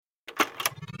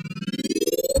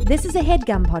This is a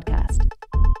HeadGum podcast.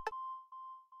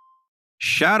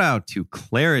 Shout out to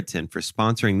Claritin for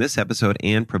sponsoring this episode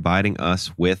and providing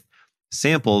us with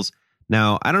samples.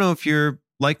 Now, I don't know if you're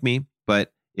like me,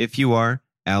 but if you are,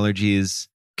 allergies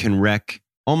can wreck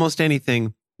almost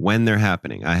anything when they're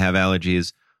happening. I have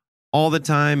allergies all the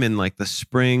time in like the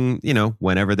spring,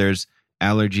 whenever there's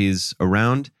allergies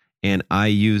around, and I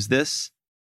use this.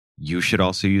 You should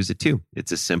also use it too.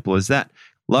 It's as simple as that.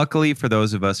 Luckily, for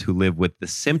those of us who live with the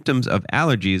symptoms of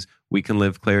allergies, we can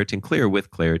live Claritin Clear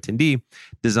with Claritin D.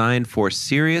 Designed for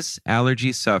serious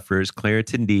allergy sufferers,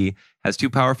 Claritin D has 2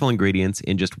 powerful ingredients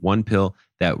in just 1 pill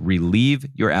that relieve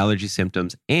your allergy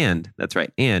symptoms and, that's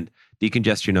right, and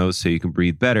decongest your nose so you can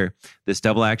breathe better. This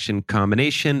double action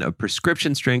combination of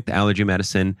prescription strength allergy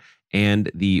medicine and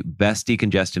the best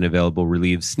decongestant available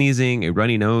relieves sneezing, a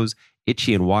runny nose,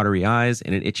 itchy and watery eyes,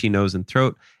 and an itchy nose and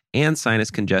throat, and sinus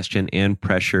congestion and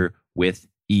pressure with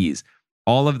ease.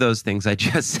 All of those things I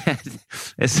just said,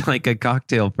 it's like a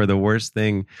cocktail for the worst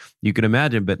thing you can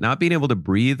imagine. But not being able to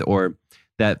breathe, or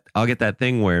that I'll get that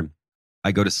thing where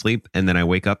I go to sleep and then I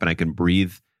wake up and I can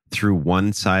breathe through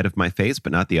one side of my face,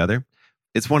 but not the other.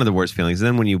 It's one of the worst feelings. And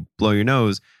then when you blow your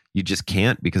nose, you just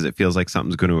can't because it feels like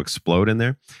something's going to explode in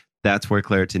there. That's where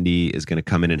Claritin D is going to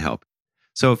come in and help.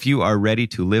 So if you are ready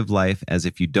to live life as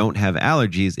if you don't have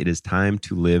allergies, it is time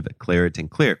to live Claritin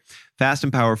Clear. Fast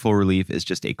and powerful relief is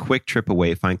just a quick trip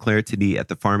away. Find Claritin D at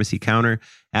the pharmacy counter.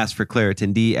 Ask for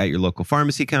Claritin D at your local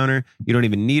pharmacy counter. You don't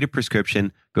even need a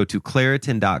prescription. Go to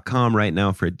Claritin.com right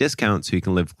now for a discount so you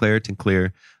can live Claritin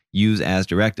Clear. Use as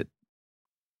directed.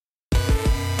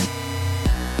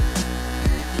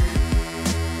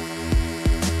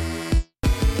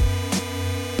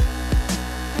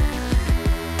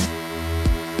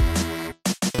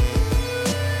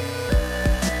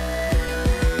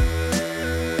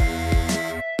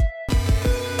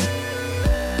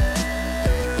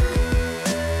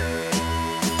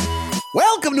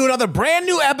 Welcome to another brand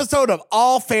new episode of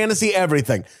All Fantasy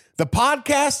Everything, the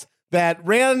podcast that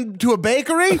ran to a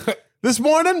bakery this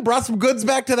morning, brought some goods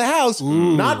back to the house,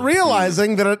 not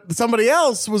realizing that somebody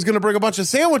else was going to bring a bunch of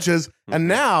sandwiches, and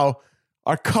now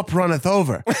our cup runneth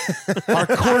over. Our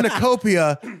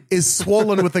cornucopia is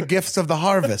swollen with the gifts of the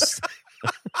harvest.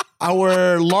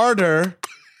 Our larder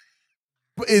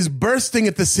is bursting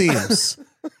at the seams.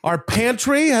 Our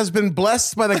pantry has been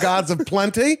blessed by the gods of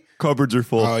plenty. Cupboards are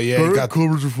full. Oh, yeah.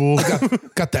 Cupboards are full.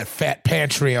 Got that fat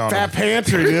pantry on Fat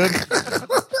pantry, dude.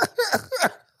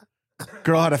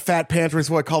 Girl had a fat pantry,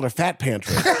 so I called her Fat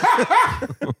Pantry. I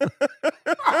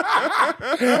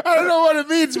don't know what it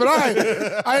means, but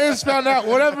I just found out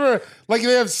whatever, like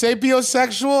they have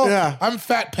sapiosexual. Yeah. I'm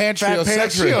fat pantry. Fat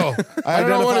Pantry. I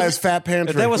identify as Fat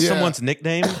Pantry. If that was Yeah. someone's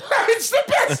nickname, It's the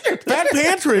best. Fat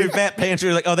Pantry. Fat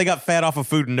Pantry, like, oh, they got fat off of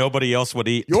food nobody else would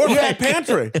eat. Your Fat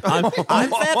Pantry. I'm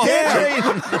Fat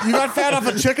Pantry. You got fat off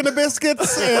of chicken and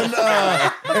biscuits and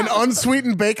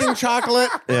unsweetened baking chocolate.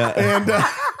 Yeah. And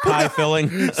Pie filling.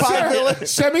 pie filling.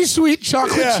 Semi-sweet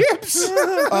chocolate Yeah. chips.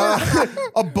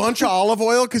 A bunch of olive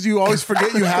oil because you always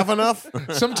forget you have enough.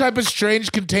 Some type of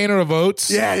strange container of oats.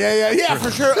 Yeah,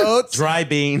 for sure. Oats. Dry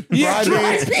bean. Yeah,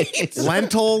 Dry dry beans. beans.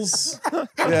 Lentils.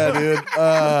 Yeah, dude.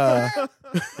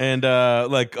 And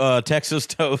Texas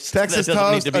toast. Texas that doesn't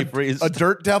toast. need to be freezed. A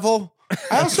dirt devil.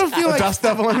 I also feel A like dust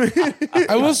devil, I mean.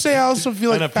 I will say I also feel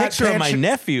like and a fat picture of my pantry.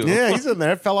 nephew. Yeah, he's in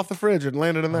there. It fell off the fridge and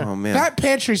landed in there. Oh, man. Fat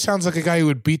pantry sounds like a guy who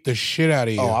would beat the shit out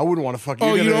of you. Oh, I wouldn't want to fuck you. Oh,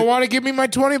 You're you gonna- don't want to give me my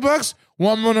 $20?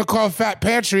 Well, I'm gonna call Fat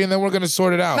Pantry and then we're gonna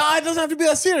sort it out. No, it doesn't have to be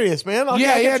that serious, man. I'll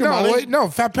get your money. No,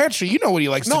 Fat Pantry. You know what he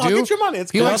likes No, to I'll do. get your money.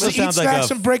 It's He cool. likes to That eat sounds like snacks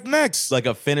a- and break necks. Like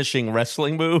a finishing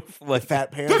wrestling move. Like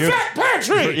Fat Pantry. The Fat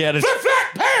Pantry. Yeah, the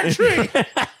Fat Pantry.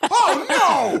 Oh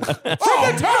no!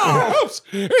 Oh no! Oops.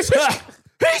 He's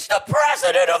the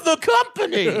president of the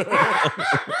company.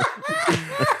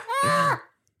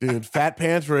 Dude, Fat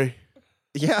Pantry.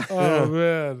 Yeah. Oh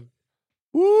man.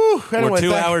 Woo. Anyway, We're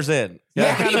 2 hours in.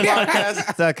 That kind of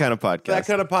podcast. That kind of podcast. That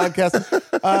kind of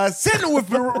podcast. Sitting with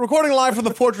recording live from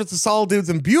the Fortress of Solitudes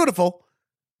in beautiful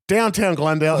downtown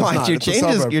Glendale. It's not, it's a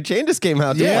suburb. Your changes came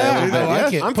out. Yeah, I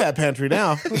like it. I'm Fat Pantry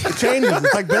now. It changes.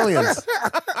 It's like Billions.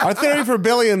 Our theory for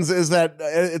Billions is that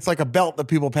it's like a belt that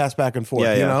people pass back and forth.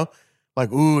 Yeah, You yeah. know,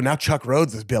 like now Chuck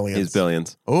Rhodes is Billions. He's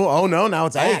Billions. Oh no, now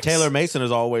it's Hey, Axe. Taylor Mason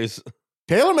is always.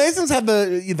 Taylor Mason's had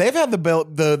they've had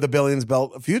the Billions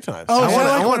belt a few times. Oh,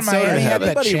 I want Miami Sarah to had have that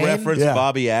Anybody chain? reference Yeah.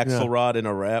 Bobby Axelrod in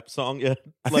a rap song yet?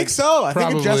 I think so. I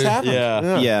think it just Probably.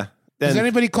 happened. Yeah. Has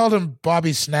anybody called him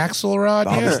Bobby Snaxelrod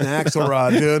Bobby yet?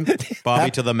 Snaxelrod, dude.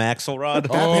 Bobby to the Maxelrod.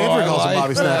 Pat Pantry calls him I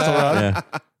Bobby like Snaxelrod.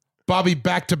 Yeah. Bobby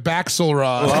back-to-back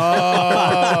Axelrod.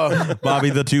 Oh, Bobby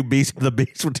the beast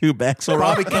with two backs.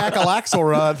 Bobby Cackle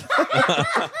Axelrod.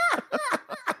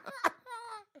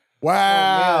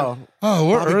 Wow. Oh,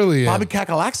 we're early. Bobby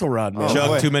Cackle Axelrod, man.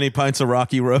 Chug too many pints of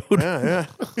Rocky Road. Yeah.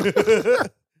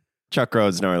 Chuck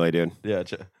Rhodes gnarly, dude. Yeah,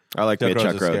 I like me a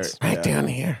Chuck is Rhodes. scary. Right down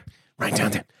here. Right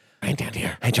down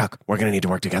here. Hey, Chuck, we're going to need to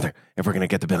work together if we're going to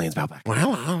get the billions belt back.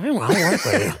 Well, I'll work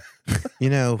with you. You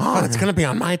know, Oh, it's going to be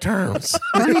on my terms.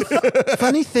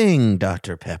 funny thing,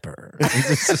 Dr. Pepper.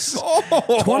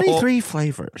 23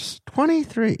 flavors.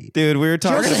 23. Dude, we were We're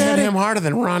talking going to about hit him harder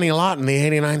than Ronnie Lott in the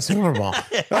 89 Super Bowl.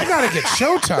 I gotta get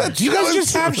Showtime. Do you guys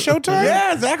just have Showtime?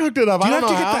 Yeah, Zach hooked it up. Do you I have don't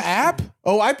to know get how. the app?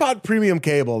 Oh, I bought premium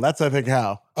cable. That's, I think,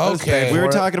 how. Okay. we were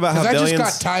talking about how Because I billions.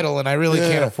 just got Tidal and I really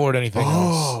can't afford anything else.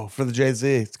 Oh, for the Jay-Z.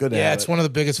 It's good to Yeah, have it's it. one of the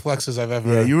biggest flexes I've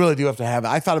ever. Yeah, you really do have to have it.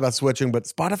 I thought about switching, but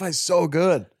Spotify's so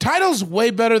good. Tidal's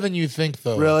way better than you think,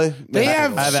 though. Really? They Yeah.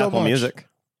 have I have so Apple much. Music.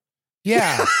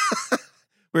 Yeah.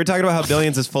 We were talking about how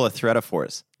billions is full of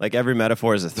threataphors. Like every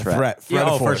metaphor is a threat. Yeah,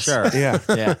 oh, for Threataphors. sure. Yeah.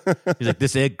 Yeah. He's like,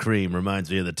 this egg cream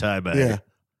reminds me of the tie bag. Yeah.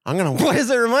 I'm going What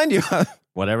does it remind you of?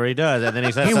 Whatever he does. And then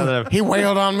he says something. He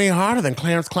wailed on me harder than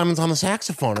Clarence Clemens on the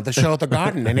saxophone at the show at the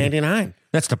Garden in 89.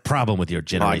 That's the problem with your Oh,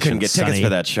 generation. I couldn't get tickets Sonny. for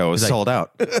that show. It was He's like, sold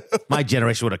out. My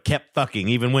generation would have kept fucking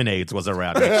even when AIDS was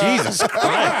around. Like, Jesus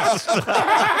Christ.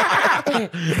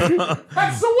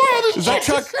 That's the wildest Is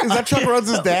that Chuck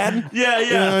Rhodes' dad? Yeah.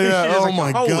 yeah. Oh,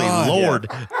 my Holy God. Lord.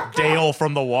 Dale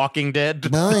from The Walking Dead.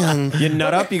 You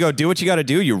nut up, you go do what you got to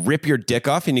do, you rip your dick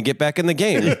off, and you get back in the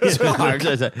game.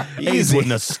 AIDS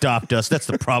wouldn't have stopped us. That's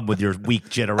the problem with your weak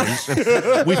generation.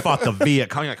 We fought the Viet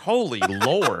Cong. Like, holy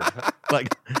Lord.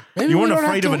 Like, you weren't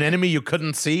afraid of an enemy you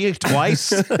couldn't see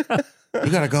twice? You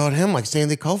got to go at him like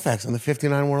Sandy Koufax in the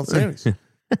 59 World Series.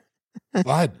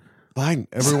 Biden.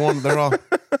 Everyone, they're all...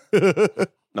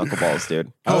 Knuckleballs,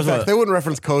 dude. Koufax. They wouldn't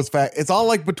reference Koufax. It's all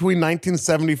like between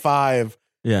 1975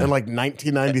 and like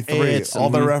 1993. It's- all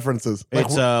their references. Like,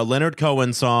 It's Leonard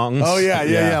Cohen songs. oh,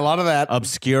 yeah. A lot of that.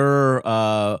 Obscure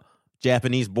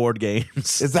Japanese board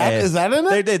games. Is that in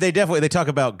it? They definitely talk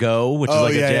about Go, which is Oh,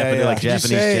 like yeah, a Japanese yeah. like Could you Japanese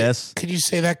say- chess. Could you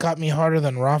say that got me harder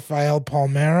than Rafael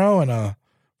Palmeiro in a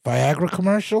Viagra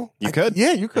commercial? You could?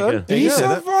 Yeah, you could. Did he Yeah.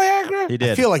 sell Viagra? He did.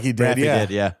 I feel like he did, Raffy yeah. did,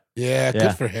 yeah. Yeah, Yeah.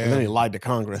 good for And then he him. lied to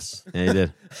Congress. Yeah, he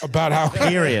did. About how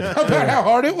Period. about how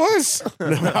hard it was.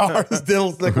 How hard his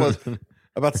Dill's Nick was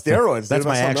about steroids. That's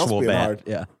About my something else actual being bet. hard.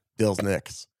 Yeah. Dill's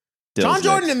Nicks. Dill's Sean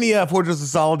Jordan Nicks. in the Fortress of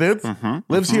Solitude.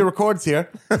 Lives here, records here.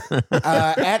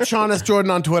 At Sean S. Jordan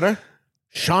on Twitter.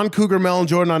 Sean Cougar Mellon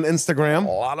Jordan on Instagram.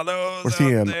 A lot of those. We're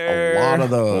seeing a lot of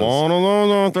those.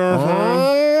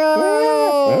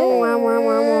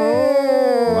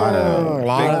 A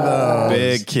lot of those.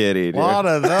 Big kitty, A dude. lot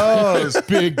of those.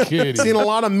 Big kitty. Seen a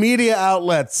lot of media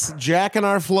outlets jacking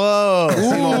our flow. Seen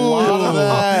a lot of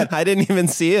that. I didn't even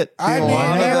see it. I Seen a mean,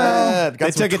 lot of that.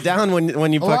 They took it down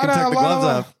when you fucking took the gloves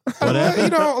off. You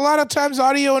know, a lot of times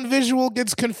audio and visual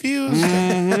gets confused.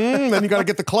 Then you got to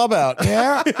get the club out.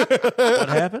 Yeah. What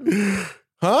happened?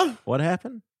 Huh? What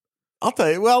happened? I'll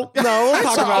tell you. Well, no, we'll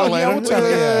talk about it all- yeah, later. we'll tell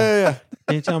you, yeah.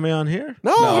 Can you tell me on here?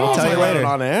 No, No, we I'll don't tell talk you about it later.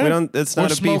 on air. We don't. It's We're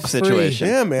not a beef smoke-free. situation.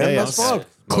 Yeah, man. Yeah, No yeah. smoke.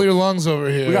 Clear lungs over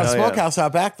here. We got a Hell yeah. smokehouse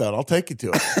out back, though. I'll take you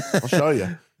to it. I'll show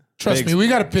you. Trust me, we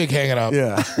got a pig hanging up.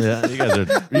 Yeah. Yeah, you guys are.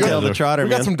 You got the trotter, We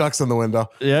got man. some ducks in the window.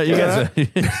 Yeah, you guys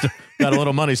got a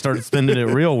little money, started spending it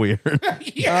real weird.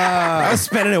 I was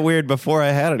spending it weird before I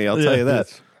had any. I'll tell you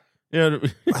that. Yeah,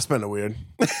 I spend it weird.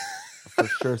 For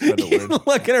sure spend it weird.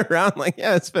 Looking around like,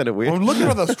 yeah, I spent it weird. I'm looking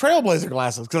for those Trailblazer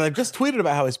glasses because I just tweeted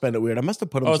about how I spend it weird. I must have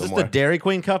put them oh, is this somewhere. the Dairy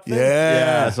Queen cup thing?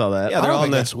 Yeah. I saw that. Yeah, I they're don't all in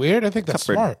think the. that's weird. I think that's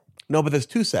cupboard. smart. No, but there's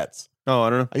two sets. Oh, I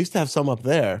don't know. I used to have some up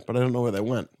there, but I don't know where they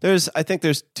went. I think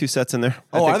their two sets in there.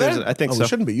 Oh, are there's- there? I think Oh, so. We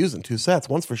shouldn't be using two sets.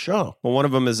 One's for show. Well, one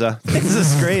of them is this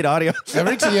is great audio.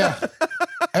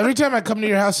 Every time I come to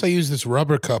your house, I use this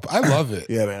rubber cup. I love it.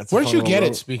 Yeah, man. it's a Where did fun you get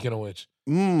little- it? Speaking of which,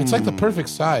 it's like the perfect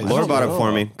size. Laura bought it know.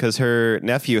 for me because her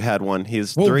nephew had one.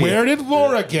 He's Well, 3. where did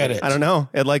Laura get it? I don't know.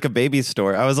 At like a baby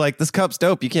store. I was like, this cup's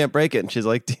dope. You can't break it. And she's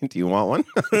like, do you want one?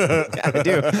 Yeah, I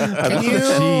do. Can you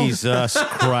Jesus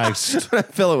Christ. I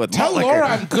fill it with tell malt Laura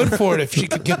liquor. I'm good for it if she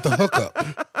could get the hookup?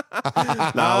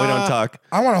 No, we don't talk.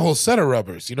 I want a whole set of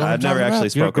rubbers. You know what I've I'm never talking actually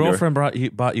about? Your spoken to her.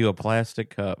 girlfriend bought you a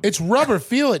plastic cup. It's rubber.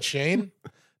 Feel it, Shane.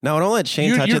 No, don't let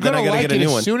Shane touch You're it. Then I gonna got to like get a it new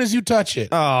as one. soon as you touch it.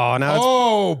 Oh, now it's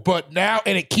Oh, but now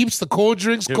and it keeps the cold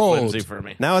drinks Too cold. flimsy for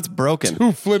me. now it's broken.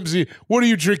 Too flimsy. What are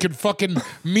you drinking? Fucking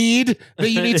mead?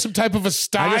 That you need some type of a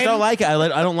Stein? I just don't like it.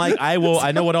 I don't like. I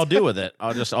know what I'll do with it.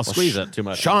 I'll squeeze it too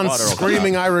much. Sean's Water will come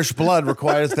screaming out. Irish blood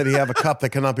requires that he have a cup that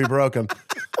cannot be broken.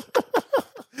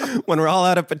 when we're all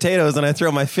out of potatoes and I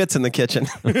throw my fits in the kitchen.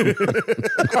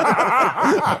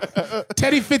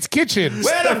 Teddy Fitz Kitchen.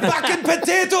 Where the fucking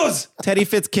potatoes? Teddy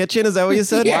Fitz Kitchen, is that what you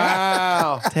said?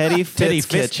 Wow. Teddy Fitz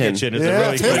Kitchen. is a Yeah,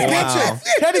 really Teddy good Fitz one.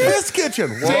 Kitchen. Teddy Fitz Kitchen.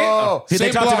 Whoa. They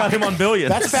Same talked block. about him on Billions.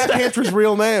 That's Fat Pantry's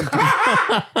real name.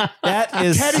 That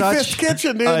is Teddy Fitz such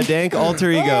Kitchen, dude. a dank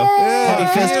alter ego.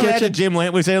 Teddy Fitz Kitchen. Jim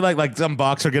Lant, we say like some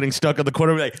boxer getting stuck in the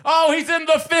corner. We're like, oh, he's in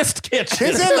the fist kitchen.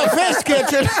 He's in the Fist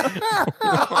Kitchen.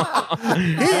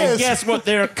 He And is. guess what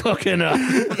they're cooking up?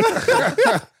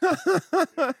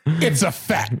 It's a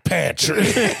fat pantry.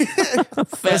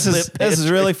 This is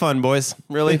really fun, boys.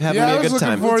 Really having Yeah, me I a was good looking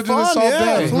time. forward to this all yeah,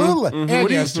 day. absolutely. And What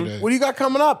do you- yesterday. What do you got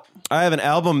coming up? I have an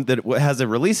album that has a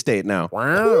release date now.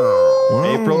 Wow.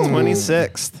 April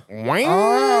 26th.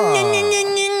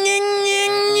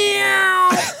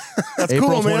 That's April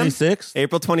cool, man. 26th?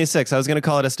 April 26th. I was going to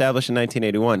call it established in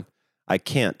 1981. I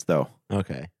can't, though.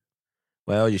 Okay.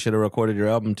 Well, you should have recorded your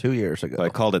album 2 years ago. So I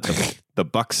called it The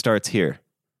Buck Starts Here.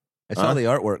 I saw the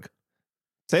artwork.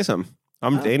 Say something.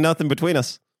 Ain't nothing between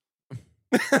us.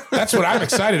 That's what I'm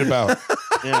excited about.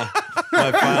 Yeah.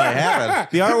 I finally have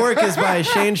it. The artwork is by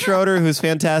Shane Schroeder, who's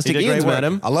fantastic. He did great Ian's work. met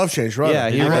him. I love Shane Schroeder. Yeah,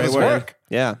 he I did love great his work.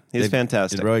 Yeah, he's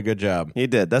fantastic. Did a really good job. He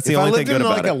did. That's the If I only thing lived good in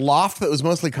about like a it. loft that was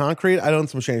mostly concrete, I'd own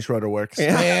some Shane Schroeder works.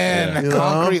 Man, You the know?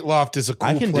 concrete loft is a cool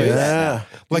I can do place. that.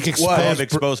 Yeah. Like I exposed. have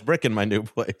exposed brick in my new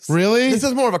place. Really? This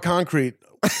is more of a concrete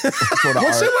sort of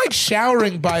What's art. it like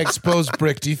showering by exposed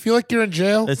brick? Do you feel like you're in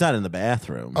jail? It's not in the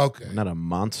bathroom. Okay. I'm not a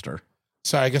monster.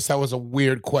 Sorry, I guess that was a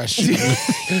weird question. You said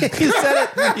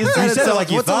it. You said it it like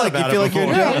you what's it thought like? about You feel it like you're in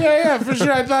before. jail? yeah, for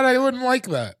sure. I thought I wouldn't like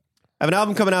that. I have an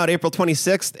album coming out April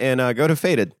 26th, and go to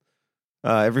Faded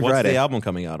every What's Friday. the album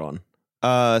coming out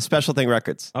on? Special Thing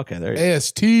Records. Okay, there you go.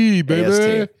 AST, baby.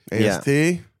 AST.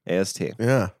 AST? AST.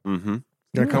 Yeah. Mm-hmm.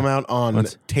 Gonna come out on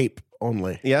What's- tape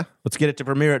only. Yeah, Let's get it to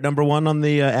premiere at number 1 on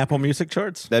the Apple Music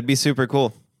charts. that'd be super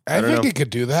cool. I don't think know. it could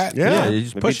do that. Yeah. you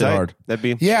just That'd push be it tight. hard. That'd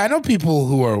be. Yeah, I know people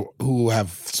who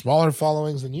have smaller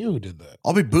followings than you who did that.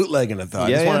 I'll be bootlegging it though. I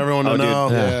just Yeah, want yeah. everyone to Oh, dude. know.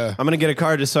 Yeah. I'm gonna get a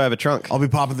car just so I have a trunk. I'll be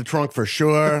popping the trunk for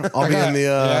sure. I'll be in the.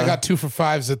 I got 2 for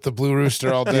 $5s at the Blue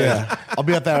Rooster all day. Yeah, I'll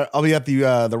be at that. I'll be at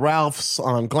the Ralph's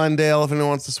on Glendale if anyone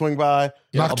wants to swing by.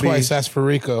 Knock I'll twice, ask for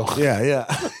Rico. Yeah,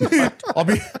 yeah. I'll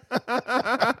be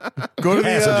go to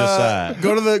Passenger the side.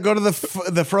 go to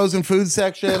the frozen food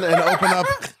section and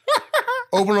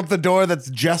open up the door that's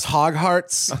just hog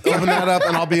hearts. Open that up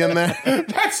and I'll be in there.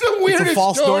 That's the weirdest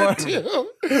false door. too.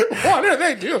 What are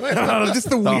they doing? Just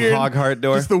the The weird hog heart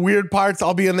door. Just the weird parts.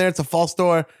 I'll be in there. It's a false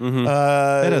door. Is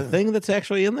that a thing that's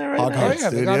actually in there right Hog now? hearts, yeah,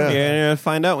 they dude. got Yeah. You're gonna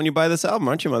find out when you buy this album,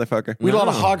 aren't you, motherfucker? We had a lot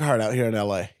of hog heart out here in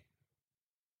LA.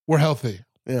 We're healthy.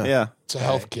 Yeah, Yeah, It's a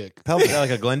health kick. Help Is that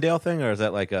like a Glendale thing, or is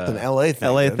that like It's an a LA thing.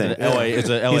 LA dude. thing. LA? It's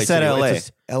a LA. He said city- LA.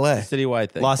 It's LA. a citywide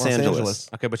thing. Los Los Angeles. Angeles.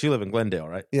 Okay, but you live in Glendale,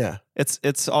 right? Yeah,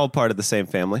 It's all part of the same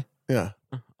family. yeah.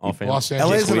 All family. Los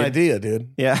Angeles. LA's an idea,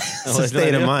 dude. Yeah, it's a LA's state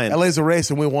of idea? mind. LA's a race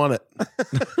and we want it.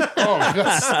 Oh,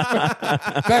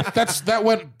 that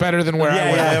went better than where I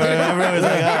went. Everyone was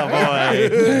like, oh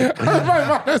boy. In my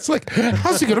mind, it's like,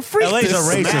 how's he gonna freeze LA's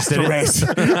this? a racist.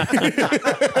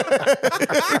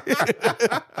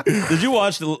 race. Did you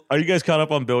watch? Are you guys caught up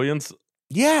on Billions?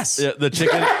 Yes. Yeah, the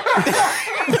chicken.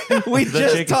 We The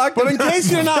just chicken- talked. But in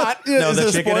case you're not, No, is the it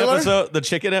a chicken spoiler? episode. The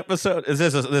chicken episode.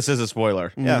 This is a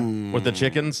spoiler. Yeah, With the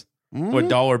chickens. With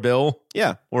Dollar Bill.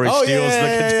 yeah. Where he steals the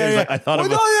containers. Like, I thought it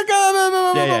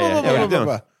was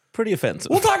yeah. pretty offensive.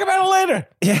 We'll talk about it later.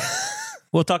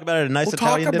 We'll talk about it at a nice We'll talk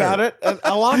Italian dinner. about it at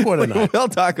a Lockwood tonight. We'll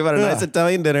talk about a Yeah. nice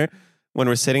Italian dinner when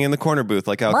we're sitting in the corner booth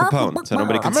like Al Capone, so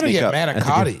nobody can I'm gonna sneak get up.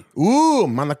 manicotti. Ooh,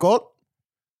 manicotti.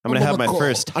 I'm gonna have my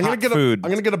first I'm gonna hot get food. I'm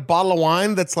gonna get a bottle of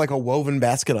wine that's like a woven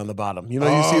basket on the bottom. You know,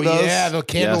 you see Oh those? yeah, the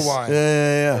candle Yes. wine.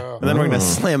 Yeah. and then we're gonna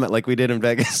slam it like we did in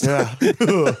Vegas. Yeah. I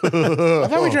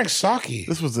thought we drank sake.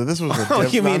 This was a Oh,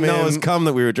 diff- you mean I Noah's cum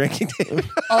that we were drinking?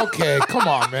 Okay, come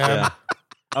on, man. Yeah.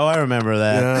 Oh, I remember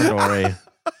that Yeah. story.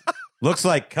 Looks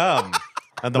like cum.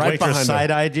 And the Right waitress behind her.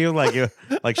 side-eyed you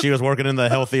like she was working in the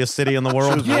healthiest city in the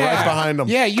world. right behind him.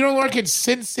 Yeah, you don't work in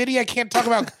Sin City. I can't talk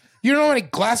about. You know how many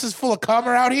glasses full of cum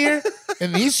are out here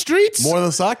in these streets? More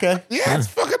than sake. Yeah, it's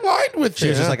fucking lined with She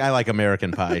was it. just like, I like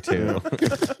American pie too.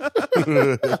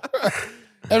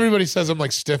 Everybody says I'm like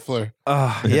Stifler.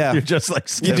 Yeah, You're just like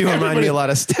you do remind me a lot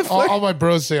of All, Stifler. all my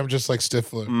bros say I'm just like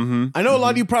Stifler. I know a lot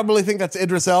of you probably think that's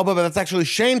Idris Elba, but that's actually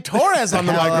Shane Torres on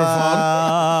the microphone.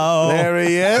 Oh. There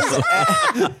he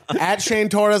is. At Shane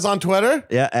Torres on Twitter.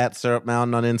 Yeah, at Syrup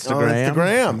Mountain on Instagram.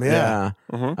 On Instagram,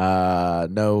 yeah.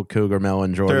 No Cougar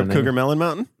Melon Jordan. Cougar Melon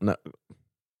Mountain. No.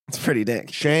 It's pretty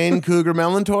dank. Shane Cougar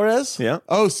Melon Torres. Yeah.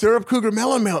 Oh, Syrup Cougar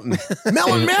Melon Mountain.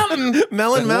 Melon Mountain.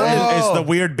 Melon Mountain. Whoa. It's the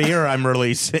weird beer I'm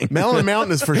releasing. Melon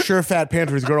Mountain is for sure Fat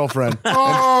Pantry's girlfriend.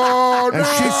 Oh, And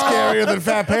she's scarier than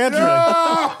Fat Pantry.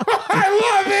 I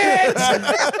love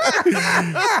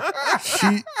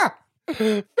it.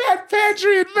 Fat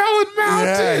Pantry and Melon Mountain.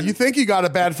 Yeah, you think you got a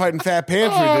bad fight in Fat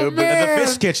Pantry, dude. But And the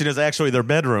fish kitchen is actually their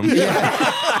bedroom.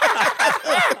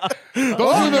 Those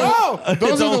are It's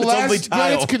the only last.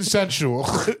 tile. It's consensual.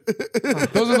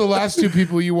 Those are the last two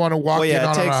people you want to walk in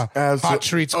on a hot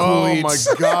treats, cool oh eats.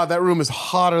 my God, that room is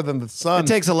hotter than the sun. It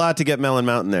takes a lot to get Melon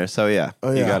Mountain there, so yeah,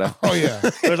 you yeah. gotta. Oh yeah,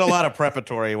 There's a lot of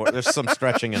preparatory work. There's some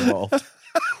stretching involved.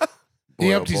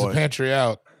 he empties the pantry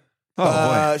out.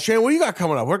 Shane, what do you got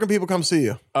coming up? Where can people come see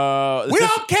you? We We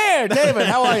don't care, David.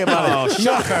 How are you, buddy? Oh,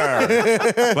 shocker.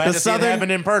 Glad to see it Southern- happen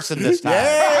in person this time.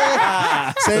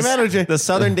 Yeah. Same energy. The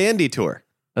Southern Dandy Tour.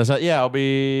 I'll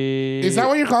be... Is that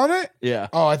what you're calling it? Yeah.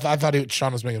 Oh, I thought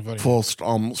Sean was making fun of you. First,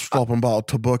 stopping by a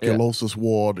tuberculosis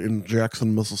ward in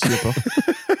Jackson, Mississippi.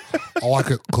 I like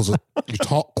it because you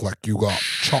talk like you got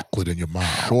chocolate in your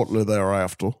mouth. Shortly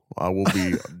thereafter, I will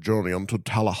be journeying to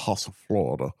Tallahassee,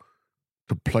 Florida,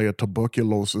 to play a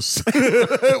tuberculosis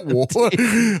ward.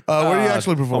 Where are you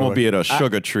actually I'm performing? gonna be at a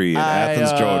sugar tree in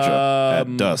Athens, Georgia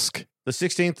at dusk. The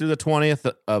 16th through the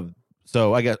 20th of...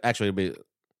 So I guess actually it'll be...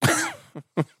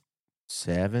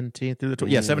 17th through the 20th.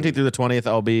 Yeah, 17th through the 20th.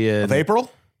 I'll be in... Of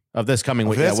April? Of this coming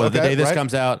week. this? Yeah, the Okay, day this right.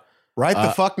 comes out. Right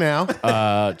the fuck now.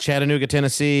 Chattanooga,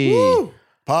 Tennessee. Woo!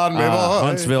 Pardon me, boy.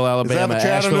 Huntsville, Alabama. Is that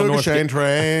the Asheville, Chattanooga North Shane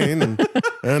train? And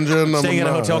engine Staying at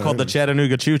a number hotel called the 9.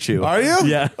 Chattanooga Choo Choo. Are you?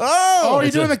 Yeah. Oh, Are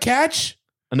you doing the catch?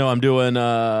 No, I'm doing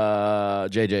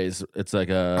JJ's. It's like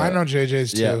a... I know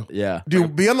JJ's too. Yeah.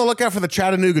 Dude, be on the lookout for the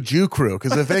Chattanooga Jew crew,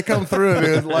 because if they come through,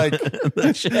 dude, like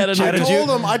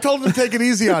I told them to take it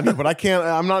easy on you, but I can't.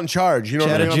 I'm not in charge. You know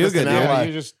what I mean? I'm just an Chattanooga, dude. ally.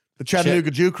 You just The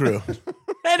Chattanooga Jew crew.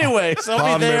 Anyway, so I'll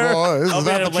Pardon be me, there. boys. I'll Is be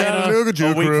that in the Atlanta Chattanooga Jew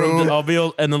a week crew? from... I'll be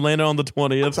in Atlanta on the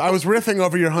 20th. I was riffing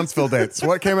over your Huntsville dates.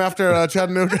 What came after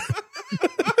Chattanooga?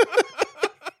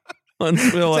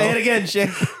 Huntsville, Say it again,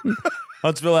 Shane.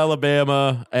 Huntsville,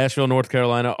 Alabama, Asheville, North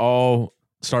Carolina, all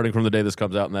starting from the day this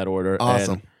comes out in that order.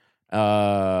 Awesome.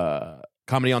 And,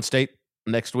 Comedy on State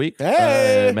next week.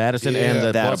 Hey! Madison Yeah. and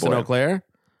the That Plus in boy. Eau Claire.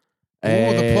 the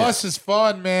And- plus is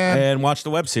fun, man. And watch the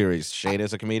web series,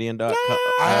 ShaneIsAComedian.com.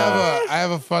 I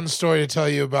have a fun story to tell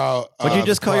you about. What'd you the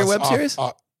just call your Plus web series?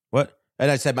 What? And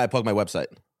I said I plugged my website.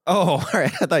 Oh, all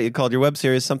right. I thought you called your web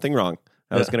series something wrong.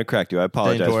 I was going to correct you. I Shane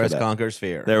apologize for Torres that. Conquers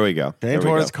Fear. There we go. Jane There we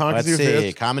Torres go. conquers Let's your see.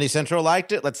 fears. Comedy Central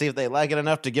liked it. Let's see if they like it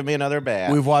enough to give me another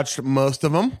bat. We've watched most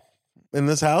of them in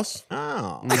this house.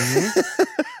 Oh.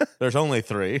 There's only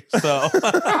 3. So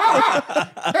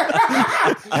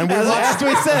And we've watched,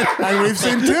 we said, and we've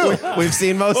seen 2. we've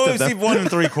seen most we've of them. seen 1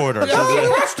 3/4. Yeah, we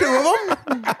watched 2 of them.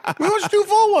 We watched 2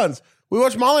 full ones. We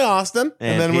watched Molly Austin,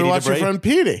 and then we Petey watched your DeBrey. friend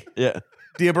Petey. Yeah.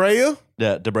 Diabreu?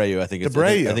 Yeah, DeBreu. I think it's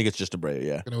DeBreu. I think it's just DeBreu.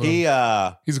 Yeah. know.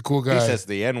 He's a cool guy. He says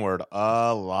the N-word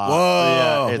a lot.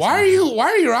 Whoa. Yeah, it's, Why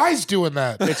are your eyes doing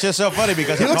that? It's just so funny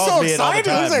because He he looks calls so me it all the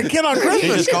excited. He looks time. like a kid on He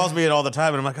Christmas. just calls me it all the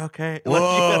time, and I'm like, okay.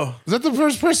 Whoa. Is that the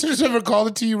first person who's ever called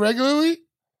it to you regularly?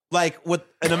 Like with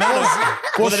an amount of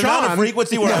Sean- amount of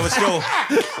frequency where I was still.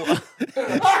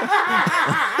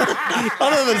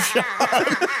 Other than Sean.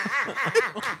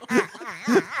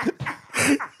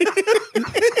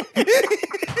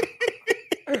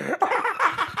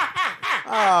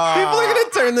 People are going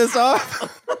to turn this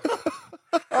off.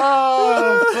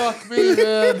 Oh, fuck me,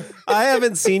 man. I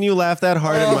haven't seen you laugh that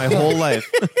hard in my whole life.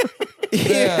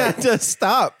 Yeah. Just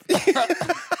stop.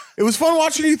 It was fun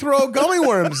watching you throw gummy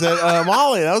worms at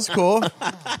Molly. That was cool.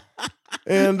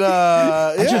 And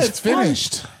yeah, it's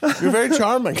finished. fun. You're very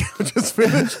charming. Just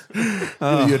finished.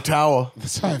 Give you a towel.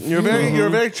 That's how I feel. You're a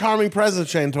very charming presence,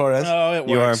 Shane Torres. Oh, it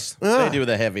You works. are. They do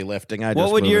the heavy lifting. I What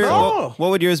just would move your it all. Oh. what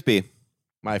would yours be?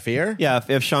 My fear? Yeah,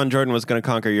 if Sean Jordan was going to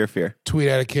conquer your fear. Tweet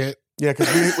etiquette. Yeah,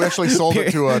 because we actually sold it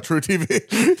to True TV.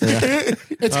 It's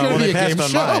going to well, be they a passed game on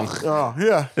show. mine. Oh,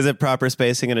 yeah. Is it proper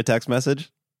spacing in a text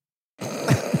message? Do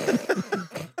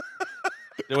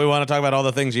we want to talk about all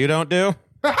the things you don't do?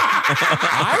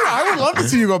 I would love to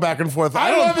see you go back and forth.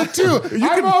 I love it too.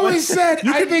 I've always said,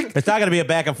 I think It's not going to be a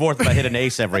back and forth if I hit an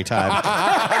ace every time.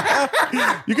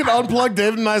 You can unplug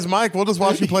David and I's mic. We'll just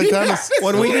watch you play tennis.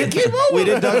 When we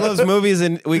did Doug Loves Movies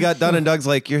and we got done and Doug's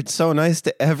like, you're so nice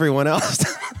to everyone else.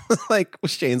 Like,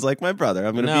 Shane's like my brother.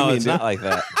 I'm going to be No, mean it's to not like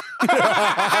that.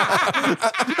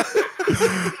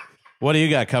 What do you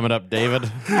got coming up,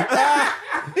 David?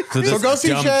 So this go see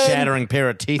dumb, Shane. chattering pair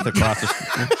of teeth across the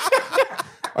street.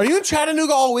 Are you in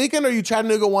Chattanooga all weekend, or are you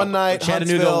Chattanooga one night?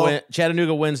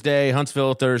 Chattanooga Wednesday,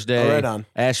 Huntsville Thursday, Oh, right on.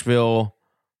 Asheville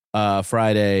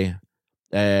Friday,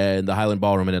 and the Highland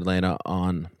Ballroom in Atlanta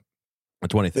on the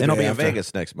 20th. And I'll be in after.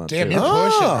 Vegas next month. Damn, too. you're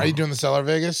pushing. Oh. Are you doing the Cellar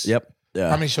Vegas? Yep. Yeah.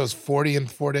 How many shows? 40 in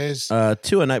 4 days?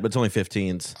 2 a night, but it's only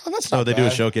 15s. Oh, that's So not they do a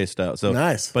bad. showcase style. So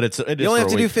Nice. but it is You only for have a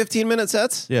to do week. 15-minute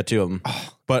sets? Yeah, 2 of them.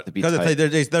 But that'd be because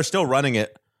tight. they're still running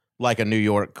it like a New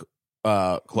York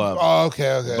club. Oh,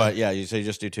 okay. But yeah, you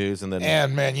just do 2s and then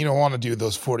And man, you don't want to do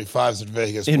those 45s in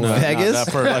Vegas. In boy. Vegas?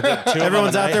 Not for like 2 of them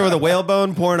Everyone's a out night. there with a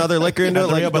whalebone pouring other liquor into it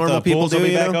like but normal the people pools do. will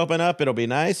be You back know? open up. It'll be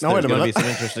nice. No, There's wait a going to be minute. some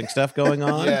interesting stuff going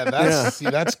on. Yeah,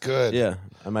 that's good. Yeah.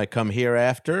 I might come here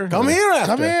after. Come here after.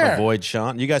 Come here. Avoid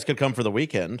Sean. You guys could come for the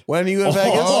weekend. When are you in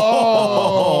Vegas?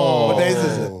 Oh. What days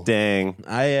is it? Dang.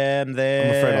 I am there.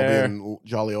 I'm afraid I'll be in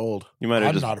Jolly Old. You might have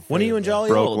I'm just not afraid. When are you of in it. Jolly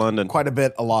broke Old? London. Quite a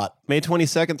bit, a lot. May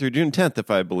 22nd through June 10th, if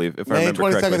I believe, if I May remember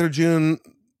 22nd correctly. through June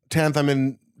 10th, I'm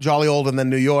in Jolly Old and then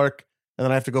New York, and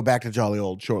then I have to go back to Jolly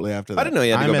Old shortly after that. I didn't know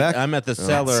you had to I'm go at, back. I'm at the that's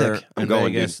Cellar sick. I'm in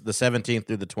going, Vegas the 17th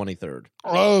through the 23rd.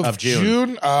 Of June.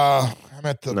 June? I'm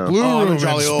at the No. Blue Oh, I'm in Room in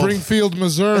Jolly Old. Springfield,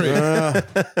 Missouri.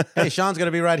 Hey, Sean's going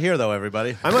to be right here, though,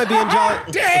 everybody. I might be in Jolly.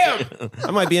 Damn!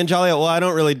 I might be in Jolly. Well, I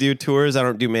don't really do tours. I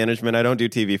don't do management. I don't do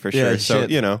TV for Yeah, sure. So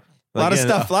shit. you know, a lot of Again,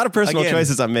 stuff, a lot of personal again,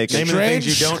 choices I'm making. Name of the things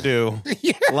you Strange. don't do.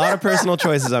 A lot of personal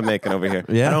choices I'm making over here.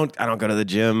 Yeah. I don't go to the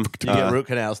gym. You get root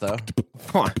canals, though.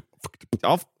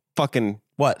 I'll fucking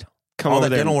What? come All over that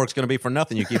there. dental work's going to be for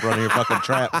nothing. You keep running your fucking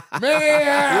trap.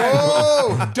 Man!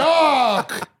 Whoa!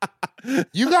 Dog!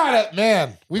 You gotta,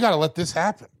 man, we gotta let this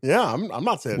happen. Yeah, I'm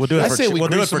not saying We'll do it I for, say we we'll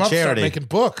do it grease for them up, start charity. making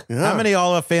book. How many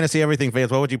all of Fantasy Everything fans,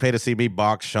 what would you pay to see me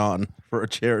box Sean for a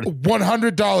charity?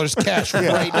 $100 cash right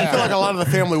I feel like a now. lot of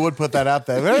the family would put that out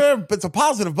there. It's a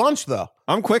positive bunch, though.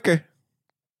 I'm quicker.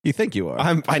 You think you are?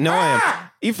 I know I am.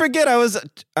 You forget I was.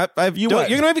 You're going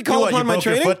to make me call upon my you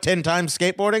training. broke your foot 10 times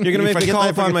skateboarding? You're going to make me forget call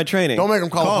that? upon my training. Don't make them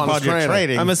call upon his your training.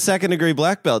 training. I'm a 2nd degree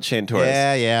black belt, Shane Torres.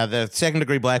 Yeah, the 2nd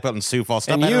degree black belt in Sioux Falls.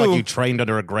 Stop And acting you- like you trained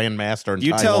under a grandmaster in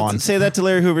You Taiwan. say that to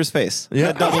Larry Hoover's face.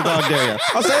 Yeah, double dog dare you.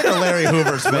 I'll say it to Larry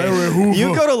Hoover's face.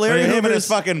 You go to Larry Him and his Hoover's.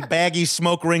 fucking baggy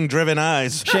smoke ring driven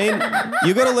eyes. Shane,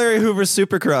 you go to Larry Hoover's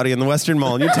Super Karate in the Western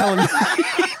Mall, and you tell him.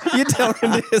 You tell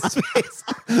him to his face.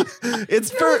 It's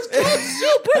Super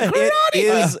Karate. It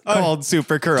is called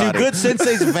Super Do Karate. good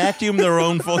senseis vacuum their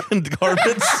own fucking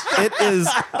garments? It is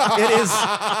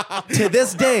to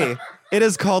this day. It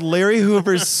is called Larry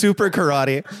Hoover's Super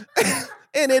Karate.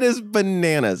 And it is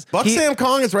bananas. Buck Sam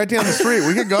Kong is right down the street.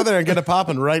 We could go there and get it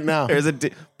popping right now. There's a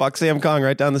Buck Sam Kong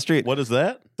right down the street. What is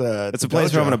that? It's a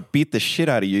place where I'm going to beat the shit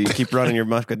out of you. You keep running your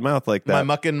mucked mouth like that. My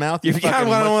mucking mouth? You, You yeah,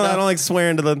 fucking I don't mucked like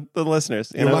swearing to the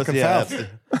listeners. You know? mucking mouth.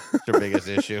 That's your biggest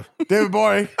issue. David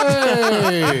Gborie.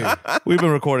 Hey! We've been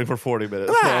recording for 40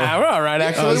 minutes. Ah, we're all right,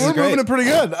 actually. this is We're great. moving it pretty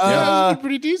good. That's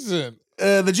pretty decent.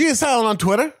 The G is silent on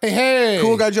Twitter. Hey!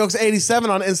 Cool Guy Jokes 87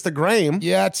 on Instagram.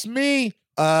 Yeah, it's me.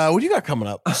 What do you got coming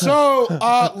up? So,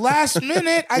 last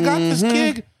minute, I got this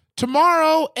gig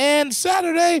tomorrow and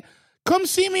Saturday. Come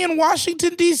see me in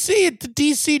Washington, D.C. at the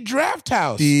D.C. Draft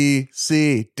House.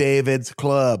 DC, David's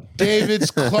Club.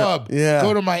 David's Club. Yeah.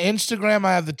 Go to my Instagram.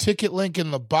 I have the ticket link in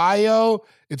the bio.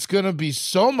 It's going to be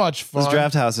so much fun. Those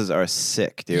draft houses are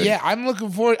sick, dude. Yeah, I'm looking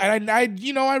forward. And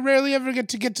I rarely ever get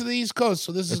to the East Coast,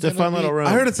 so this is It's a gonna fun be, little room.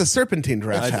 I heard it's a Serpentine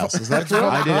Draft House. Is that true?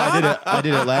 I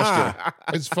did it last year.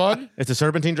 It's fun. It's a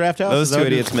Serpentine Draft House? Those Is that two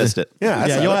what you- idiots missed it. Yeah,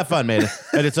 Yeah, you'll have fun, man.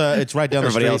 And it's right down the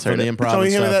Everybody street else from heard the it. improv. So and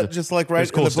you hear stuff. that just like right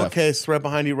There's cool in the stuff. bookcase, right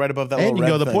behind you, right above that And little you can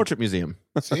go to red the thing. Portrait Museum.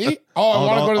 See? Oh, I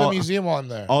want to go to the all- museum on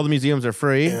there. All the museums are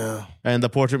free. Yeah. And the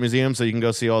Portrait Museum, so you can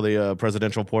go see all the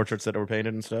presidential portraits that were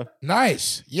painted and stuff.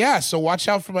 Nice. Yeah, so watch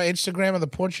out for my Instagram of the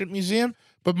Portrait Museum.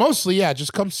 But mostly, yeah,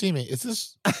 just come see me. Is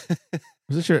this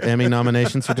Is this your Emmy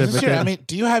nomination certificate? your Emmy?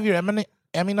 Do you have your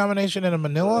Emmy nomination in a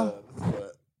manila?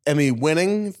 Emmy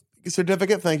winning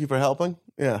certificate. Thank you for helping.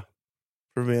 Yeah.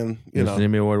 For being, you know.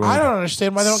 Emmy Award I winner. don't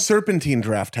understand why they don't. Serpentine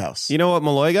Draft House. You know what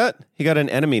Malloy got? He got an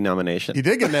enemy nomination. He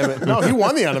did get an Emmy. No, he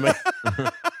won the enemy.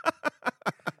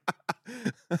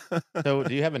 So,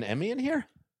 do you have an Emmy in here?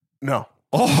 No.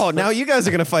 Oh, now you guys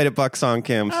are going to fight at Buck Song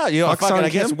Kim. Oh, you know, Buck fucking, Song I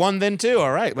guess Kim? one then two.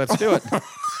 All right, let's do it.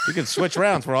 You can switch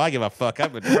rounds for all I give a fuck.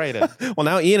 I've been traded. Well,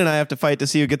 now Ian and I have to fight to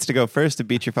see who gets to go first to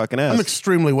beat your fucking ass. I'm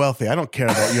extremely wealthy. I don't care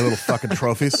about your little fucking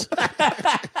trophies.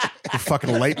 Your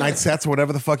fucking late night sets or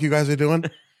whatever the fuck you guys are doing.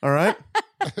 All right?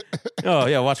 Oh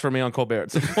yeah, watch for me on Colbert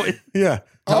at some point. Yeah.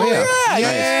 Oh yeah.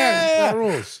 yeah. That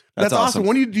rules. That's awesome.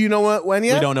 When do you know when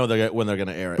yet? We don't know when they're going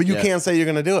to air it. But you yet. can't say you're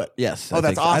going to do it. Yes. Oh, I that's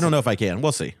think so. awesome. I don't know if I can.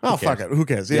 We'll see. Oh, Who cares? fuck it. Who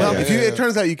cares? Yeah. If it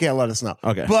turns out you can't, let us know.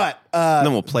 Okay. But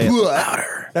then we'll play it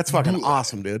louder. That's fucking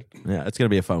awesome, dude. Yeah, it's going to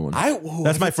be a fun one.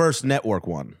 That's my first network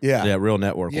one. Yeah. Yeah, real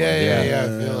network one. Yeah. I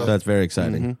feel it. That's very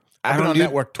exciting. I've been on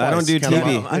network twice. I don't do Kind of-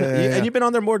 TV. And you've been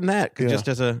on there more than that. Just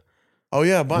as a... Oh,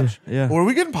 yeah, a bunch. Yeah. Were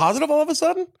we getting positive all of a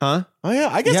sudden? Huh? Oh, yeah.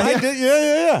 I guess Yeah, I yeah. did.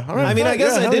 Yeah. All right, I mean, I fine.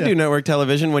 guess Yeah, I hell did yeah. do network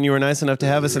television when you were nice enough to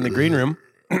have us in the green room,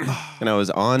 and I was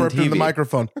on Burped TV. in the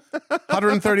microphone.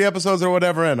 130 episodes or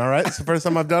whatever in, all right? It's the first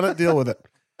time I've done it. Deal with it.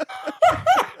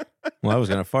 Well, I was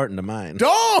going to fart into mine.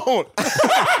 Don't!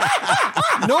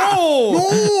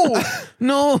 No,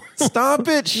 No! stop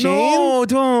it, Shane. No,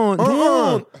 don't.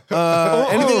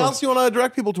 Anything else you want to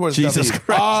direct people towards? Jesus Steffi?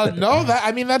 Christ. No,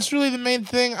 that's really the main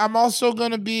thing. I'm also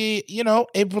going to be,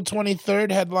 April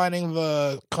 23rd headlining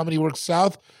the Comedy Works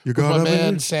South with my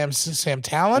man Sam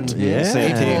Talent. Yeah.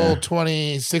 Same team. April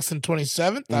 26th and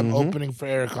 27th, I'm opening for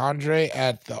Eric Andre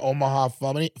at the Omaha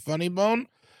Funny Bone.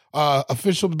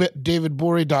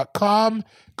 Official.davidgborie.com.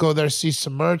 Go there, see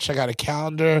some merch. I got a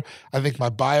calendar. I think my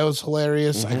bio's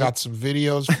hilarious. I got some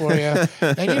videos for you.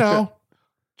 And,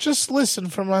 just listen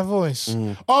for my voice.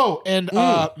 Oh, and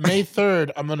May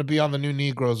 3rd, I'm going to be on the New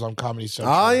Negroes on Comedy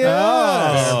Central. Oh,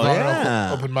 yeah. Oh,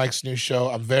 yeah. Open Mike's new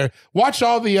show. Watch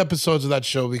all the episodes of that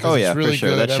show because it's really for sure.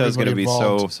 good. That show's going to be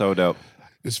Everybody so dope.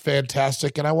 It's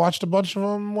fantastic. And I watched a bunch of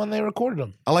them when they recorded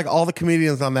them. I like all the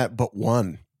comedians on that but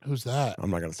one. Who's that?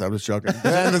 I'm not going to say. I'm just joking.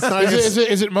 And it's not, Is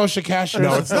it Moshe Kasher?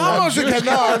 no, it's not Moshe Kasher.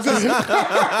 No, it's just,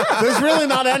 there's really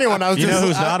not anyone. I was You just, know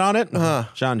who's not on it?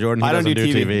 Sean Jordan. He I don't do doesn't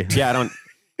TV. Yeah,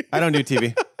 I don't do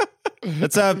TV.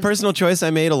 It's a personal choice I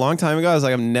made a long time ago. I was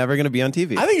like, I'm never going to be on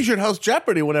TV. I think you should host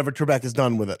Jeopardy whenever Trebek is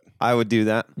done with it. I would do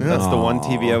that. That's the one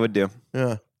TV I would do.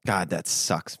 Yeah. God, that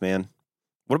sucks, man.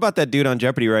 What about that dude on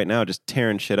Jeopardy right now just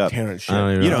tearing shit up? Tearing shit. I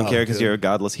don't even You know. don't care because you're a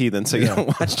godless heathen, so you don't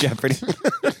watch Jeopardy.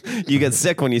 You get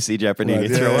sick when you see Jeopardy and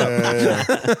you throw up.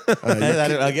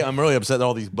 I'm really upset that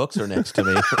all these books are next to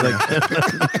me.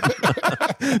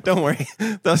 Don't worry.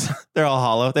 They're all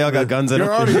hollow. They all got guns in You're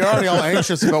them. already all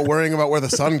anxious about worrying about where the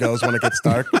sun goes when it gets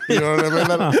dark. You know what I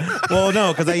mean? Well,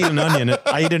 no, because I eat an onion.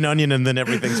 I eat an onion and then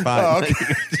everything's fine. Oh, okay.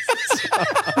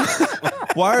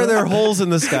 Why are there holes in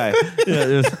the sky?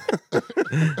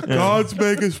 God's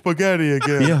making spaghetti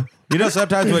again. Yeah. You know,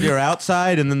 sometimes when you're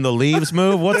outside and then the leaves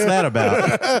move, what's that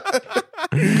about?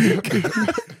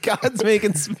 God's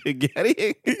making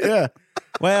spaghetti. Yeah.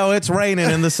 Well, it's raining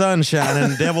and the sun's shining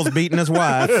and devil's beating his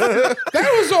wife.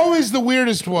 That was always the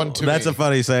weirdest one to That's me. a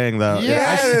funny saying, though.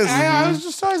 Yeah, it is. I was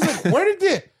just always like, where did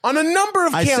it? On a number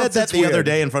of I counts, said that it's the other weird.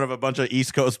 day in front of a bunch of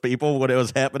East Coast people when it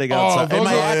was happening outside. those In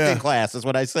my are- acting yeah. class is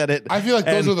when I said it. I feel like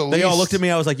those And are the They all least- looked at me.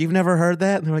 I was like, "You've never heard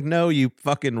that?" And they're like, "No, you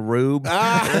fucking rube."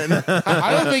 I don't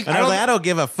think. And I was like, "I don't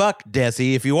give a fuck,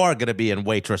 Desi. If you are going to be in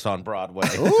Waitress on Broadway."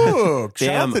 Ooh,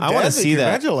 Damn, shout out I wanna Desi. see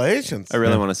that. Congratulations. I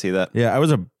really want to see that. Yeah,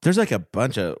 there's like a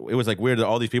bunch of, it was like weird that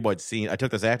all these people I'd seen, I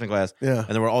took this acting class, Yeah. and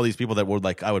there were all these people that were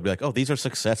like, I would be like, oh, these are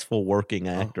successful working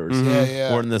actors.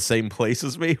 Yeah. Were in the same place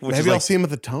as me, which Maybe is I'll like, see him at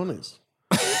the Tonys.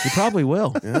 you probably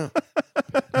will.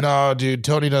 No, dude,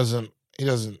 Tony doesn't. He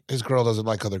doesn't. His girl doesn't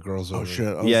like other girls. Oh, shit.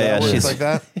 Oh, Yeah, is that where she's it's like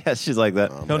that? Yeah, she's like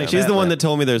that. Tony She's the Matlack. one that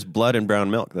told me there's blood in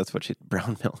brown milk. That's what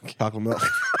brown milk. Chocolate milk.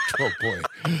 Oh boy,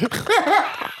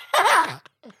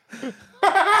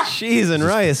 Cheese and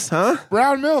rice, huh?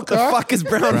 brown milk. The Huh? fuck is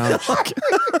brown milk?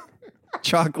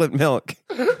 Chocolate milk.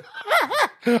 Are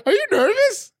you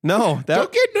nervous? No,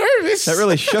 Don't get nervous. that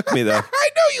really shook me though. I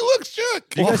know you look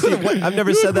shook. Well, I've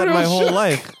never You said that in look my real whole shook.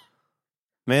 life.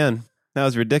 Man, that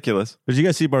was ridiculous. Did you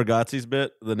guys see Bargatze's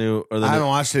bit? The new, or the I new, haven't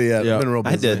watched it yet. Yeah. I've been real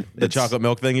busy. I did. the chocolate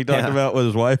milk thing he talked Yeah. about with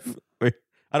his wife?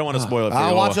 I don't want to spoil it for you.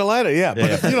 I'll watch it later. Yeah, but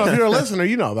Yeah. if you're a listener,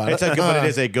 you know about It's it. a good, but it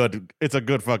is a good. It's a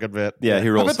good fucking bit. Yeah, he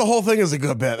I rolls. bet the whole thing is a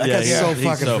good bit. That guy's he's so he's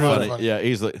fucking so funny. funny. Yeah,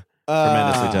 he's like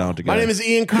tremendously talented guy. My name is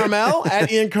Ian Carmel at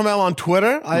Ian Carmel on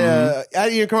Twitter.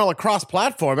 At Ian Carmel across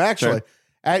platform actually. Sure.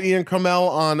 At Ian Carmel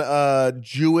on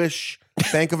Jewish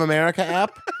Bank of America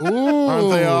app. Ooh. Aren't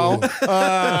they all?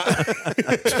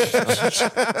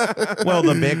 well,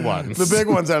 the big ones. The big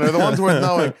ones are the ones worth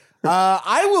knowing.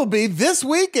 I will be this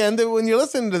weekend when you're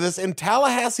listening to this in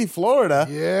Tallahassee, Florida,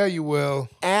 Yeah, you will.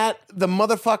 at the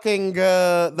motherfucking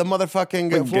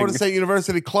Florida State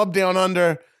University Club Down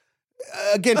Under.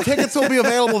 Again, tickets will be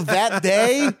available that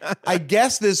day. I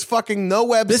guess there's fucking no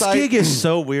website. This gig is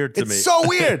so weird to me. It's so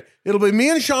weird. It'll be me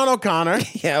and Sean O'Connor,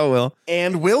 Yeah, Will.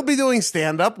 and we'll be doing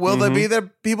stand-up. Will there be there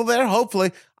people there?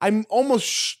 Hopefully. I'm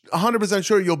almost 100%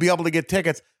 sure you'll be able to get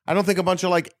tickets I don't think a bunch of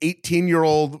like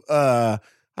 18-year-old, I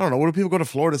don't know, what do people go to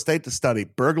Florida State to study?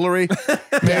 Burglary?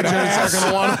 Majors are going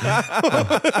to want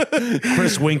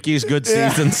Chris Winky's Good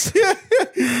Seasons.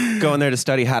 Going there to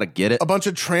study how to get it. a bunch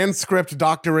of transcript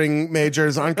doctoring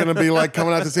majors aren't going to be like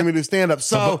coming out to see me do stand-up.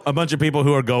 So, A bunch of people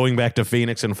who are going back to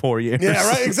Phoenix in 4 years. yeah,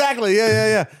 right, exactly.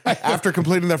 Yeah. After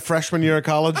completing their freshman year of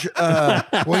college.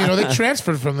 Well, they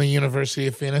transferred from the University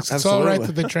of Phoenix. It's all right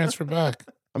Absolutely. that they transferred back.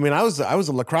 I mean, I was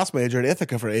a lacrosse major at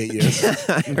Ithaca for 8 years.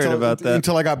 I heard about that.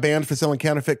 Until I got banned for selling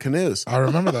counterfeit canoes. I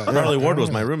remember that. Charlie Ward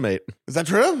was my roommate. Is that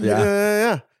true?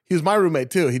 Yeah. He was my roommate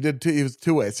too. He was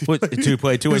two ways. He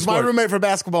Two-way was my sport. roommate for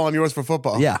basketball and yours for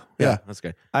football. Yeah. Yeah. That's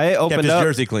good. I Kept opened his up.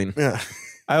 jersey clean. Yeah.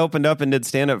 I opened up and did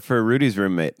stand up for Rudy's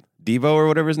roommate, Devo or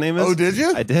whatever his name is. Oh, did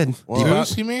you? I did.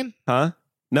 Who's you mean? Huh?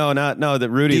 No, that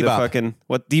Rudy, the Debop. fucking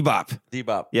Debop.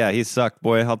 Debop. Yeah, he sucked,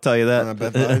 boy. I'll tell you I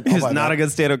bet that. I'll He's buy not that. a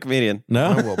good stand-up comedian. I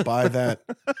No? will buy that.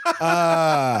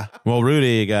 Well,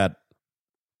 Rudy got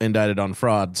indicted on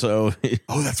fraud, so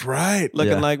Oh, that's right.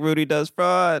 Looking Yeah. like Rudy does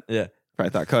fraud. yeah. Probably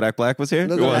thought Kodak Black was here.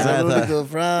 Look Who was at that?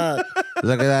 that.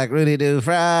 Looking like Rudy do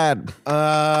fraud.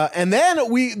 And then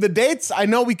the dates, I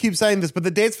know we keep saying this, but the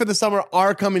dates for the summer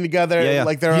are coming together. Yeah.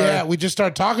 Like there Yeah, are. we just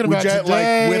started talking We about jet,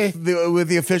 today. like with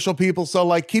the official people, so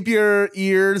like keep your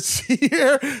ears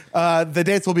here. The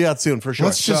dates will be out soon for sure.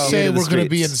 Let's just So- say into the we're going to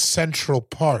be in streets. Central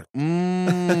Park.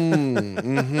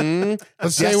 Mhm.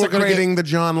 Let's say we're going to Desecrating the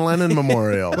John Lennon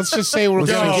Memorial. Let's just say we're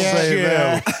going to say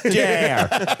get.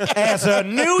 that. As a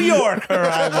New Yorker,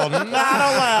 I will not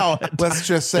allow it. Let's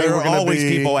just say There we're are going to always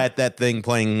be. people at that thing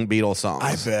playing Beatles songs.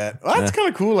 I bet. Well, that's kind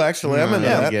of cool, actually. I'm into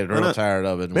Yeah, I that. get real tired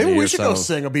of it. when Maybe you we hear should go some-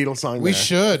 sing a Beatles song. We there.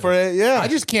 should. Yeah. I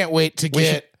just can't wait to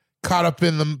get caught up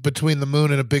in the between the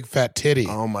moon and a big fat titty.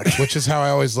 Oh my God. Which is how I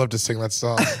always love to sing that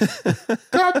song.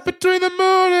 Caught between the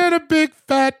moon and a big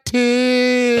fat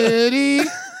titty.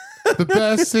 The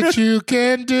best that you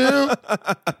can do. A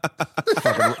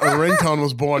ringtone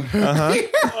was born. I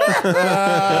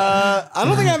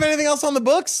don't think I have anything else on the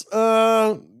books.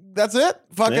 That's it.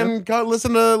 Fucking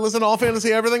listen to All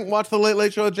Fantasy Everything. Watch the Late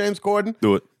Late Show with James Corden.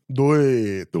 Do it. Do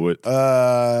it. Do it.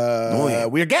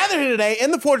 We are gathered here today in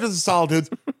the Fortress of Solitudes,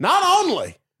 not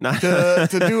only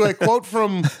to do a quote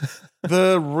from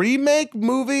the remake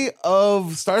movie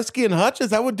of Starsky and Hutch. Is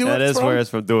that what Do That It is from? where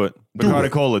it's from. Do it. Bacardi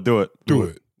Cola. Do it. Do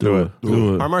it. Do it.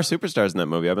 Do it. Harmar Superstar's in that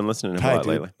movie. I've been listening to him a lot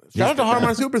lately. Shout out to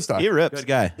Harmar Superstar. He rips. Good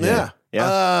guy. Yeah.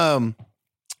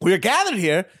 We are gathered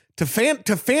here to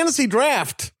fantasy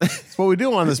draft. That's what we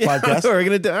do on this podcast. We're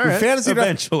gonna do. All right. Fantasy draft.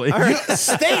 Eventually.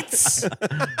 States.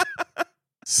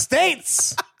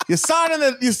 States. You saw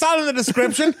it in the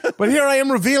description, but here I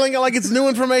am revealing it like it's new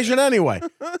information anyway.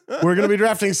 We're going to be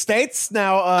drafting states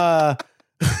now.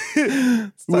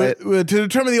 To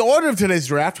determine the order of today's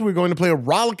draft, we're going to play a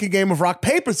rollicking game of rock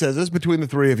paper scissors between the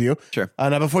three of you. Sure.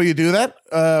 Now, before you do that,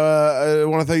 I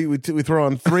want to thank you. We throw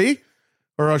on three.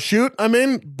 Or a shoot. I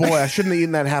mean, boy, I shouldn't have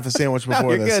eaten that half a sandwich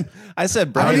before You're this. good. I said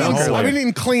I've brown. been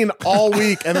eating clean all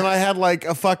week, and then I had like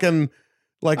a fucking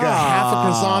half a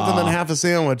croissant and then half a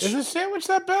sandwich. Is the sandwich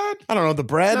that bad? I don't know the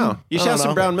bread. No, you I should don't have some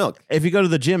know. brown milk. If you go to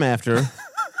the gym after,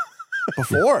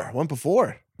 Went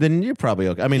before. then you're probably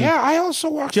okay. I mean, Yeah, I also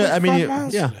walked like 5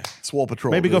 miles yeah. today. Swole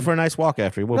Patrol. Maybe go dude. for a nice walk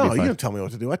after. We'll No, be you fine. don't tell me what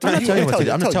to do. I'm not telling you what to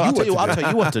do. I'll tell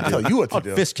you what to do. Tell you what to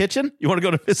do. Fist Kitchen? You want to go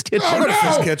to Fist Kitchen? Oh, no!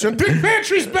 Fist Kitchen. Big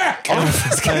Pantry's back.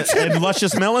 And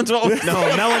Luscious Melons? Oh,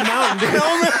 No, Melon Mountain. Dude.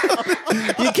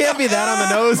 You can't be that on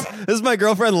the nose. This is my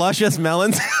girlfriend, Luscious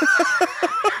Melons.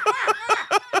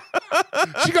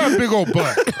 She got a big old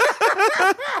butt.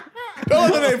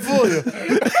 Don't let the name fool you.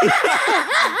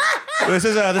 This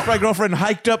is my girlfriend,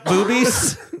 Hiked Up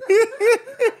Boobies.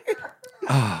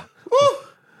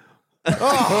 What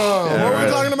were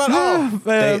we talking about? Oh,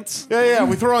 Dates. yeah.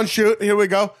 We throw on shoot. Here we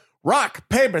go. Rock,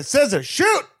 paper, scissors,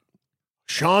 shoot.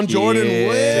 Sean Jordan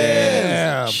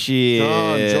wins. Shit.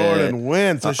 Sean Jordan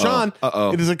wins. So, Sean,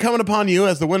 Uh-oh. it is incumbent upon you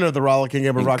as the winner of the rollicking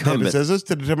game of rock, paper, Incumbent. scissors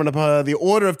to determine the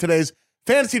order of today's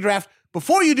fantasy draft.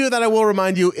 Before you do that, I will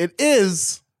remind you it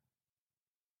is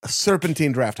a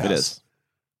serpentine draft house. It is.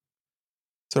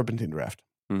 Serpentine draft.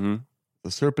 Mm-hmm.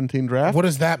 The serpentine draft. What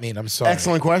does that mean? I'm sorry.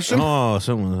 Excellent question. Oh,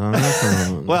 someone's on their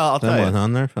phone. Well, I'll tell Someone's you.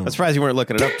 on their phone. I'm surprised you weren't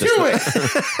looking it up. Do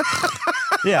it.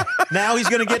 Yeah. Now he's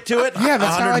going to get to it. Yeah,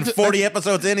 that's how I 140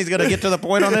 episodes in, he's going to get to the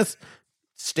point on this.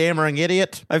 Stammering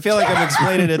idiot. I feel like I'm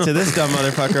explaining it to this dumb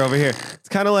motherfucker over here. It's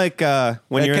kind of like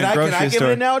when you're in a Can I grocery give an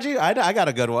store. analogy? I got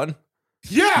a good one.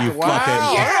 Yeah. You fucking.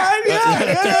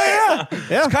 Yeah.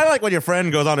 It's kind of like when your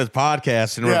friend goes on his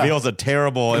podcast and Yeah. reveals a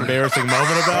terrible, embarrassing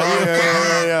moment about you.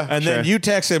 Yeah. And then you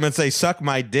text him and say, "Suck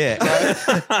my dick,"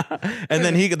 and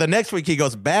then the next week he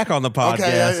goes back on the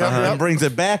podcast and brings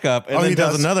it back up, and then he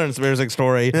does does. another embarrassing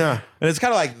story. Yeah. And it's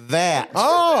kind of like that.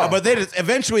 Oh. But then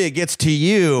eventually it gets to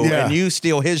you, Yeah. and you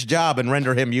steal his job and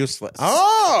render him useless.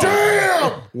 Oh.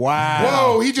 Damn. Wow.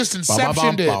 Whoa, he just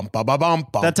inceptioned it.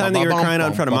 That time that you were crying out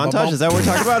in front of montage, is that what we're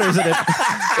talking about, or is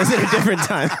it a different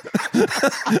time?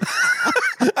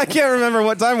 I can't remember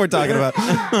what time we're talking about.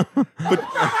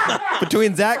 But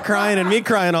between Zach crying and me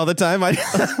crying all the time, I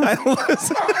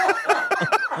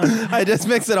just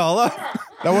mix it all up.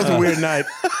 That was a weird night.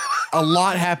 A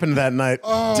lot happened that night.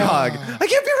 Dog, I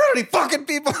can't be around any fucking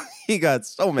people. He got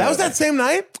so mad. That was that same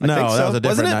night? No, think that so. was a different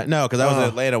Wasn't it? night. No, because I was in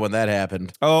Atlanta when that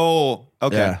happened. Oh,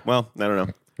 okay. Yeah. Well, I don't know.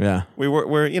 Yeah.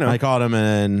 We're I called him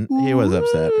and he was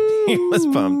upset. he was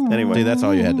bummed. Anyway, See, that's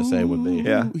all you had to say would be.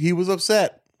 yeah. He was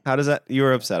upset. How does that? You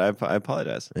were upset. I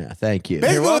apologize. Yeah, thank you.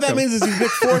 Basically, what that welcome. means is you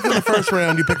picked fourth in the first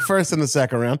round, you picked first in the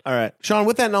second round. All right. Sean,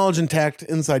 with that knowledge intact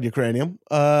inside your cranium,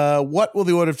 what will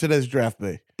the order of today's draft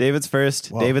be? David's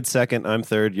first. Wow. David's second. I'm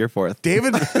third. You're fourth.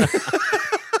 David.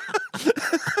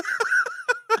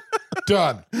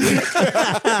 Done.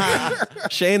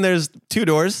 Shane, there's two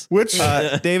doors. Which?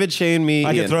 David, Shane, me.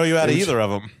 I Ian. could throw you out of either of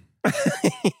them.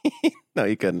 No,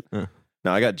 you couldn't.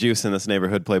 No, I got juice in this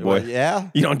neighborhood, Playboy. Yeah.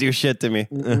 You don't do shit to me.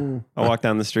 I walk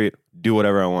down the street, do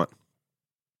whatever I want.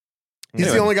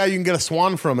 He's the only guy you can get a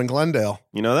swan from in Glendale.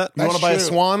 You know that? You want to buy a true.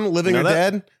 swan, living You or know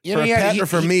that? dead? You For know, a yeah, pet he- or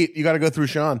for he- meat, you got to go through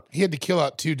Sean. He had to kill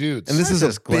out 2 dudes. And this is a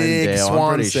just big Glendale. I'm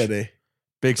swan pretty city.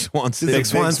 Big Swan This is City. a Big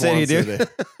Swan City, dude.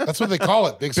 That's what they call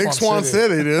it. Big, Big Swan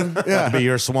City, dude. That'd Yeah. be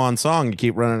your swan song. You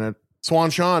keep running it. Swan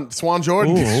Sean. Swan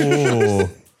Jordan. Ooh.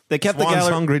 They kept the Swan's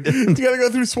gallery. hungry. You got to go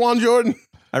through Swan Jordan.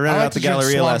 I rented I like out the to drink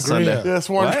Galleria last Sangria. Sunday. Yeah,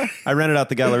 Swan. I rented out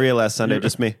the Galleria last Sunday,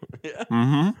 just me.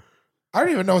 I don't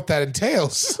even know what that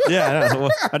entails. Yeah, I know.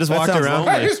 I just That walked sounds around.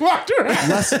 I just walked around.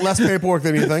 Less paperwork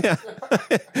than you think.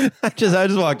 I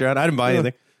just walked around. I didn't buy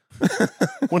anything.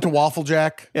 Went to Waffle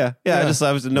Jack. Yeah. I was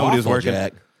nobody was Waffle working.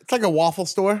 Jack. It's like a waffle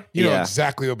store. You know Yeah.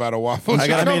 exactly about a waffle. I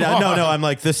Jack. mean, no, I'm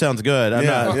like, this sounds good. I'm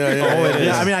Yeah, not. yeah, yeah, Oh, yeah, it is.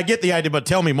 yeah. I mean, I get the idea, but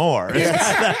tell me more.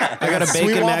 I got a Sweet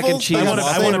bacon mac and waffles? cheese. I I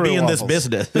wanna- want to be in this Waffles.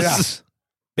 business. Yeah.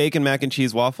 Bacon mac and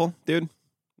cheese waffle, dude.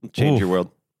 It'll change Ooh. your world.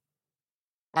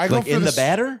 I go Like for in the this-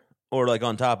 batter or like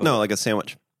on top of No, it? like a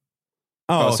sandwich.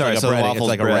 Oh, Oh, sorry, It's so like the a breading. waffle's It's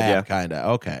like a bread, wrap, yeah. kind of.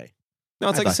 Okay. No,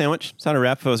 it's I like a thought- sandwich. It's not a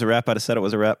wrap. If it was a wrap, I'd have said it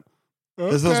was a wrap.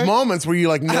 There's those moments where you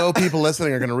like know people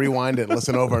listening are going to rewind it and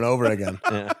listen over and over again.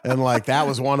 And like that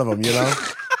was one of them, you know?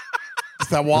 It's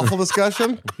that waffle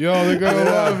discussion. Yo, they're gonna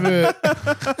love it.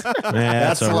 Yeah,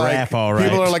 that's a like, wrap, all right.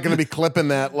 People are like going to be clipping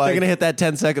that. Like, They're gonna hit that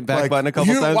 10-second back like, button a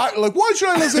couple times. why should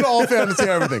I listen to all fantasy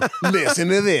everything? Listen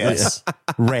to this.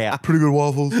 wrap. Pretty good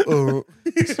waffles.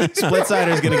 Split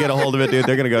Sider's gonna get a hold of it, dude.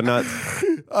 They're gonna go nuts.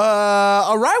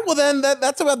 All right. Well, then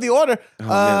that's about the order.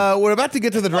 We're about to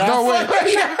get to the draft. No, wait.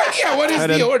 Yeah, what is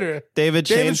the order? David,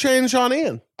 David, Shane. Shane, Sean,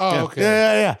 Ian. Oh, okay.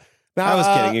 Yeah. Now, I was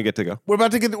kidding. You get to go. We're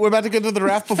about to get to the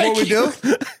draft.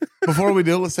 Before we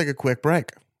do, let's take a quick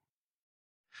break.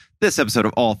 This episode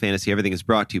of All Fantasy Everything is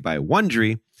brought to you by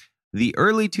Wondery. The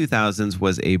early 2000s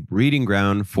was a breeding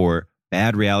ground for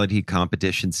bad reality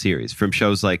competition series, from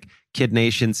shows like Kid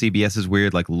Nation, CBS's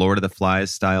weird like Lord of the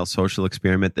Flies style social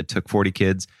experiment that took 40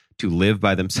 kids to live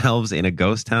by themselves in a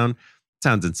ghost town.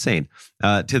 Sounds insane.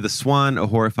 To The Swan, a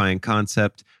horrifying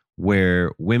concept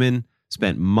where women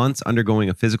spent months undergoing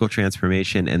a physical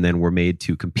transformation and then were made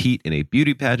to compete in a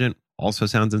beauty pageant. Also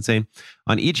sounds insane.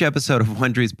 On each episode of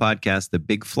Wondery's podcast, The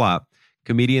Big Flop,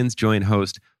 comedians join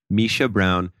host Misha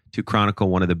Brown to chronicle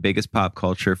one of the biggest pop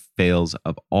culture fails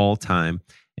of all time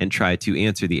and try to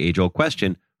answer the age-old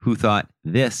question, who thought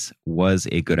this was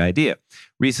a good idea?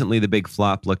 Recently, The Big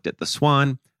Flop looked at The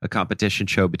Swan, a competition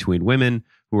show between women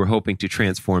who were hoping to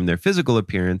transform their physical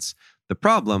appearance. The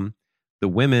problem, the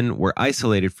women were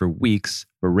isolated for weeks,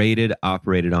 berated,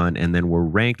 operated on, and then were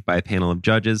ranked by a panel of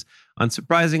judges.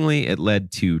 Unsurprisingly, it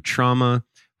led to trauma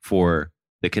for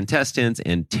the contestants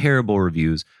and terrible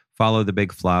reviews. Follow The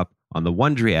Big Flop on the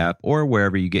Wondery app or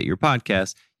wherever you get your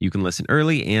podcasts. You can listen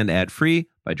early and ad-free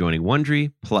by joining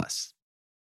Wondery Plus.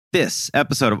 This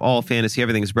episode of All Fantasy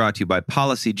Everything is brought to you by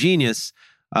Policy Genius.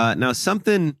 Now,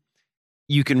 something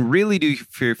you can really do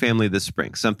for your family this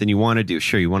spring, something you want to do.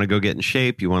 Sure, you want to go get in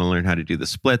shape. You want to learn how to do the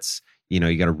splits. You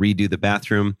got to redo the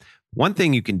bathroom. One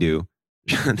thing you can do,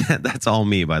 that's all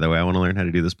me, by the way. I want to learn how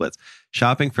to do the splits.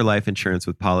 Shopping for life insurance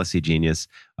with Policy Genius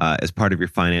as part of your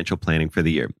financial planning for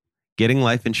the year. Getting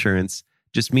life insurance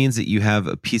just means that you have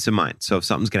a peace of mind. So if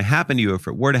something's going to happen to you, if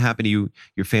it were to happen to you,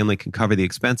 your family can cover the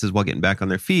expenses while getting back on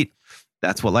their feet.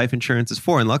 That's what life insurance is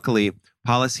for. And luckily,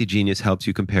 Policy Genius helps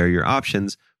you compare your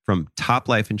options from top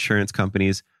life insurance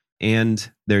companies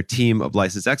and their team of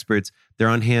licensed experts. They're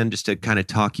on hand just to kind of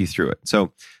talk you through it.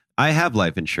 So I have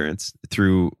life insurance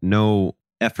through no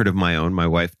effort of my own. My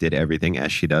wife did everything,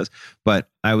 as she does. But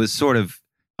I was sort of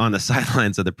on the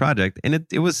sidelines of the project. And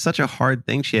it was such a hard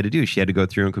thing she had to do. She had to go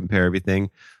through and compare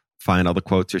everything, find all the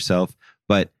quotes herself.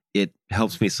 But it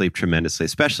helps me sleep tremendously,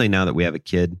 especially now that we have a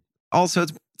kid. Also,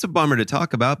 it's a bummer to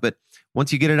talk about, but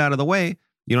once you get it out of the way,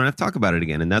 you don't have to talk about it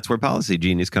again. And that's where Policy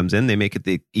Genius comes in. They make it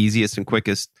the easiest and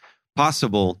quickest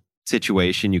possible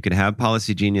situation you could have.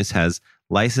 Policy Genius has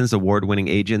licensed award-winning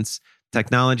agents,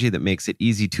 technology that makes it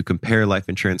easy to compare life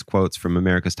insurance quotes from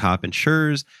America's top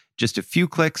insurers. Just a few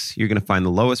clicks, you're going to find the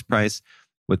lowest price.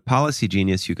 With Policy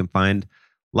Genius, you can find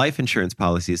life insurance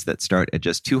policies that start at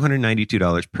just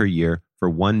 $292 per year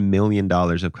for $1 million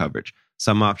of coverage.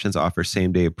 Some options offer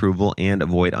same-day approval and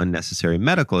avoid unnecessary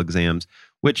medical exams,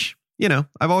 which,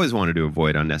 I've always wanted to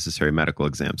avoid unnecessary medical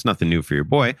exams. Nothing new for your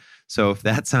boy. So if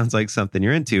that sounds like something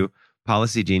you're into,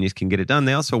 Policy Genius can get it done.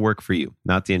 They also work for you,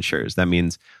 not the insurers. That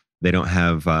means they don't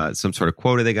have some sort of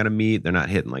quota they got to meet. They're not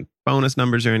hitting like bonus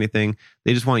numbers or anything.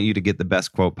 They just want you to get the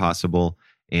best quote possible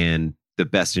and the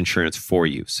best insurance for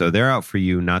you. So they're out for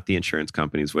you, not the insurance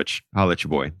companies, which I'll let your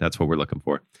boy. That's what we're looking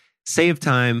for. Save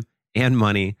time and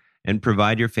money and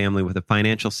provide your family with a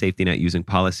financial safety net using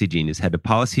Policy Genius. Head to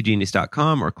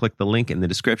policygenius.com or click the link in the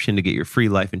description to get your free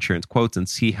life insurance quotes and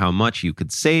see how much you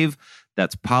could save.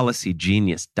 That's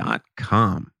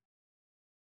policygenius.com.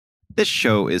 This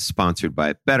show is sponsored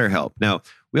by BetterHelp. Now,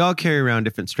 we all carry around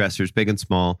different stressors, big and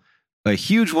small. A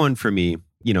huge one for me,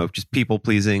 just people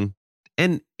pleasing.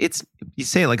 And you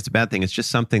say it like it's a bad thing. It's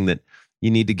just something that you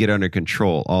need to get under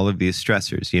control. All of these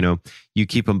stressors, you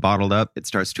keep them bottled up. It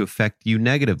starts to affect you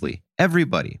negatively.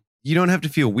 Everybody. You don't have to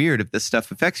feel weird if this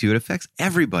stuff affects you. It affects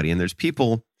everybody. And there's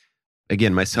people,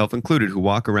 again, myself included, who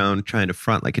walk around trying to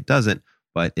front like it doesn't,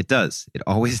 but it does. It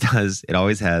always does. It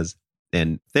always has.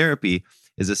 And therapy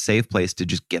is a safe place to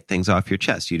just get things off your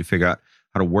chest. You to figure out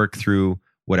how to work through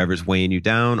whatever's weighing you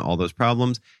down, all those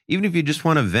problems. Even if you just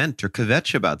want to vent or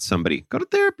kvetch about somebody, go to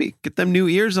therapy. Get them new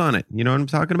ears on it. You know what I'm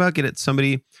talking about? Get it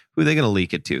somebody who they're going to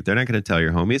leak it to. They're not going to tell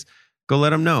your homies. Go let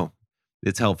them know.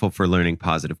 It's helpful for learning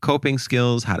positive coping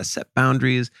skills, how to set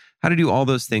boundaries, how to do all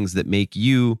those things that make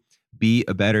you be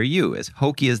a better you. As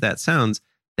hokey as that sounds,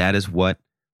 that is what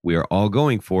we are all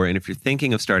going for. And if you're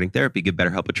thinking of starting therapy, give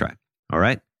BetterHelp a try. All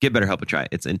right? Give BetterHelp a try.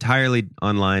 It's entirely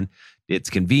online. It's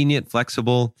convenient,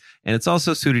 flexible, and it's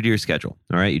also suited to your schedule.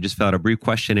 All right. You just fill out a brief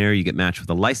questionnaire. You get matched with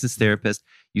a licensed therapist.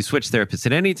 You switch therapists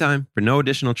at any time for no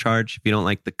additional charge. If you don't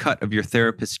like the cut of your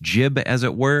therapist's jib, as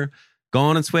it were, go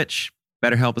on and switch.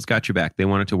 BetterHelp has got your back. They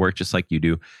want it to work just like you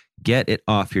do. Get it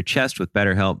off your chest with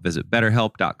BetterHelp. Visit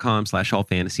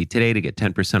BetterHelp.com/allfantasy today to get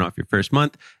 10% off your first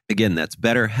month. Again, that's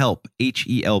BetterHelp,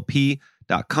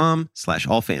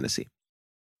 HELP.com/allfantasy.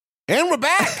 And we're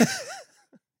back.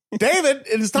 David,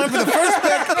 it is time for the first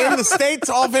pick in the States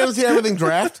All Fantasy Everything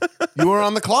draft. You are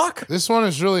on the clock. This one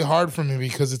is really hard for me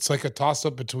because it's like a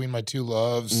toss-up between my two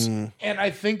loves. And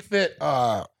I think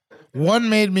that one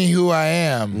made me who I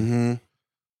am,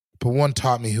 but one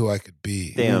taught me who I could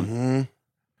be. Damn.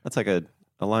 That's like a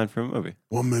line from a movie.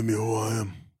 One made me who I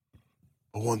am,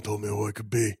 but one told me who I could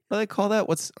be. What do they call that?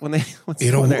 When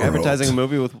they're advertising a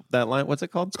movie with that line? What's it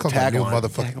called? It's called my new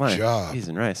motherfucking job. He's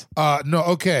in rice. No,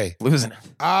 okay. Losing it.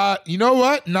 You know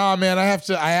what? Nah, man, I have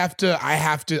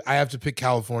to pick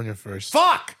California first.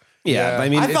 Fuck. Yeah, I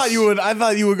mean, I thought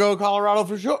you would go Colorado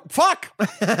for sure. Fuck.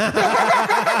 What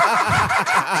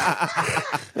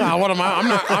am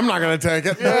I? I'm not going to take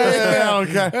it. Yeah,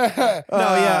 okay.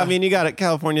 I mean, you got it.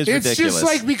 California's ridiculous. It's just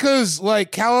like because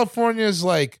like California's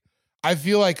like I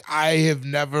feel like I have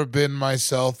never been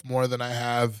myself more than I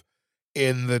have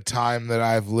in the time that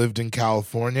I've lived in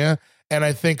California, and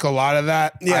I think a lot of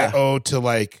that I owe to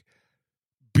like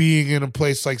being in a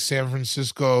place like San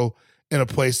Francisco, in a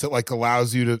place that like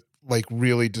allows you to like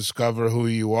really discover who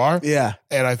you are. Yeah.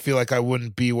 And I feel like I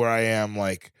wouldn't be where I am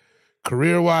like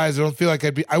career-wise. I don't feel like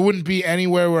I wouldn't be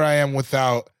anywhere where I am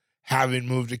without having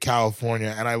moved to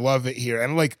California, and I love it here.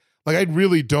 And like I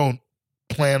really don't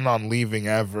plan on leaving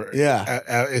ever.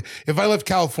 Yeah. If I left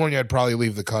California, I'd probably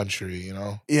leave the country, you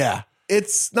know? Yeah.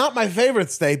 It's not my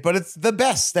favorite state, but it's the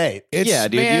best state. It's, Yeah,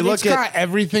 dude, man, you look it's at- got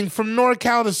everything from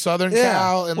NorCal to Southern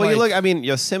Cal. And Well, you like, look. I mean,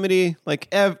 Yosemite, like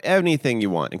anything you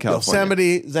want in California.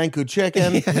 Yosemite, Zanku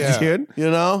chicken. Yeah. dude. You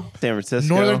know, San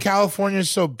Francisco. Northern California is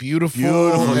so beautiful.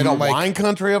 beautiful. They and, got like, wine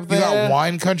country up You there. got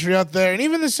wine country out there, and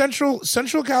even the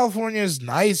Central California is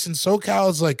nice, and SoCal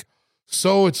is like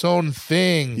so its own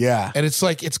thing. Yeah. and it's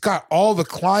like it's got all the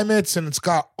climates, and it's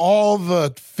got all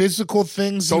the physical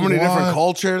things. So you many different want.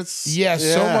 cultures. Yeah,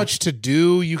 so much to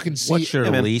do. You can see What's your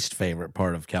man. least favorite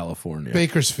part of California?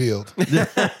 Bakersfield,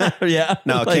 Yeah.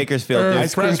 No, Like, Cakersfield. dude.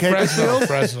 Ice cream Fresno,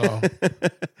 Fresno.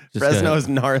 just Fresno a- is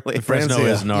gnarly. Fresno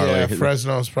Francia. is gnarly. Yeah,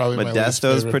 Fresno is probably my least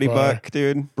Modesto's favorite pretty part. buck,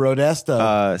 dude.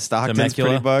 Brodesto. Stockton's Temecula?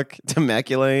 pretty buck.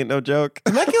 Temecula ain't no joke.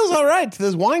 Temecula's all right.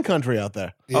 There's wine country out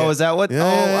there. Oh, is that what? Yeah,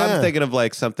 oh, yeah. I'm thinking of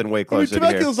like something way I mean, closer to here.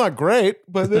 Temecula's not great,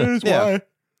 but there's Yeah. wine.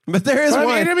 But there is But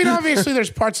wine. I mean, obviously, there's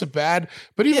parts of bad,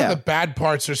 but even Yeah. the bad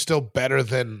parts are still better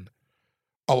than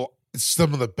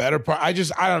some of the better parts.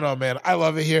 I don't know, man. I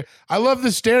love it here. I love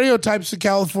the stereotypes of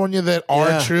California that are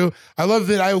Yeah. true. I love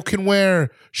that I can wear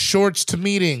shorts to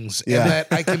meetings Yeah. and that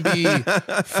I can be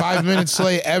 5 minutes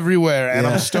late everywhere and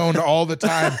I'm stoned all the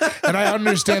time. And I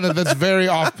understand that that's very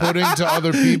off-putting to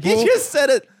other people. You just said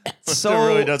it so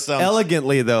really does sound-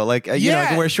 elegantly, though. Like, you know, I Yeah.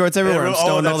 can wear shorts everywhere. I'm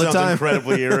stoned all the time.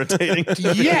 Incredibly irritating.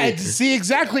 Yeah, see,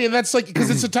 exactly. And that's like, because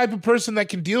it's the type of person that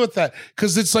can deal with that.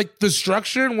 Because it's like the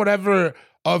structure and whatever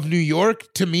of New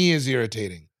York to me is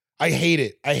irritating. I hate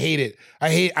it.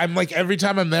 I'm like, every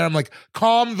time I'm there, I'm like,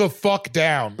 calm the fuck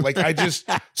down. Like,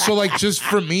 so like, just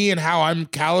for me and how I'm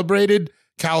calibrated,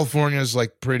 California is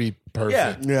like pretty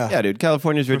perfect. Yeah. Yeah, dude.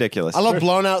 California's ridiculous. I love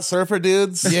blown out surfer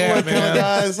dudes. Yeah, Like, man.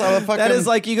 guys. I love fucking, that is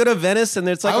like you go to Venice and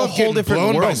it's like I a love whole getting different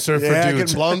blown by world. surfer yeah,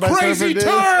 dudes. getting blown by Crazy surfer dudes.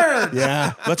 turn!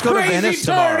 Yeah. Let's go to Crazy Venice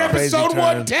turn, tomorrow. episode turn.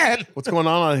 110. What's going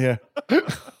on here?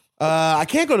 I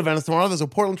can't go to Venice tomorrow. There's a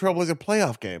Portland Trailblazer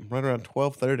playoff game right around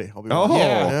 12:30. I'll be Oh.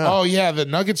 Yeah. Oh, yeah. The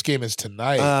Nuggets game is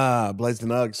tonight. Blaze the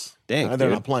Nugs. Dang, They're dude.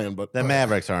 not playing, but The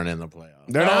Mavericks aren't in the playoffs.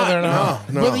 they're not. They're not.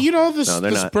 No. Well, you know, No, they're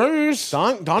the not. Spurs.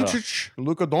 Doncic,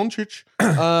 Luka Doncic.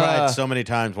 Cried so many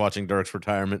times watching Dirk's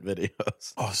retirement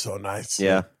videos. Oh, so nice.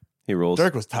 Yeah, he rules.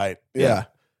 Dirk was tight. Yeah.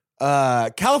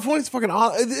 California's fucking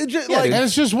awesome. And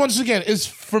it's just, once again,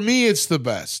 for me, it's the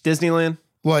best. Disneyland.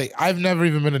 Like, I've never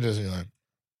even been to Disneyland.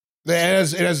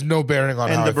 It has no bearing on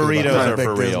And how the I feel about burritos it. I'm are a big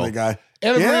for Disney real. guy.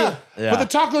 And the Yeah. burrito. Yeah. But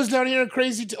the tacos down here are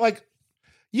crazy.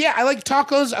 Yeah, I like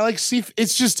tacos. I like seafood.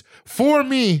 It's just, for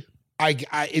me,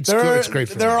 it's good. It's great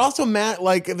for There me. are also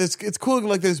like this. It's cool.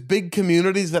 Like there's big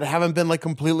communities that haven't been like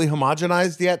completely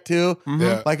homogenized yet too.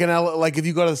 Yeah. Like like if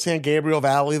you go to the San Gabriel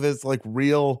Valley, there's like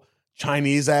real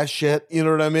Chinese ass shit. You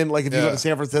know what I mean? Like if you go Yeah. to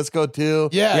San Francisco too.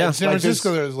 Yeah, in San Like,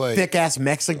 Francisco, there's like thick ass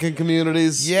Mexican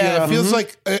communities. Yeah, you know? it feels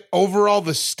like overall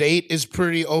the state is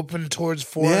pretty open towards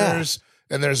foreigners,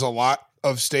 and there's a lot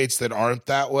of states that aren't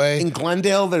that way. In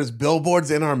Glendale, there's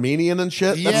billboards in Armenian and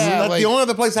shit. Yeah, That's like- the only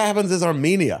other place that happens is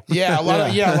Armenia. Yeah, a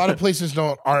lot of places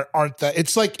aren't that.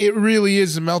 It's like it really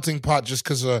is a melting pot just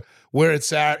because of where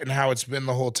it's at and how it's been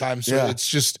the whole time. So Yeah. it's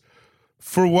just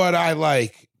for what I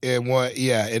like and what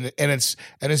and it's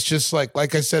just like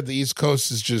I said, the East Coast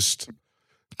is just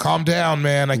calm down,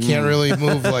 man. I can't really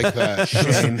move like that.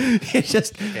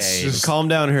 It's just calm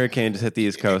down, hurricane. Just hit the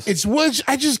East Coast. It's what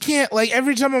I just can't like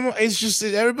every time it's just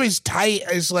everybody's tight.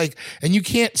 It's like, and you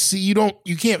can't see,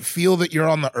 you can't feel that you're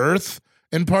on the earth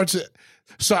in parts of.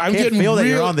 So I'm Can't getting feel that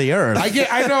real, you're on the earth. I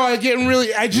getting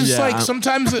really. I just Yeah. like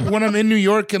sometimes when I'm in New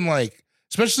York and like,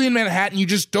 especially in Manhattan, you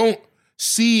just don't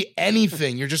see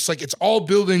anything. You're just like, it's all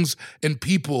buildings and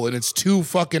people, and it's too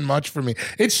fucking much for me.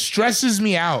 It stresses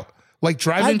me out. Like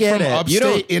driving from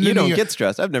upstate into you New don't York. get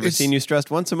stressed. I've never It's- seen you stressed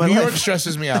once in my New life. York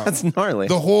stresses me out. That's gnarly.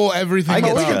 The whole everything. I get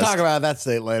But we about can stressed. talk about that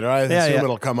state later. I assume yeah.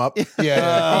 it'll come up.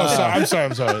 Yeah. Oh, sorry.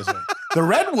 I'm sorry. The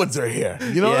redwoods are here.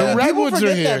 You know, Yeah. The people redwoods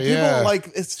forget are here, that. People yeah.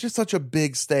 like it's just such a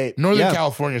big state. Northern Yeah.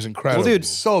 California is incredible. Well, dude,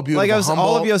 So beautiful. like all of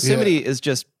Humboldt. Yosemite is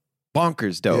just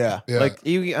bonkers dope. Yeah. Yeah. Like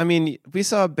we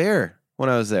saw a bear when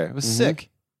I was there. It was sick.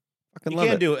 Fucking You love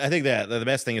can it. do. I think that the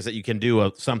best thing is that you can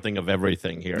do something of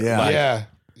everything here. Yeah. Like, Yeah.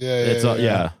 It's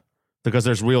yeah. Because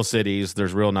there's real cities,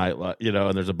 there's real nightlife,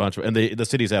 and there's a bunch of, and the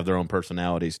cities have their own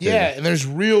personalities too. Yeah, and there's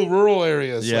real rural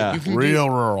areas. Yeah. Like you can Real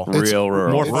rural. Real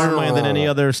rural. More farmland than any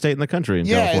other state in the country in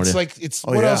Yeah, California. it's like it's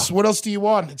Oh, what yeah. else? What else do you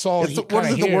want? It's all It's what kinda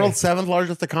is it? The here. world's 7th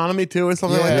largest economy too, or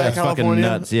something Yeah. like that. It's fucking California,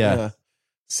 nuts, yeah.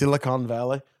 Silicon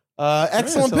Valley.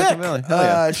 Excellent Silicon pick. Valley. Hell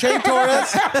yeah. Shane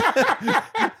Torres.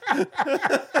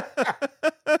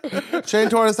 Shane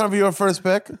Torres, time for your first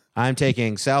pick. I'm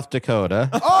taking South Dakota.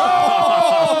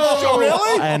 Oh, Oh,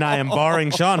 really? And I am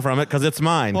barring Sean from it because it's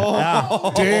mine.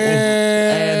 Yeah. Damn.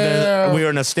 And we are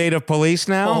in a state of police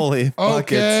now. Holy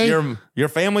Okay. Your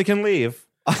family can leave.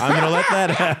 I'm going to let that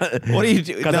happen. What do you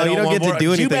do? No, you don't get to do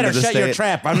anything You better to the shut your state.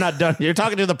 trap. I'm not done. You're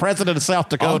talking to the president of South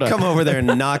I'll Dakota. come over there and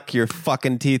knock your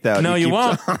fucking teeth out. No, you keep-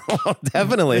 won't.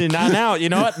 Definitely. Now, you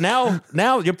know what?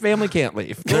 Now your family can't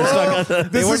leave. They're stuck on-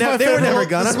 This were is ne- my they were favorite never little-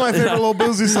 gonna. This is my favorite little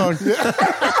boozy song.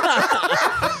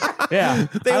 Yeah,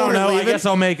 I don't weren't know. I leaving. guess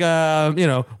I'll make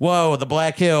whoa, the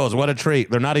Black Hills. What a treat.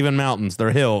 They're not even mountains.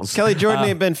 They're hills. Kelly Jordan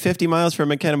ain't been 50 miles from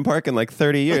McKinnon Park in like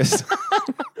 30 years.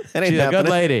 That ain't She's a happening. good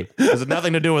lady. Has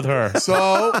nothing to do with her.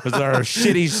 So It's her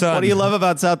shitty son. What do you love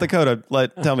about South Dakota?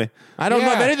 Tell me. I don't Yeah.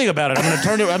 love anything about it. I'm going to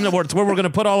turn it. It's where we're going to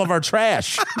put all of our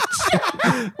trash.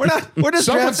 We're just Some would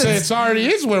drafting, say it's already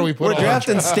is where we put we're all our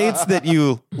drafting states that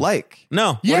you like.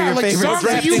 No. Yeah, your like favorite songs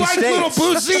that you like, drafting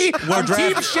little states? Boosie.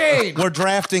 I'm Team Shane. We're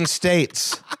drafting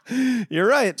states. You're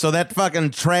right. So that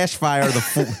fucking trash fire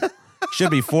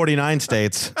should be 49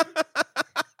 states.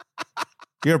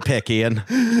 You're picky, Ian.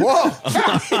 whoa,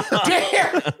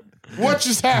 Damn. What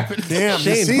just happened? damn,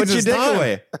 the Shane, seeds put your is dick done.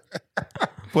 away.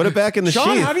 Put it back in the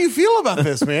Sean, sheath. how do you feel about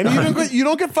this, man? You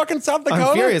don't get fucking South Dakota.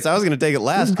 I'm furious. I was going to take it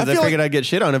last because I feel figured I'd get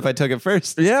shit on if I took it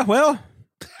first. Yeah, well,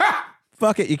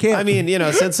 fuck it. You can't. I mean,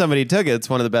 since somebody took it, it's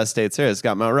one of the best states there. It's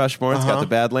got Mount Rushmore. It's got the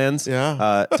Badlands.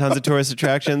 Yeah. Tons of tourist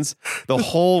attractions. The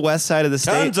whole west side of the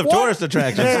state. tons of tourist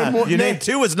attractions. Name- You name- name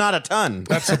two is not a ton.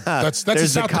 That's a There's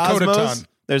South the Dakota Cosmos. ton.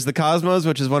 There's the Cosmos,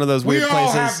 which is one of those We weird all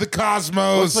places. have the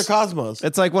Cosmos. What's the Cosmos?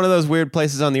 It's like one of those weird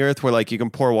places on the earth where like you can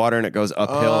pour water and it goes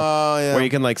uphill. Oh, yeah. Where you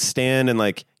can like stand and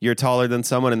like you're taller than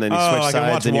someone and then you switch I can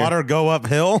sides. watch and you're- water go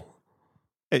uphill.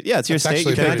 Yeah, it's your That's state. You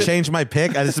actually Can I picked it. change my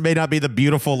pick? This may not be the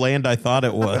beautiful land I thought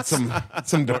it was.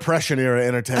 Some Depression era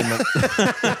entertainment. For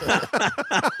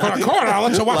a quarter, I'll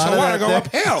let you watch the water go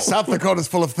uphill. South Dakota's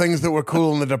full of things that were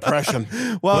cool in the Depression.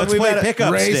 Well, Let's we've play had,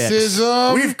 pickup sticks.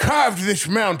 Racism. We've carved this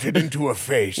mountain into a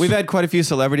face. we've had quite a few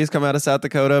celebrities come out of South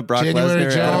Dakota. Brock January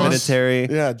Lesnar, Adam Jones.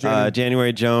 Vinatieri, Yeah,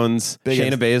 January Jones,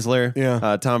 Biggest. Shayna Baszler,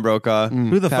 Yeah. Tom Brokaw,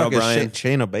 Who the Pat fuck O'Brien. is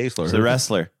Shayna Baszler? He's a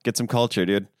wrestler. Get some culture,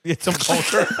 dude. Get some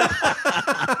culture.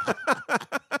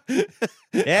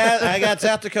 Yeah, I got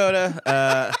South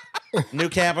Dakota. New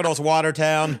capital's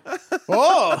Watertown.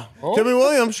 Oh, Timmy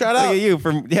Williams, shout Look out. at you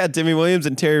from Timmy Williams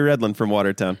and Terry Redland from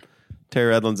Watertown.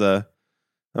 Terry Redland's an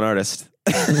artist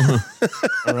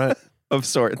All right, of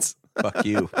sorts. Fuck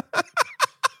you.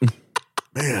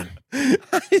 man.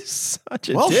 He's such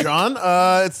a Well, dick. Sean,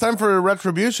 it's time for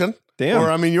retribution. Damn.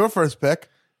 Or your first pick.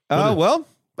 Well,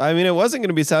 I mean, it wasn't going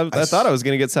to be South. I thought I was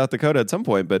going to get South Dakota at some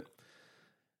point, but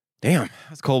damn,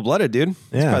 that's cold blooded, dude. It's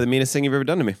Yeah. probably the meanest thing you've ever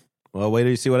done to me. Well, wait till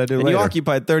you see what I do And later. you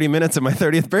occupied 30 minutes at my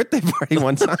 30th birthday party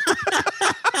one time.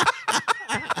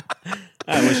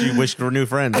 I wish you wished for new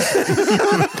friends.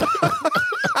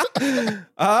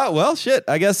 Well, shit.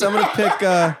 I guess I'm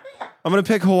gonna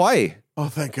pick Hawaii. Oh,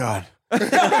 thank God.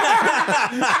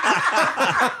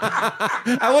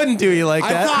 I wouldn't do you like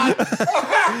that.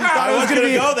 I was going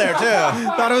to go there, too.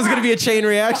 Thought it was gonna be a chain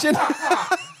reaction.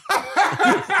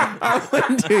 I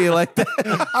wouldn't do you like that.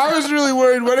 I was really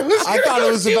worried when it was. I thought it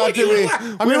was about to be.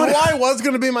 I mean, Hawaii was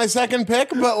going to be my second pick,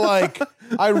 but like,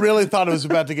 I really thought it was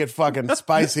about to get fucking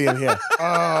spicy in here.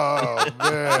 Oh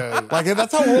man. Like,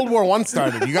 that's how World War I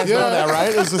started. You guys know that,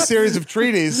 right? It was a series of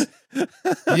treaties.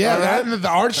 Yeah, that and the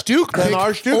Archduke. And picked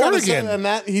Archduke Oregon. and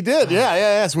that he did.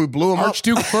 Yeah. So we blew him up.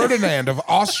 Archduke Ferdinand of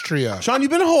Austria. Sean, you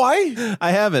been to Hawaii?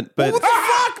 I haven't, but What the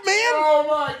fuck, man? Oh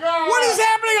my God! What is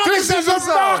happening on This is a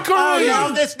episode? mockery.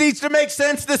 Now this needs to make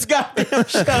sense. This goddamn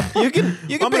show. you can I'm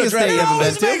pick gonna a state draft- you It haven't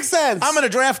always been to. makes sense. I'm going to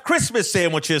draft Christmas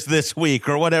sandwiches this week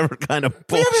or whatever kind of We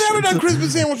bullshit. haven't ever done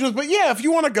Christmas sandwiches, but yeah, if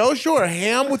you want to go, sure.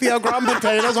 Ham with the au gratin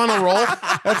potatoes on a roll.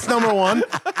 That's number one.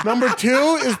 Number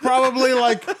two is probably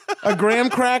like a graham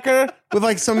cracker with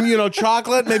like some,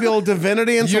 chocolate, maybe a little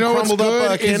divinity and You some know what's crumbled up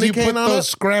good is candy you cane put on those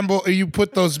it. scramble, you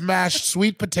put those mashed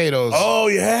sweet potatoes. Oh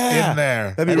yeah, in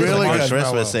there. That'd be really good.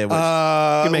 Christmas sandwich.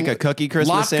 You can make a cookie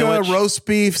Christmas Latke sandwich. roast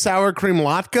beef sour cream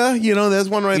latke. There's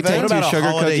one right You there. take what about two a sugar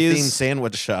holiday themed cookies.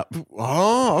 sandwich shop?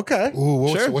 Oh, okay.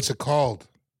 Ooh, Sure. what's it called?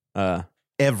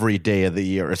 Every day of the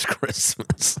year is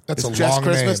Christmas. That's It's a just long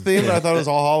Christmas name. themed. I thought it was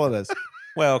all holidays.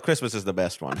 Well, Christmas is the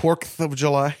best one. 4th of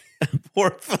July.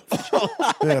 Fourth.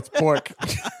 Yeah, it's pork.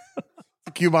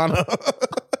 Cubano.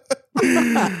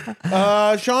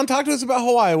 Sean, talk to us about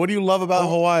Hawaii. What do you love about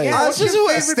Hawaii? yeah, It's what's just your a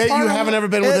favorite state part you of haven't it? ever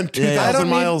been within 2,000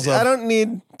 miles of. I don't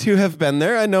need to have been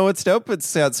there. I know it's dope.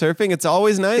 It's out surfing. It's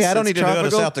always nice. Yeah, I don't It's need to go to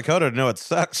tropical. South Dakota to know it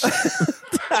sucks.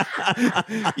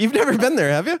 You've never been there,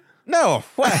 have you? No.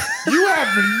 What? You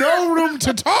have no room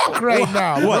to talk right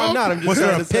now. What? bro. I'm not. I'm just Was there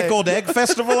trying a to say. pickled egg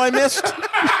festival I missed?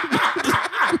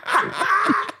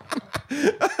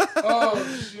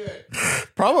 Oh shit!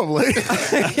 Probably.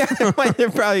 They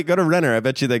probably go to Renner. I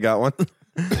bet you they got one.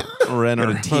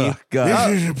 Renner tea.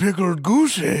 This is a pickled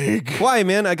goose egg. Why,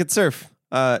 man? I could surf.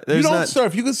 You There's don't not.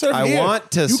 surf. You can surf I here.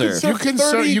 want to You surf. You can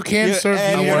surf. You can surf.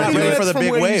 and I you're wanna not do it minutes for the from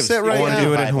big where you waves. sit I right I want to now.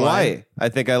 do it in Hawaii. I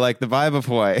think I like the vibe of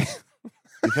Hawaii.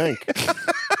 You think?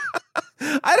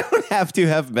 I don't have to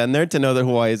have been there to know that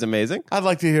Hawaii is amazing. I'd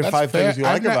like to hear That's 5 fair. things you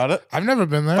like about it. I've never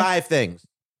been there. 5 things.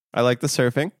 I like the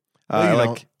surfing. No, I you like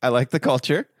don't. I like the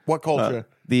culture. What culture?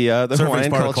 The Surfing's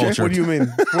Hawaiian part of culture. culture. What do you mean?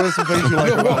 What are some things you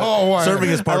like about it? Oh, wow. Serving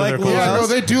is part I of like their Yeah, culture. no,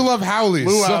 they do love howlies.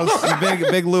 Luau's. I'm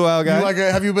a big luau guy. You like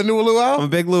have you been to a luau? I'm a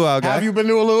big luau guy. Have you been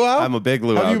to a luau? I'm a big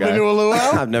luau Have you guy. been to a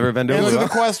luau? I've never been to a Answer luau. the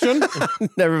question.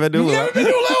 Never been to a You've luau. never been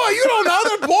to a luau? You don't know.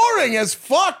 They're boring as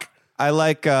fuck. I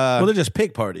like. Well, they're just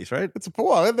pig parties, right?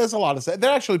 There's a lot of.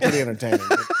 They're actually pretty entertaining.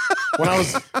 When I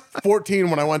was 14,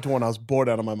 when I went to one, I was bored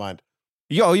out of my mind.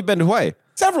 You've been to Hawaii.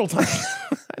 Several times.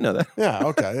 I know that. Yeah.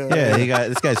 Okay. Yeah,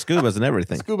 this guy's scubas and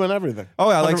everything. Scuba and everything. Oh,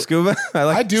 I like scuba. I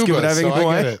like I do, scuba but diving so in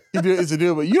Hawaii. I get it. You do. It's a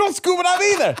do, but you don't scuba dive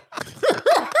either.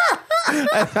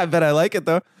 I bet I like it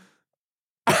though.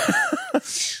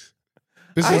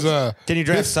 This is a. Can you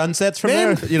drive sunsets from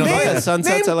Name, there? You know, name, yeah,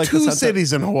 sunsets, name I like the 2 sunset.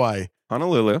 cities in Hawaii,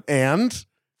 Honolulu. and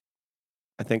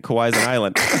I think Kauai's an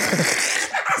island.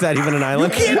 Is that even an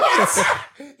island? Can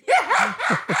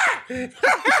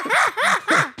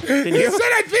you? said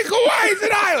I think Hawaii's an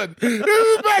island. This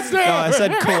is the best name. No, I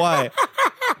said Kauai.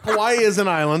 Hawaii is an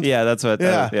island. Yeah, that's what.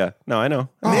 Yeah. Yeah. No, I know.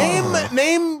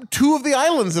 Name 2 of the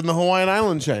islands in the Hawaiian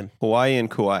island chain. Hawaii and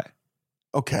Kauai.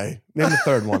 Okay. Name the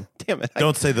third one. Damn it.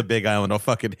 Don't say the big island. I'll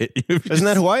fucking hit you. Isn't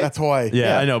that Hawaii? That's Hawaii.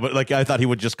 Yeah, I know, but like I thought he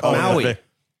would just call Maui. it. a big-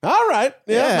 All right.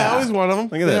 Yeah. Yeah. Maui's one of them.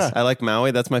 Look at this. Yeah. I like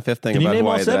Maui. That's my 5th thing Can you about name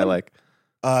all Hawaii that I 7? like.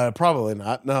 Probably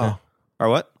not. No. Or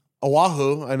what?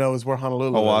 Oahu, I know, is where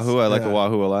Honolulu is. Oahu. I like Yeah.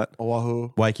 Oahu a lot.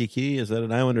 Oahu. Waikiki, is that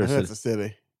an island or I a think city? it's a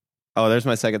city. Oh, there's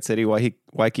my second city,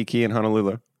 Waikiki and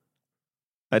Honolulu.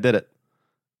 I did it.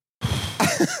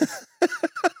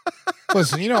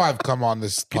 Listen, you know I've come on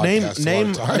this Name- podcast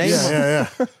name- a lot of times. name-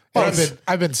 Yeah.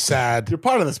 I've been sad. You're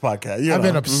part of this podcast. You I've know.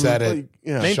 been upset at. Like,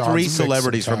 yeah. Name Sean's 3 mix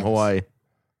celebrities from sometimes. Hawaii.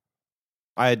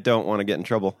 I don't want to get in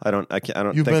trouble. I don't think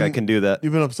You've I been- can do that.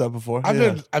 You've been upset before.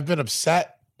 I've been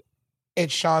upset at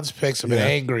Sean's picks. I've been Yeah.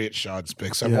 angry at Sean's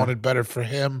picks. I've Yeah. wanted better for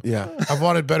him. Yeah. I've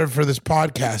wanted better for this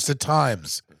podcast at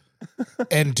times.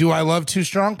 And do I love Too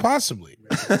Strong? Possibly.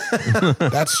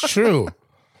 That's true.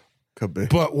 Could be.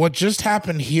 But what just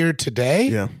happened here today,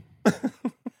 Yeah.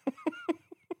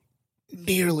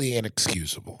 nearly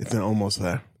inexcusable. It's almost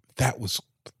there. That was.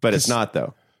 But it's not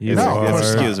though. You It's, No, of it's course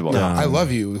not. excusable. No, I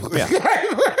love you.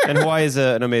 And Hawaii is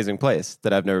an amazing place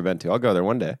that I've never been to. I'll go there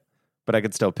one day, but I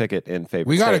could still pick it in favorite.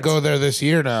 We got to states. go there this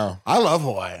year now. I love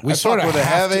Hawaii. We I sorta fuck with it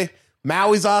have heavy.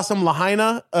 Maui's awesome.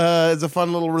 Lahaina is a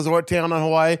fun little resort town on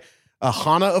Hawaii.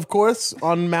 Hana, of course,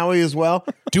 on Maui as well.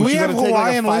 Do which we you have gotta take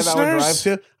Hawaiian like a 5-hour listeners?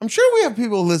 drive to. I'm sure we have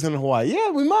people who listen in Hawaii.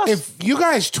 Yeah, we must. If you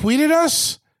guys tweeted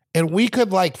us and we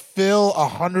could like fill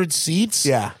 100 seats,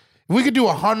 yeah. if we could do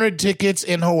 100 tickets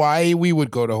in Hawaii, we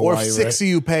would go to Or Hawaii. if 6 of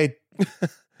you pay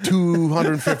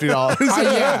 $250.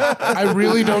 Yeah, I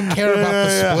really don't care about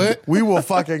the split. We will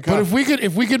fucking come. But if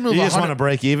we could move, You just 100 want to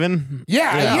break even?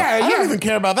 yeah, I don't even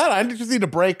care about that. I just need a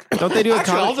break. Don't they do a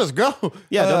Actually, I'll comedy? just go.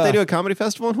 Yeah, don't they do a comedy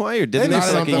festival in Hawaii, or didn't they do for like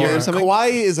a something year or there. something? Kauai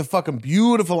is a fucking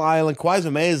beautiful island. Kauai's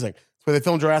amazing. It's where they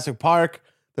filmed Jurassic Park.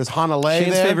 There's Hanalei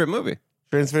Shane's there. favorite movie.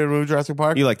 Shane's favorite movie, Jurassic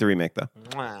Park. You like the remake though?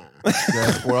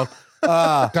 Jurassic World.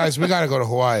 guys, we got to go to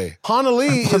Hawaii. Honolulu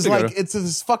is to go like, to- it's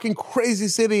this fucking crazy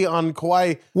city on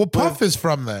Kauai. Well, Puff is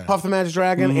from there. Puff the Magic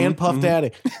Dragon and Puff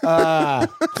Daddy.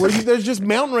 There's just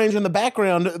mountain range in the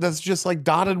background that's just like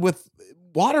dotted with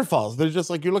waterfalls. There's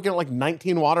just like, you're looking at like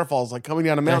 19 waterfalls like coming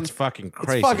down a mountain. That's fucking It's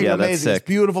crazy. fucking Yeah, that's amazing. sick. It's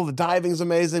beautiful. The diving's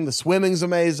amazing. The swimming's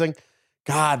amazing.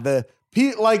 God,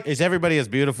 like Is everybody as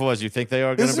beautiful as you think they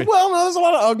are going this to is, be? well, no, there's a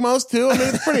lot of Ugmos too. I mean,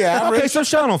 it's pretty average. Okay, so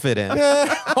Sean will fit in.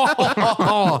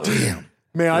 Oh, damn.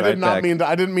 Man, I Right did not back. mean to.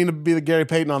 I didn't mean to be the Gary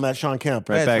Payton on that Sean Kemp.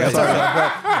 Right back. That's all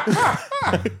right.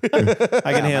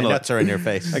 I can My handle it. nuts are in your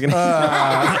face. I can.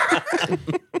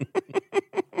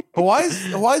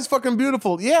 Hawaii's fucking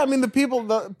beautiful. Yeah, I mean the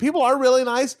people are really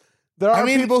nice. There are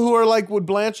people who are like, would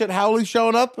Blanchett Howley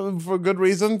showing up for good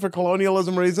reason, for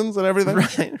colonialism reasons and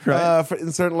everything. Right.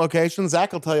 In certain locations.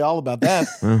 Zach will tell you all about that.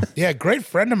 Yeah, great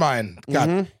friend of mine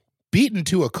got beaten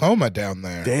to a coma down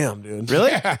there. Damn, dude.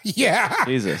 Really? Yeah.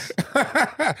 Jesus.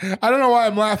 I don't know why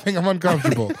I'm laughing. I'm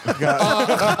uncomfortable.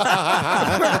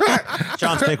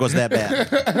 John's pick was that bad.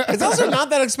 It's also not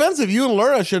that expensive. You and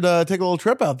Laura should take a little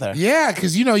trip out there. Yeah,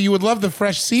 because you would love the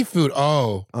fresh seafood.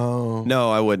 Oh.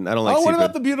 No, I wouldn't. I don't like What seafood.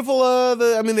 about the beautiful?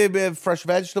 They have fresh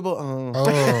vegetable.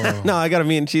 Oh. No, I got a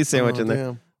meat and cheese sandwich in there.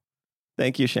 Damn.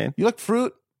 Thank you, Shane. You like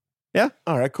fruit? Yeah.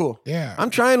 All right, cool. Yeah. I'm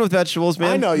trying with vegetables,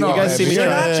 man. I know you You guys are, see me baby. You're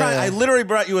trying. not trying. I literally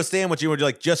brought you a sandwich. You were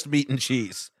like just meat and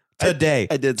cheese today.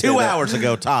 I did say 2 that. hours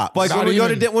ago, top. Like Not when we go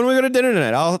to even- when we go to dinner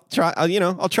tonight, I'll try.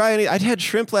 I'll try any. I'd had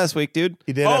shrimp last week, dude.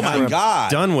 He did. Oh have my shrimp.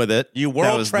 god! Done with it. You That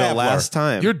world was traveler. the last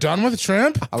time. You're done with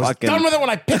shrimp? I was Fucking- done with it when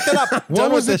I picked it up. What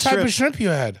done was with the type shrimp. of shrimp you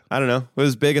had? I don't know. It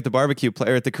was big at the barbecue or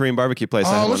at the Korean barbecue place. I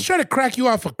Oh, had let's one. try to crack you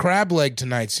off a crab leg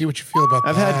tonight. See what you feel about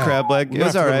I've that. had crab leg. We're It gonna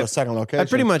was have all to go to right. a second location. I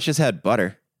pretty much just had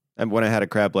butter when I had a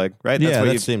crab leg, right? Yeah, what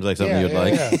that you- seems like something Yeah, you'd yeah,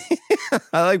 like. yeah.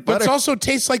 I like But butter. it also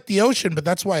tastes like the ocean, but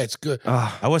that's why it's good.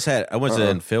 I was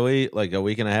in Philly like a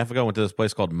week and a half ago. Went to this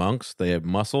place called Monk's. They have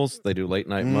mussels. They do late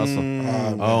night mussel.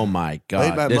 Oh my god!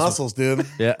 Late night This- muscles, dude.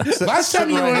 Yeah. Last time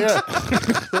you were in,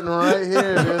 Sitting right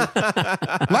here,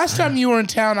 dude. last time you were in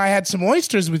town, I had some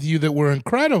oysters with you that were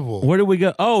incredible. Where did we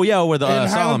go? Oh yeah, where the in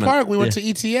Highland Solomon Park, we went yeah. to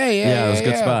ETA. Yeah, it was a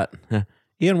good spot.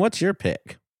 Ian, what's your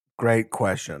pick? Great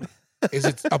question. Is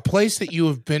it a place that you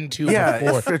have been to Yeah,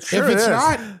 before? if it sure if it's is.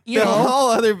 not, You know,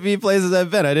 all other places I've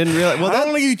been, I didn't realize. Well, I don't that's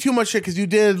want to give you too much shit because you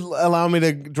did allow me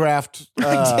to draft.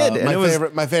 I did, and my it was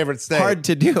favorite state. hard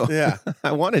to do. Yeah.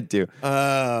 I wanted to.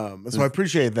 So I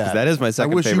appreciate that. That is my I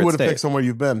second wish you favorite would have state. picked somewhere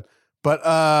you've been, but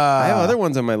I have other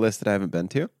ones on my list that I haven't been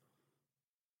to.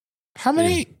 How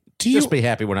many do you? Just be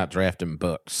happy we're not drafting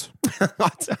books.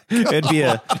 It'd be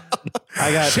a.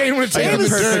 I got. Shane would I take got the a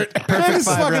dirt. perfect, Man perfect is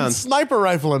 5 fucking rounds. sniper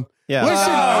rifling. Yeah. Listen,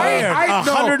 I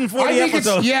know. 140 I think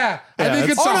episodes. I think it's-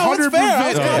 it's Oh no, it's 100. fair. I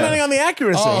was commenting on the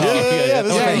accuracy. Oh, yeah. yeah,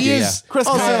 This is he like is. Chris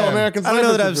Also, Kyle, American I don't know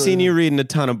Sniper that I've seen Situation. you reading a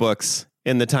ton of books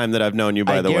in the time that I've known you.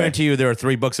 By I the way, guarantee you there are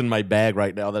 3 books in my bag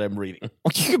right now that I'm reading.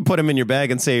 you can put them in your bag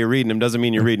and say you're reading them. Doesn't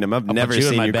mean you're reading them. I've I'll never put you in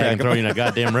seen my you bag crack and throw you in a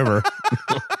goddamn river.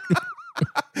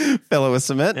 fill it with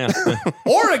cement.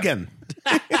 Oregon.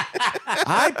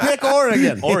 I pick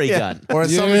Oregon. Oregon. Or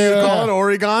as some of you Yeah. call it,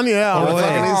 Oregon. Yeah, on the Boy.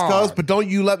 fucking East Coast. But don't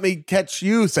you let me catch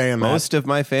you saying that. Most of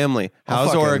my family. How's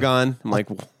fucking- Oregon? I'm like,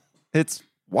 it's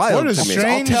wild What is to me.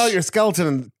 strange? I'll tell your skeleton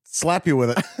and slap you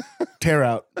with it. Tear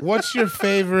out. What's your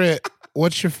favorite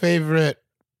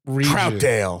region?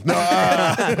 Troutdale. No,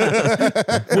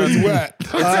 With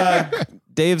what?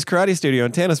 Dave's Karate Studio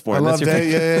in I Tannisbourne. love That's your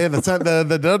Dave. Yeah. That's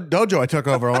the dojo I took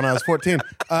over when I was 14.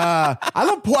 I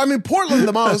love Portland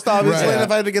the most, obviously. Right. And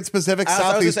if I had to get specific, I was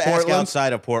Southeast just ask Portland.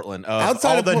 outside of Portland.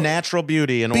 Outside all of the Port- natural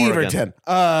beauty in Oregon. Beaverton.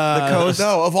 The coast.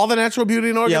 No, of all the natural beauty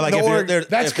in Oregon, Yeah, like the, if you're Oregon, there,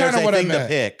 That's if there's kinda a what I thing to meant.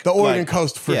 pick. the Oregon like,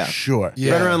 coast for Yeah. sure.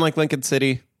 Yeah. right around like Lincoln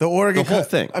City. The Oregon The whole coast.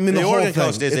 thing. I mean, the the, whole Oregon thing.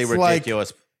 coast is a It's like-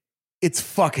 ridiculous. it's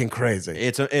fucking crazy.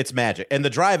 It's magic, and the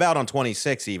drive out on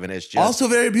 26 even is just Also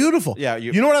very beautiful. Yeah,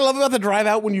 you know what I love about the drive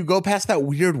out when you go past that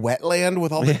weird wetland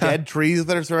with all the dead trees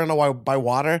that are surrounded by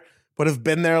water, but have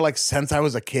been there like since I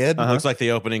was a kid. looks like the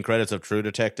opening credits of True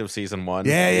Detective season 1.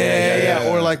 Yeah.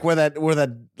 Or like where that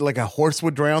like a horse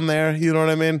would drown there. You know what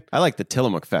I mean? I like the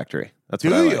Tillamook factory. That's Do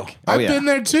what I you? like. Oh, I've yeah. been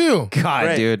there too. God,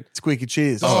 Great. dude. Squeaky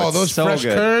cheese. Oh, it's those so fresh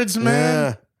good. curds, man.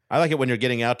 yeah. I like it when you're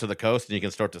getting out to the coast and you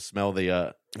can start to smell the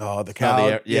Oh, the smell cow.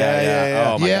 the air.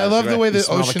 Yeah. Oh my Yeah, God, I it's love the great. way the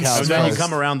smell the ocean cows. And then you smells.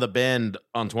 come around the bend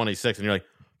on 26 and you're like,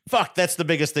 fuck, that's the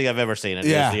biggest thing I've ever seen. And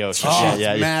Yeah. there's the ocean. Oh,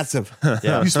 yeah. it's massive.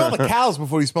 Yeah. You smell the cows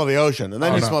before you smell the ocean, and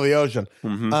then Oh, you no. smell the ocean.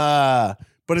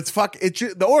 But it's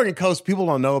the Oregon coast. People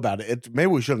don't know about it. Maybe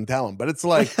we shouldn't tell them, but it's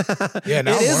like Yeah,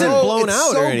 now It isn't we're- blown it's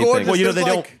out so or anything. gorgeous. Well, There's they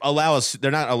like- don't allow us.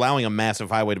 They're not allowing a massive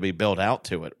highway to be built out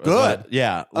to it. Good. But,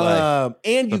 yeah. Like,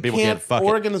 and so you people can't. can't fuck it.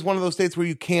 Oregon is one of those states where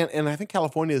you can't, and I think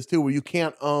California is too, where you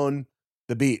can't own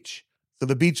the beach. So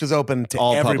the beach is open to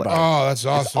All public. everybody. Oh, that's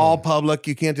awesome. It's all public.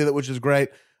 You can't do that, which is great.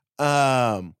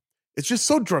 It's just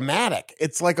so dramatic.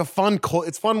 It's like a fun.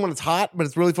 It's fun when it's hot, but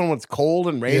it's really fun when it's cold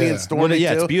and rainy Yeah. and stormy. well,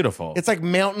 yeah, too. it's beautiful. It's like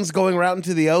mountains going out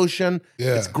into the ocean.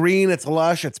 Yeah. It's green, it's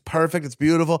lush, it's perfect, it's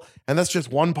beautiful. And that's just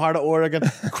one part of Oregon.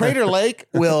 Crater Lake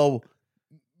will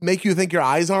make you think your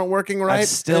eyes aren't working right. I've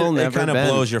still it never kind of been.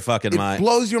 blows your fucking It mind.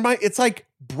 blows your mind. It's like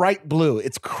bright blue.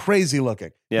 It's crazy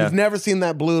looking. Yeah. You've never seen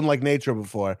that blue in like nature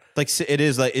before. Like it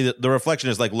is like the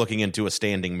reflection is like looking into a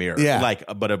standing mirror. Yeah. Like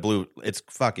but a blue. It's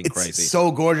fucking It's crazy.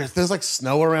 so gorgeous. There's like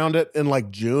snow around it in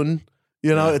like June.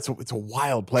 You know, it's a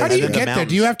wild place. How do you then the get there? Do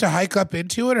mountains. you have to hike up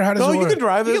into it, or how does No, it you work? can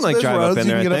drive. You can, There's drive up roads. in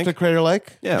there, You can I get up think. to Crater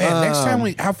Lake. Yeah. Man, next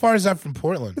time how far is that from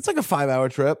Portland? It's like a 5-hour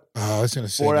trip. Oh, I was going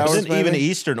to say 4 this. hours. Isn't even maybe?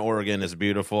 Eastern Oregon is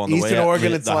beautiful on the Eastern way up.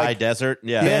 Oregon, the, it's the like- high desert.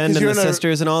 Yeah. Yeah. And 'cause you're the in a-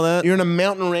 sisters and all that. You're in a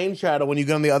mountain range shadow when you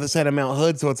go on the other side of Mount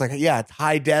Hood. So it's like, it's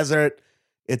high desert.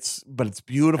 But it's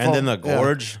beautiful. And then the Yeah.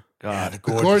 gorge. God. The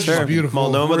gorge is beautiful.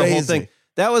 Multnomah, the whole Crazy. thing.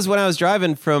 That was when I was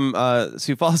driving from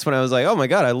Sioux Falls when I was like, oh my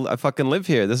God, I fucking live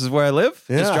here. This is where I live.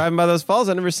 Just Yeah. driving by those falls.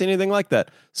 I've never seen anything like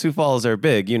that. Sioux Falls are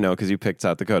big, because you picked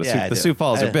South Dakota. Yeah, I The do. Sioux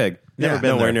Falls are big. Never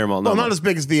been Nowhere there. near Multnomah. Well, not as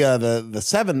big as the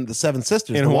seven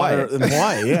sisters In the Hawaii. water- in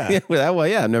Hawaii, yeah. I've never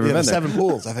Yeah, been the there. 7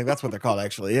 pools. I think that's what they're called,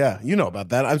 actually. Yeah, you know about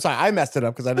that. I'm sorry, I messed it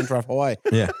up because I didn't drive Hawaii.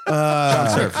 Yeah.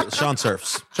 Sean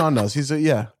surfs. Sean knows. He's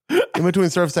in between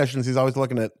surf sessions. He's always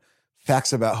looking at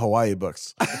facts about Hawaii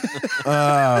books.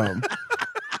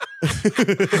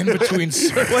 In between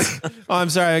surfs. Oh, I'm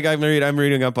sorry. I'm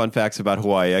reading up on facts about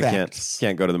Hawaii. I Facts.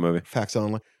 can't go to the movie. Facts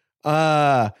only.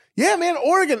 Yeah, man,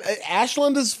 Oregon.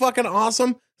 Ashland is fucking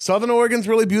awesome. Southern Oregon's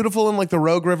really beautiful in like the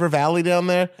Rogue River Valley down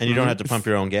there. And you don't have to pump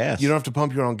your own gas. You don't have to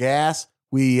pump your own gas.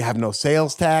 We have no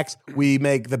sales tax. We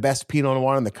make the best Pinot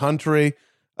Noir in the country.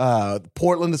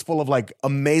 Portland is full of like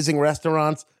amazing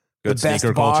restaurants, Good the best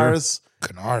sneaker culture. bars,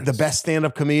 Canards. the best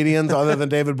stand-up comedians other than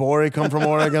David Gborie come from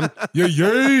Oregon.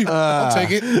 Yay. I'll take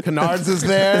it. Canards is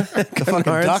there. The fucking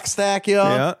Canards. duck stack, yo.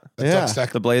 Yeah. Yeah. Duck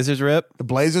stack. The Blazers rip. The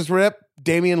Blazers rip.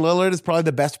 Damian Lillard is probably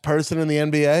the best person in the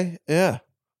NBA. Yeah.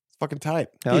 It's fucking tight.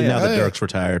 Hell yeah. Now that Hey. Dirk's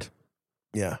retired.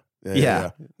 Yeah. Yeah.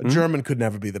 A German could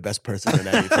never be the best person in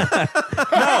anything.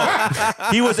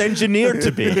 He was engineered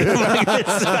to be.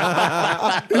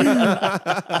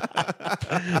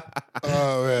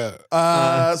 Oh,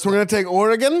 yeah. So we're going to take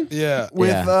Oregon Yeah. with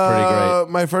Yeah, pretty great.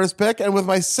 my first pick. And with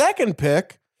my second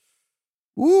pick,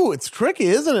 ooh, it's tricky,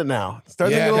 isn't it now? It's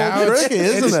starting Yeah, to get a now little it's- tricky,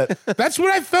 isn't it? That's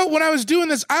what I felt when I was doing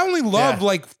this. I only loved Yeah.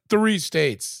 like 3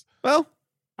 states. Well,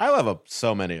 I love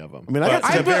so many of them. I mean, I got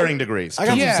But some- to varying degrees. I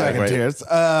got Yeah. some second Right. tiers.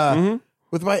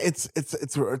 With my, it's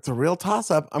a real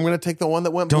toss up. I'm going to take the one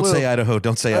that went Don't blue. say Idaho.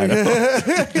 Don't say Idaho.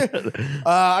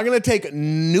 I'm going to take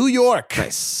New York.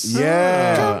 nice.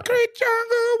 Yeah. Concrete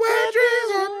jungle where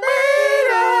dreams are made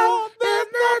of. There's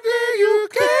nothing you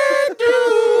can't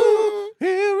do.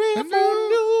 Here in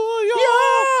New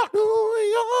York,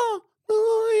 New York,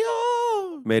 New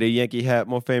York. Made a Yankee hat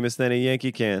more famous than a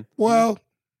Yankee can. Well,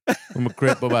 I'm a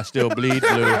crip, but I still bleed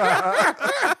blue.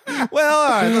 Well, all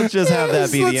right, let's just have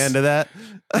that be the end of that.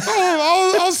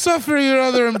 I'll suffer your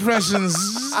other impressions.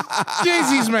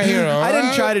 Jay-Z's my hero. I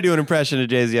didn't try to do an impression of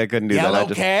Jay-Z. I couldn't do that. I Yellow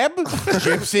just, cab,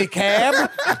 gypsy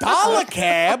cab, dollar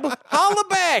cab, holla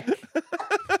back.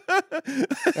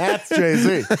 That's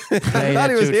Jay-Z. Hey, thought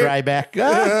he was to here. try back. You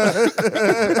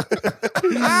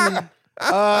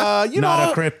Not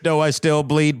know, a crypto, I still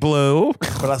bleed blue.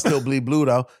 but I still bleed blue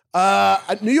though.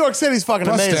 New York City's fucking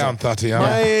Bust amazing. down, Tatiana.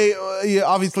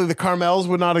 Obviously, the Carmels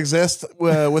would not exist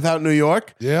without New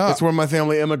York. Yeah. It's where my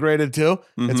family immigrated to.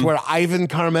 It's where Ivan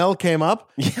Carmel came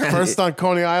up. First on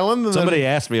Coney Island. And Somebody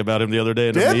then asked me about him the other day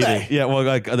in a Did meeting. they? Yeah, well,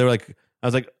 like they were like, I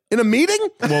was like, in a meeting?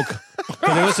 well, 'cause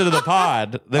they listened to the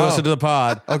pod. They listened to the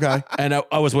pod. Okay. And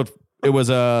I was with, it was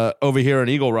over here in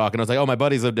Eagle Rock, and I was like, oh, my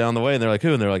buddies live down the way, and they're like,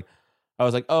 who? And they're like, I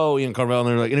was like, oh, Ian Carmel, and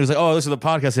they're like, and he was like, oh, listen to the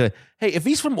podcast. Like, hey, if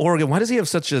he's from Oregon, why does he have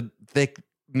such a thick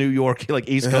New York, like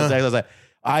East Coast accent? I was like,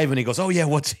 Ivan. He goes, oh yeah,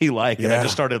 what's he like? And I Yeah.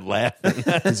 just started laughing.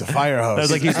 He's a fire hose. I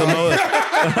was like, he's the most.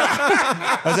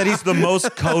 I said he's the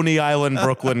most Coney Island,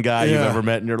 Brooklyn guy you've Yeah. ever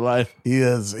met in your life. he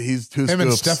is. He's two Him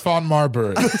and scoops. Stephon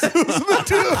Marbury.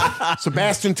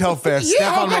 Sebastian Telfair,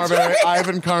 Stefan Marbury,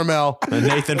 Ivan Carmel. And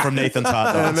Nathan from Nathan's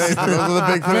Hot And Dogs. those are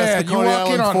the big Man, you Coney walk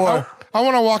in Island on. four. I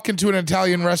want to walk into an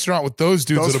Italian restaurant with those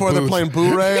dudes Those at a four that booth. playing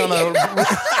Blu-ray on a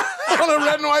on a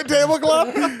red and white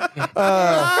tablecloth.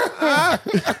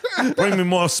 Bring me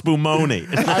more spumoni.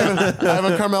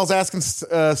 Ivan Carmel's asking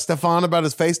Stefan about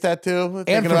his face tattoo.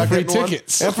 And for free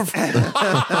tickets. And for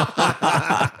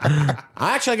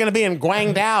I'm actually going to be in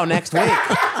Guangdong next week.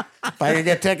 If I can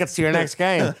get tickets to your next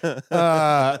game.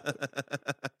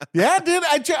 Yeah, dude.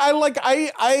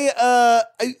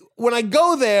 When I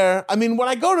go there, I mean, when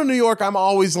I go to New York, I'm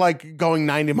always like going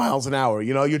 90 miles an hour.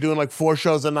 You know, you're doing like 4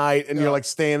 shows a night and you're like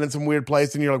staying in some weird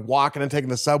place and you're like walking and taking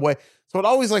the subway. So it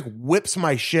always like whips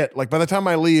my shit. Like by the time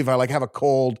I leave, I like have a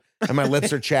cold and my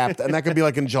lips are chapped. And that could be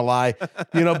like in July,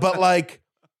 you know, but like,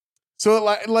 so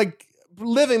like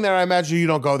living there, I imagine you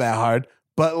don't go that hard,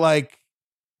 but like,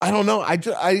 I don't know.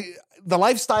 The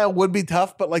lifestyle would be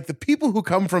tough, but like the people who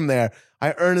come from there,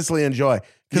 I earnestly enjoy.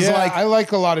 Cause Yeah, like, I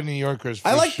like a lot of New Yorkers.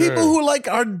 I like people who like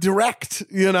are direct,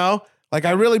 you know, Like,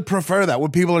 I really prefer that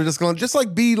when people are just going, just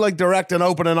like be like direct and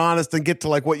open and honest and get to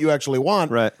like what you actually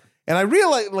want. Right. And I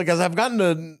realize, like, as I've gotten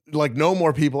to like know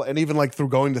more people, and even like through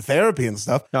going to therapy and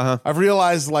stuff, I've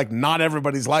realized like not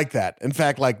everybody's like that. In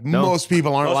fact, like most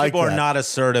people aren't Most like people that. are not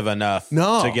assertive enough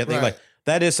No, to get things right. like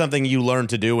that. Is something you learn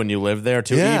to do when you live there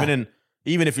too. Yeah.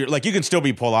 Even if you're like, you can still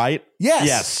be polite.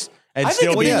 Yes. And I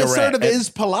still think be being direct. assertive is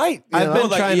polite. you I've know?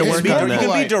 been trying to you work can on be, that. You can be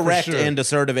Polite, for direct sure. and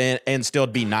assertive and still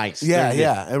be nice.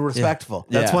 Yeah, and respectful.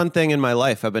 That's Yeah. one thing in my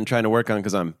life I've been trying to work on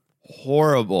because I'm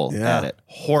horrible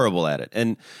at it.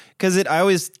 And because I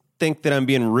always think that I'm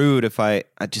being rude if I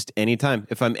just anytime,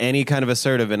 if I'm any kind of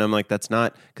assertive, and I'm like, that's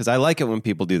not, because I like it when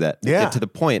people do that. Yeah. Get to the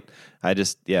point.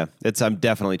 I'm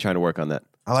definitely trying to work on that.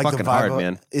 I like It's the fucking vibe hard, of-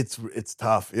 man. It's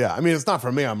tough. Yeah, I mean, it's not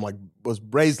for me. I'm like was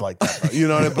raised like that. You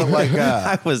know what I mean? But like,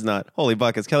 I was not. Holy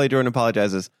buckets. Kelly Jordan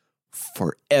apologizes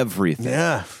for everything.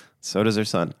 yeah, So does her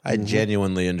son. I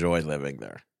genuinely enjoy living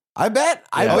there. I bet.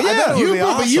 I Yeah. bet it would be But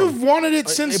awesome. you've wanted it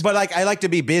since. But like, I like to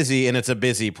be busy, and it's a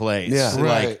busy place. Yeah.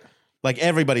 Right. Like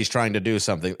everybody's trying to do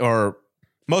something, or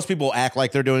most people act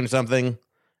like they're doing something,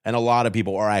 and a lot of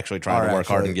people are actually trying to work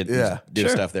hard and do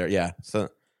stuff there. Yeah. So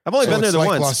I've only So been there it's the like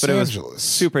once, Los but it was Angeles.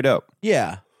 super dope.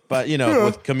 yeah, but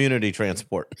with community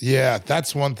transport. Yeah,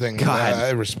 that's one thing. God. I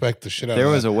respect the shit out There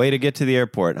of was that. a way to get to the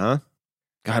airport, huh?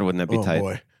 God, wouldn't that be Oh tight?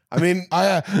 boy. I mean,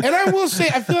 And I will say,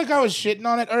 I feel like I was shitting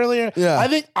on it earlier. Yeah. I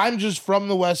think I'm just from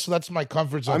the West, so that's my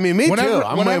comfort zone. I mean, me too.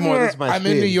 I'm way whenever more- that's my I'm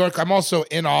in speed. New York, I'm also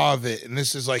in awe of it, and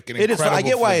this is like an It is. incredible I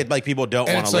get why thing. like people don't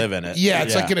And want it's to like- live in it. Yeah,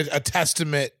 it's like a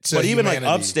testament to but even like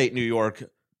humanity. upstate New York,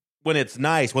 when it's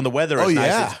nice, when the weather is Oh, nice,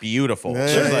 yeah. it's beautiful. Yeah,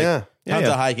 There's yeah, like yeah. tons Yeah.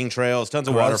 of hiking trails, tons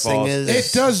of Crossing waterfalls.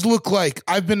 is- It does look like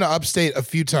I've been to upstate a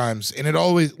few times, and it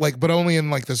always but only in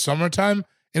like the summertime,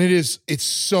 and it's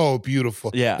so beautiful.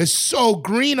 Yeah. it's so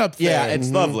green up there. Yeah, it's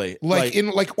lovely. like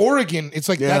in like Oregon, it's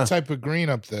like Yeah. that type of green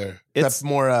up there. that's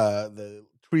more the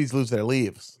trees lose their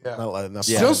leaves. Yeah. Not like enough.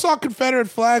 Still saw Confederate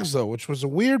flags though, which was a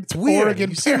weird, weird. Oregon.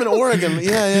 You see them in Oregon.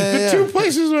 Yeah. The two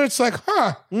places where it's like,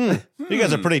 huh? You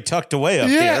guys are pretty tucked away up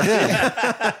here.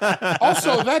 Yeah.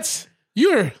 Also,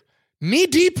 you're knee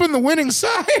deep in the winning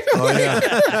side. Oh yeah.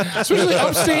 Especially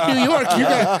upstate New York.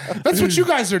 That's what you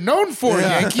guys are known for,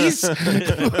 Yankees.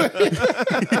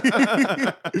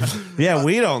 Yeah,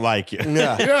 we don't like you.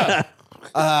 Yeah.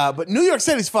 Yeah. But New York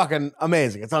City's fucking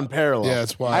amazing. It's unparalleled. Yeah,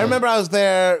 it's wild. I remember I was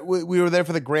there. We were there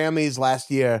for the Grammys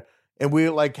last year, and we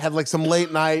like had like some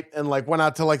late night and like went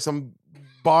out to like some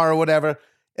bar or whatever.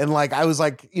 And like I was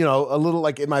like, you know, a little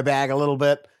like in my bag a little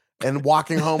bit and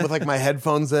walking home with like my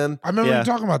headphones in. I remember Yeah. you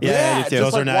talking about that. Yeah, Yeah, me too. just,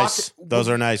 Those are like, nice. walk- Those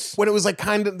are nice. When it was like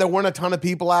kind of, there weren't a ton of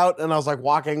people out, and I was like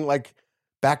walking like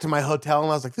back to my hotel,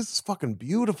 and I was like, this is fucking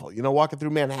beautiful. You know, walking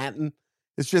through Manhattan.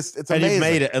 It's And amazing. you've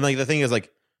made it. And like the thing is,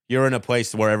 like, you're in a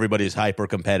place where everybody's hyper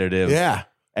competitive. Yeah.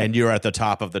 And you're at the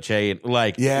top of the chain,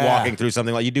 like Yeah. walking through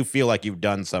something like you do feel like you've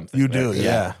done something. You there. do.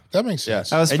 Yeah. That makes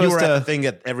sense. I was And you supposed were at to. the thing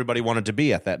that everybody wanted to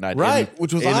be at that night. Right, In,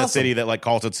 which was in a awesome. city that like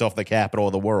calls itself the capital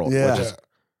of the world. Yeah. Which is,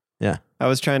 yeah. I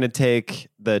was trying to take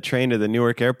the train to the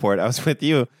Newark airport. I was with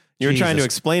you. You were trying to Jesus.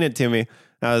 explain it to me.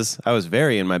 I was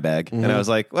very in my bag, and I was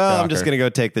like, "Well, I'm just Shocker. gonna go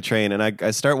take the train." And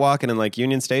I start walking in like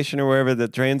Union Station or wherever the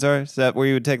trains are. Is that where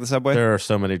you would take the subway? There are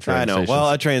so many train I know. stations. Well,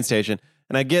 a train station,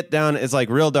 and I get down. It's like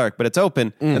real dark, but it's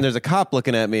open, and there's a cop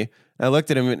looking at me. I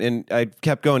looked at him, and I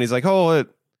kept going. He's like, "Oh, what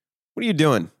are you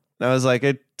doing?" And I was like,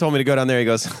 "It told me to go down there." He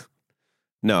goes,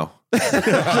 "No."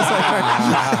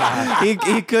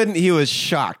 he couldn't. He was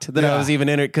shocked that I was even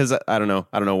in it because I don't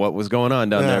know what was going on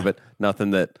down there, but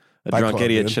nothing that a drunk Club,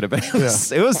 idiot dude. should have been.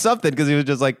 It was something because he was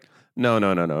just like, no.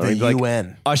 The He like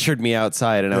UN. ushered me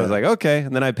outside, and I was like, okay.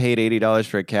 And then I paid $80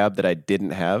 for a cab that I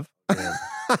didn't have.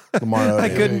 Tomorrow. I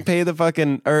couldn't pay the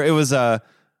fucking, or it was a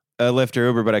Lyft or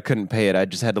Uber, but I couldn't pay it. I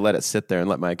just had to let it sit there and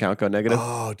let my account go negative.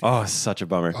 Oh, dude. Oh, such a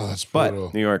bummer. Oh, that's But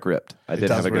brutal. New York ripped. I did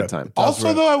does have a good rip. time.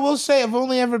 Also, though, I will say I've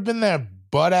only ever been there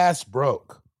butt ass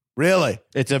broke. Really?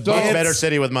 it's a much it's- better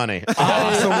city with money.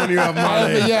 Awesome when you have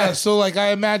money. Yeah, so like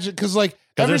I imagine because like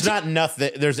Because every there's not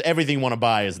nothing. There's everything you want to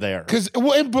buy is there.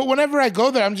 but whenever I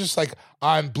go there, I'm just like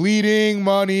I'm bleeding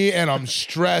money and I'm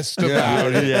stressed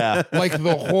about it. Yeah. Like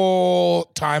the whole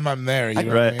time I'm there. You know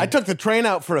what I Right. mean? I took the train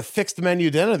out for a fixed menu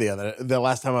dinner the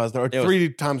last time I was there, or was- 3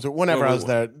 times, or whenever I was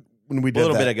there when we A did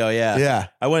little that. bit ago, yeah. Yeah.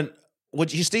 I went,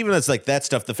 which you, Steven, it's like that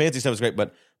stuff. The fancy stuff is great,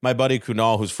 but my buddy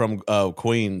Kunal, who's from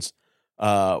Queens,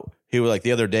 he was like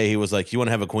the other day, he was like, you want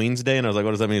to have a Queens day? And I was like,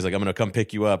 what does that mean? He's like, I'm going to come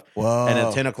pick you up. Whoa. And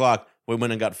at 10 o'clock, we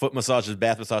went and got foot massages,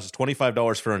 bath massages,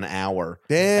 $25 for an hour.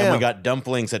 Damn. And we got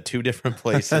dumplings at 2 different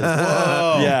places.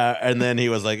 Yeah. And then he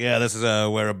was like, yeah, this is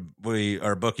where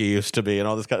our bookie used to be and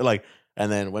all this kind of like,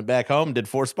 and then went back home, did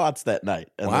 4 spots that night.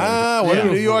 And Wow, what a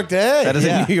New York day. That is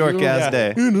a New York ass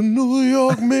day. In a New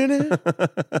York minute.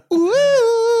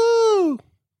 Woo!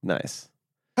 Nice.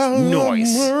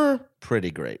 Nice.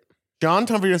 Pretty great. John,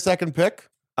 time for your second pick.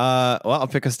 Well, I'll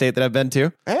pick a state that I've been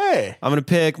to. Hey. I'm going to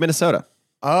pick Minnesota.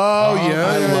 Oh, yeah.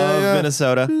 I love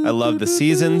Minnesota. I love the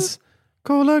seasons.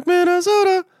 Cold like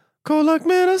Minnesota. Cold like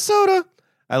Minnesota.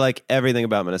 I like everything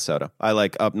about Minnesota. I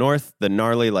like up north, the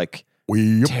gnarly, like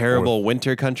terrible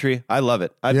winter country. I love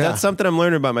it. That's something I'm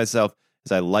learning about myself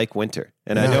is I like winter.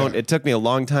 And I don't, it took me a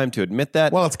long time to admit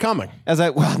that. Well, it's coming.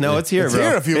 No, it's here, It's bro.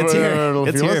 here if you- it's here. if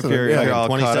It's you here if listen. you're, Yeah, if you're all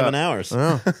caught 27 up. hours.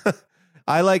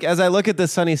 As I look at the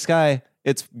sunny sky,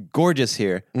 it's gorgeous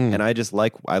here. And I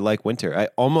like winter. I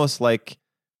almost like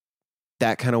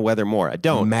that kind of weather more. I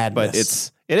don't,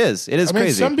 Madness. but it is I mean,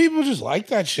 crazy. some people just like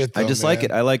that shit. Though, I just man. like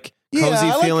it. I like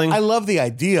cozy feeling. I love the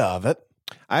idea of it.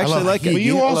 I actually love like heat. it. But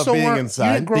you I love also being weren't inside.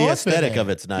 You didn't grow The up in aesthetic it. of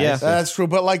it's nice. Yeah. That's true,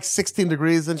 but like 16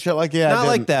 degrees and shit like Not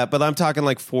like that, but I'm talking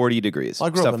like 40 degrees. I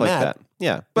grew up Stuff in like that. that.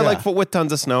 Yeah. But Yeah. like with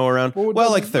tons of snow around. Well,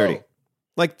 Well, like doesn't 30. know.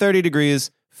 Like 30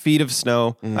 degrees, feet of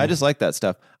snow. I just like that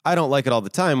stuff. I don't like it all the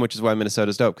time, which is why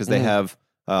Minnesota's dope because they have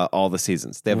all the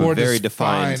seasons. They have More a very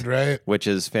defined, defined, right? which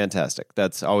is fantastic.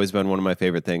 That's always been one of my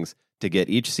favorite things to get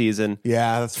each season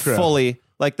Yeah, that's true. fully.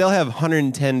 Like they'll have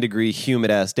 110 degree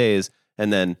humid ass days,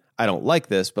 and then I don't like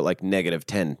this, but like negative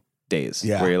 10 days.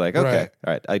 Yeah. Where you're like, okay, Right.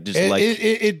 all right. I just It, like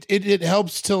it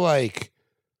helps to like.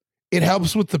 It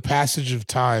helps with the passage of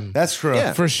time. That's true.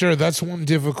 Yeah. For sure. That's one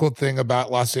difficult thing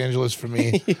about Los Angeles for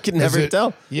me. you can never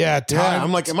tell. Yeah, time. Yeah,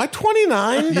 I'm like, am I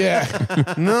 29?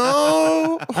 yeah.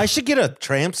 No. I should get a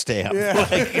tramp stamp.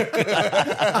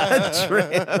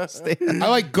 I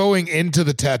like going into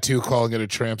the tattoo calling it a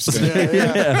tramp stamp.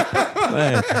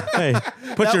 Hey,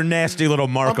 put your nasty little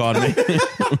mark on me.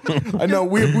 I know.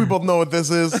 We both know what this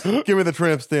is. Give me the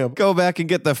tramp stamp. Go back and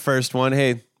get the first one.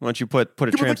 Hey, why don't you put a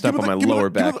Give me tramp the- stamp give on me my the- give me lower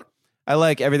the- give me back? I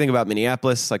like everything about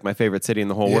Minneapolis, like my favorite city in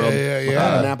the whole world.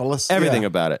 Yeah. Annapolis. Everything Yeah.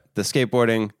 about it. The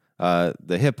skateboarding,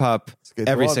 the hip hop,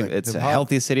 Skateboarding, it's a hip-hop.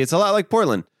 healthy city. It's a lot like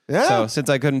Portland. Yeah. So since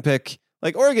I couldn't pick,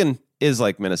 like Oregon is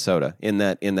like Minnesota in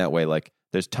that way. Like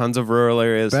there's tons of rural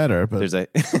areas. Better, but There's it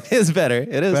is better.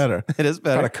 It is Better. It is got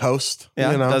better. a coast.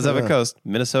 Yeah, you know? it does have Yeah. a coast.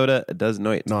 Minnesota does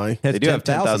not. No. They do have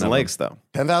 10,000 of 10,000 them. lakes though.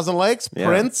 10,000 lakes. Yeah.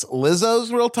 Prince.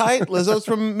 Lizzo's real tight. Lizzo's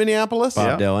from Minneapolis.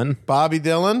 Bob Dylan. Bobby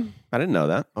Dylan. I didn't know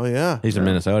that. Oh, yeah. He's from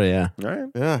Minnesota, yeah. All right.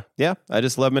 Yeah. Yeah, I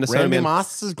just love Minnesota. Randy man.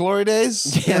 Moss's glory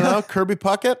days. Yeah. You know, Kirby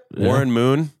Puckett. Warren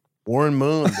Moon Warren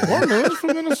Moon. Warren Moon's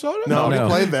from Minnesota? No, No. he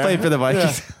played there. played for the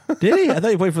Vikings. Did he? I thought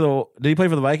he played for the. Did he play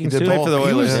for the Vikings He did too? Played for the He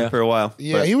Oilers was- for a while.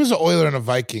 Yeah, but- he was an Oiler and a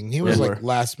Viking. He was Yeah. like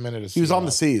last minute. He was on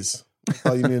the seas. That's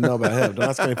all you need to know about him. Don't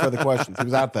ask any further questions. He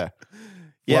was out there.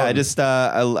 Yeah, I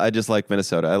just like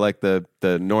Minnesota. I like the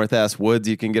north ass woods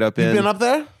you can get up You in. been up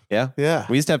there? Yeah, Yeah.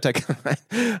 We used to have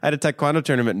I had a taekwondo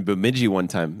tournament in Bemidji one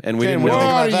time, and we Okay, didn't what win. do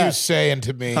you What think are about you that? saying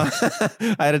to me?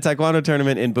 I had a taekwondo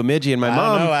tournament in Bemidji, and my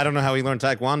mom. I don't know how he learned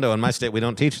taekwondo. In my state, we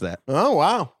don't teach that. Oh,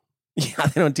 wow. Yeah,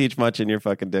 they don't teach much in your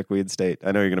fucking dickweed state.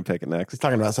 I know you're gonna pick it next. He's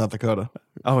talking about South Dakota.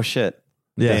 Oh shit!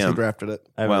 He Damn. drafted it.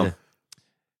 Well,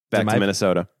 back to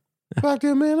Minnesota. Back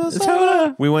to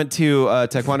Minnesota. We went to a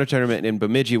taekwondo tournament in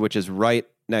Bemidji, which is right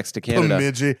next to Canada.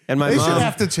 Bemidji. And my they mom- should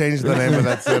have to change the name of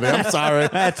that city. I'm sorry.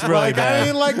 That's really like, bad. I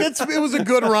mean, like it was a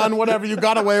good run. Whatever, you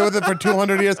got away with it for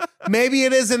 200 years. Maybe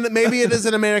it is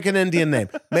an American Indian name.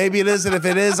 Maybe it isn't. If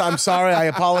it is, I'm sorry. I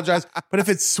apologize. But if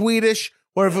it's Swedish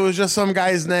or if it was just some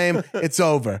guy's name, it's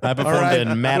over. I performed All right?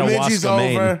 in Madawaska, Bemidji's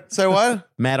Maine. over. Say what?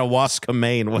 Madawaska,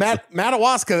 Maine.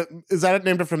 Madawaska. Is that it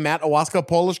named after Madawaska,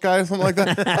 Polish guy or something like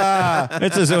that?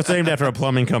 It's named after a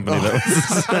plumbing company.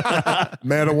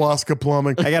 Madawaska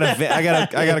Plumbing. I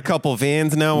got a couple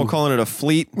vans now. We're calling it a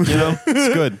fleet. You know,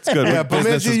 it's good. It's good. Yeah, Business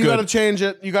Bemidji, is you good. got to change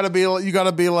it. You got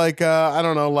to be like I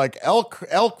don't know, like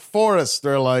Elk Forest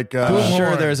or like I'm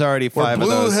sure there's already or 5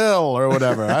 Blue of those. Hill or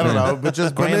whatever. I don't know, but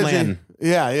just Bemidji. Grandland.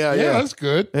 Yeah. yeah, that's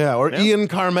good. Yeah, or Ian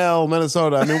Carmel,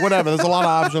 Minnesota. I mean, whatever. There's a lot of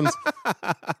options.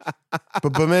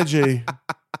 But Bemidji,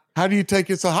 how do you take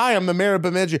it? So, hi, I'm the mayor of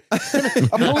Bemidji. A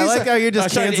police, I like how you're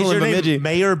just canceling Bemidji.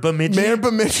 Mayor Bemidji. Mayor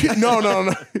Bemidji.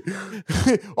 No.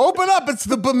 Open up. It's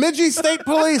the Bemidji State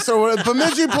Police or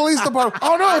Bemidji Police Department.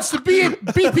 Oh no, it's the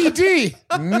BPD.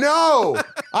 No.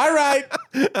 All right.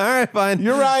 All right, fine.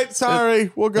 You're right.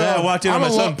 Sorry. We'll go. Yeah, I walked in on I'm my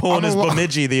a son lo- pulling I'm a his lo-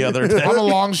 Bemidji the other day. I'm a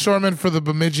longshoreman for the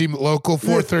Bemidji local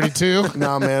 432.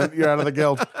 No, man. You're out of the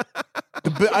guild.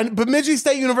 Bemidji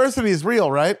State University is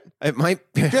real, right? It might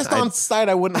Just on site,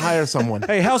 I wouldn't hire someone.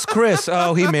 Hey, how's Chris?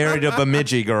 Oh, he married a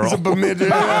Bemidji girl. Bemidji.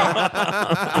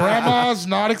 Grandma was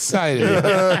not excited.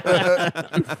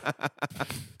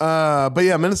 But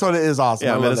yeah, Minnesota is awesome.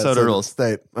 Yeah, I love that Minnesota rules.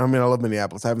 state. I mean, I love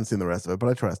Minneapolis. I haven't seen the rest of it, but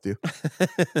I trust you.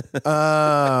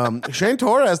 Shane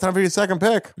Torres, time for your second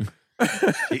pick.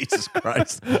 Jesus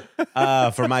Christ.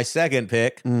 For my second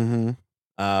pick,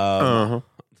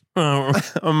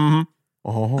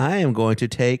 I am going to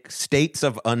take States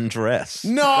of Undress.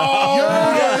 No,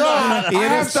 I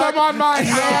have some on mine.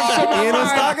 Ian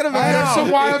was talking about I have it. some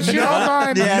wild shit on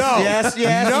mine. Yes. No.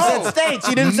 You said states.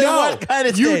 You didn't say what kind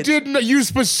of You states. didn't. You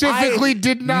specifically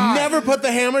did not. Never put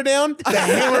the hammer down. The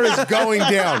hammer is going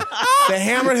down. The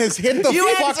hammer has hit the You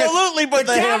fucking. absolutely put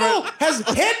the hammer. gavel has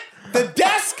hit the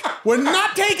desk. We're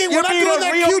not taking. You're we're not being doing a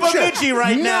that real cute shit Bemidji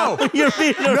right now. No. You're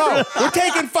being a No, we're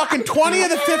taking fucking 20 of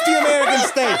the 50 American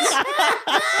states.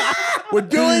 We're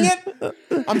doing it.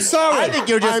 I'm sorry. I think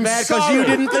you're just I'm mad because sorry. you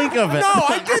didn't think of it. No,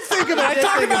 I did think of it. I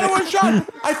talked about it one shot.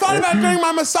 I thought about it during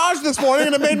my massage this morning,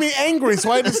 and it made me angry,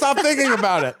 so I had to stop thinking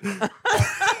about it.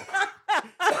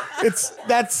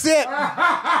 That's it.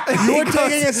 You were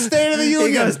taking a State of the He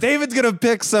Union. goes, David's going to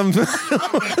pick some.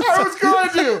 I was going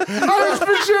to. I was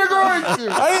for sure going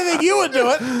to. I didn't think you would do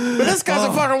it, but this guy's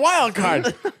a fucking wild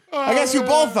card. I guess you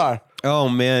both are. Oh,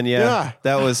 man. Yeah.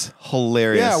 That was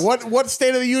hilarious. Yeah. What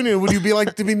State of the Union would you be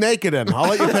like to be naked in? I'll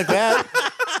let you pick that.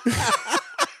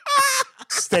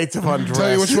 States of undress.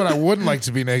 Tell you which one I wouldn't like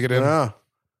to be naked in.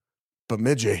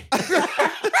 Bemidji.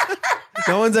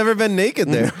 No one's ever been naked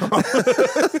there.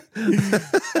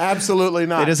 Absolutely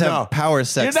not. They just have No. power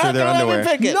sex You're through not their going to let underwear.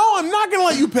 me pick it. No, I'm not going to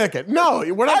let you pick it. No,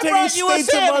 we're not I taking brought you a states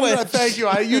of sandwich. undress. Thank you.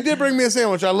 You did bring me a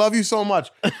sandwich. I love you so much.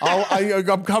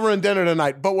 I'm covering dinner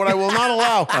tonight. But what I will not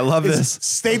allow I love is this.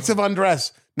 states of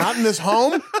undress. Not in this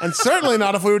home, and certainly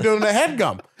not if we were doing a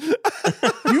headgum.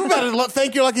 You better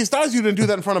thank your lucky stars you didn't do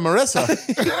that in front of Marissa.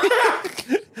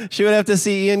 She would have to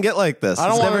see Ian get like this. I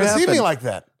don't It's want her never to see me happened. like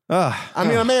that. Ugh. I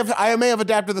mean, I may have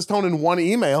adapted this tone in one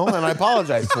email, and I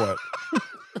apologize for it.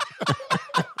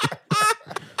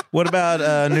 What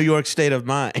about New York State of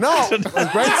Mind? No, great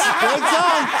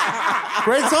song.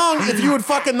 Great song. If you would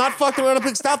fucking not fucked around and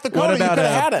pick South Dakota, What you about could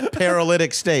have had it.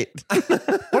 paralytic state?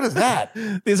 What is that?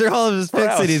 These are all of his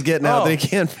picks that he's getting out Oh. that he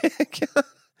can't pick.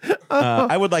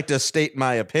 I would like to state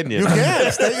my opinion. You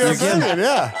can. State your opinion,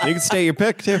 yeah. You can state your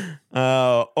pick, too.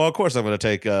 Of course, I'm going to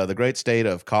take the great state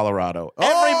of Colorado.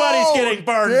 Everybody's getting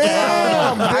burned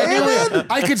down. Damn, David.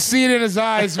 I could see it in his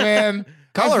eyes, man.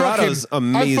 Colorado's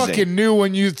amazing. I fucking knew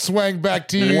when you swang back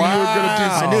to you, you were going to do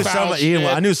some I knew foul somebody. shit.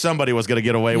 I knew somebody was going to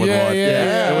get away with Yeah, one.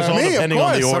 yeah. It was all Me, of depending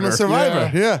on the course. order. I'm a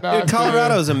survivor. Yeah. No, Dude,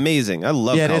 Colorado is amazing. I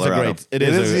love Yeah, it is a Colorado. great. It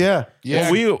is. Yeah.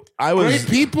 Yeah. I was. Great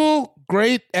people,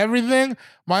 great everything.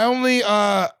 My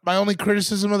only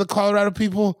criticism of the Colorado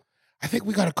people, I think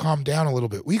we got to calm down a little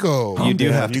bit. We go. You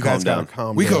do have to You calm guys gotta down.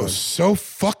 calm We down. go so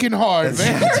fucking hard,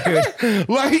 man.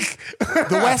 Like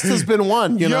The West has been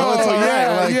won, you know? It's all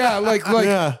right.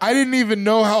 Yeah. I didn't even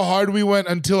know how hard we went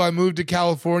until I moved to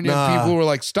California. Nah. And people were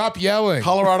like, "Stop yelling."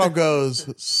 Colorado goes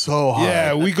so hard.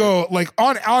 Yeah, we go like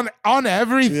on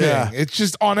everything. Yeah. It's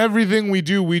just on everything we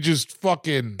do. We just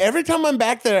fucking. Every time I'm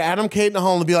back there, Adam, Kate, and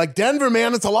Holland will be like, Denver,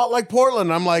 man, it's a lot like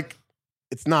Portland. I'm like,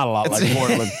 it's not a lot like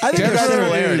Portland. I think Denver there's is-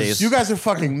 similarities. You guys are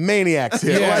fucking maniacs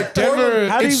here. Yeah, Like, Denver.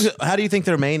 Portland- How do you think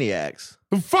they're maniacs?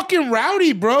 Fucking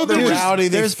rowdy, bro. They're They're just- rowdy.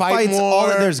 They There's fight fights. more.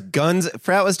 There's guns.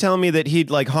 Frat was telling me that he'd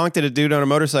like honked at a dude on a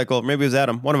motorcycle. Maybe it was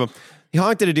Adam, one of them. He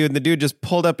honked at a dude, and the dude just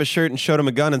pulled up his shirt and showed him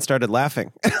a gun and started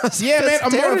laughing. I was like, Yeah, man,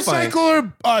 "That's a terrifying."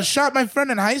 motorcycler shot my friend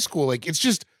in high school. Like, it's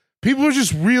just people are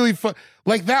just really fun.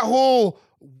 Like that whole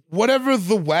whatever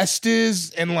the West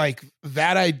is, and like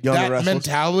that Young and that restless.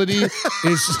 mentality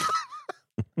is.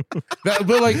 But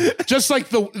like, just like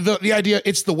the idea,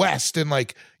 it's the West, and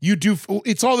like you do,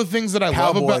 it's all the things that I love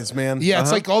Cowboys, about. man. Yeah,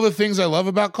 it's like all the things I love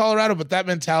about Colorado, but that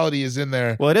mentality is in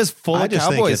there. Well, it is full I of just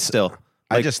think cowboys it's- still.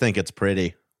 I just think it's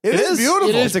pretty. It is beautiful.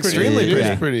 It is It's pretty. extremely It is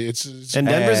pretty. pretty. It's And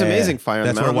Denver's amazing. Fire on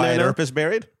That's the where mountain Wyatt there now. Earp is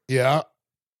buried. yeah.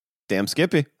 Damn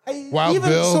Skippy. Wild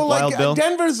Bill. So like Wild Bill.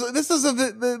 Denver's. This is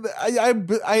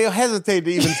I hesitate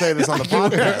to even say this on the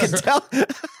podcast.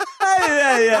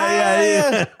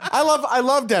 I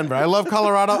love Denver. I love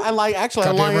Colorado. I'm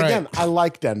Goddamn lying right. again. I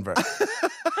like Denver.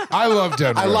 I love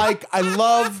Denver. I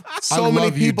love so many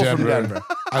love you, people from Denver. Denver.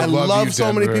 I I love love you,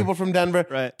 so many Denver. people from Denver.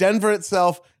 Right. Denver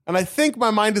itself. And I think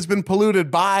my mind has been polluted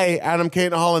by Adam, Kate,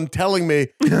 and Holland telling me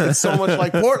it's so much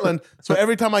like Portland. So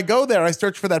every time I go there, I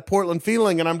search for that Portland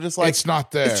feeling, and I'm just like, It's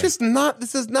not there. It's just not.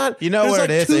 This is not. You know there's where like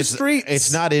it is? two It's, streets.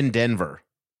 it's not in Denver.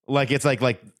 Like it's like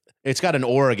It's got an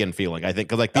Oregon feeling, I think,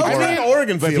 because like people I are mean,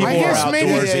 Oregon but feeling. people I are guess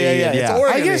maybe- outdoorsy. Yeah. and- It's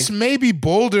Oregon. I guess maybe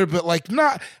Boulder, but like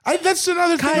not. That's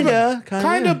another thing.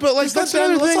 Kind of, but like Let's that's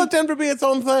another let's thing. let Denver be its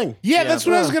own thing. Yeah, that's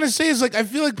what I was gonna say. Is like I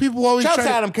feel like people always Shouts try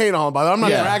to Adam Cainall, by the way. I'm not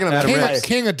dragging him.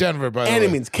 King of Denver, by the Any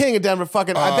way. means king of Denver.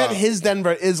 Fucking, I bet his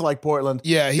Denver is like Portland.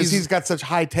 Yeah, because he's- he's got such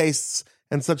high tastes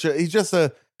and such a. He's just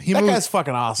a. He That moves- guy's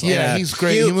fucking awesome. Yeah, he's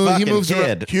great. He Cute moves fucking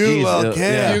around. kid. Cute He's, little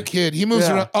kid. Cute kid. He moves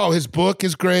Yeah. around. Oh, his book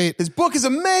is great. His book is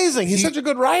amazing. He's such a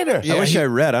good writer. Yeah, I wish he- I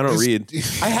read. I don't read.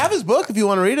 I have his book if you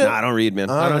want to read it. No, I don't read, man.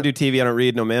 I don't do TV. I don't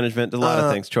read. No management. A lot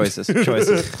of things. Choices.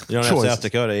 Choices. You don't have Choices. South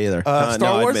Dakota either. Star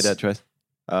no, I've Wars? made that choice.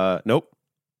 Nope.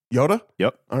 Yoda?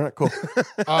 Yep. All right, cool.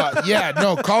 Yeah,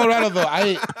 no, Colorado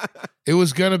though. It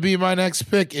was gonna be my next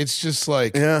pick. It's just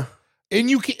like, Yeah.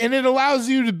 and it allows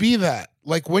you to be that.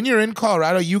 Like when you're in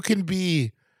Colorado, you can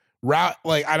be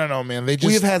like I don't know, man. They just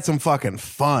We've had some fucking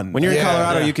fun. When you're in Yeah,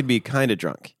 Colorado, yeah. you can be kind of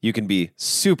drunk. You can be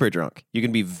super drunk. You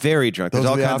can be very drunk. There's Those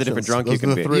all are the kinds of different options. drunk you Those are can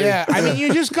the be. three. yeah. I mean,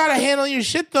 you just gotta handle your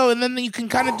shit though, and then you can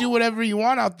kind of do whatever you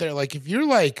want out there. Like if you're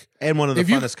like, And one of the if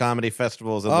you- funnest comedy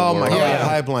festivals in the Oh world. my god,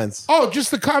 Yeah. Pipelines. oh,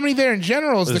 just the comedy there in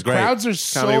general. It's The great. crowds are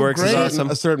so Comedy Works is great. awesome.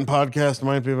 A certain podcast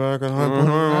might be back on You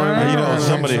know, Oh,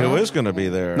 somebody so? who is going to be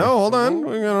there. No, hold on.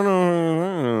 We gotta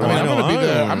know. I mean, I'm know, gonna be I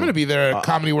there. know. I'm gonna be there at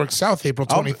Comedy Works South, April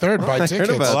 23rd. Buy heard tickets.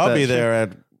 about Well, I'll that be shit. there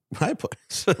at my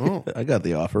place. I got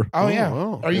the offer. Oh yeah.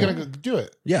 wow. Are you gonna go do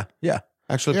it? Yeah.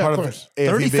 Actually, Yeah, part of of course.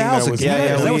 AFE being there was- Yeah,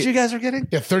 yeah, Is that we- what you guys are getting?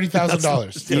 Yeah,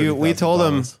 $30,000. We told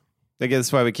him. I guess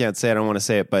that's why we can't say it. I don't want to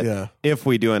say it, but Yeah. if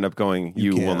we do end up going,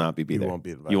 you will can't. not be You there. won't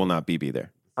be there. You will not be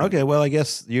there. Okay, well, I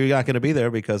guess you're not going to be there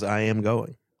because I am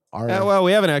going. Our- Well,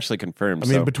 we haven't actually confirmed. I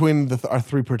mean, so. between our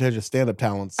three prestigious stand-up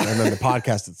talents and then the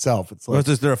podcast itself, it's like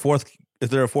Is there a fourth? Is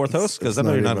there a fourth host? Because I know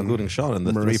not you're not even including Sean in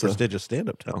the three Marissa. prestigious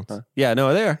stand-up talents. yeah,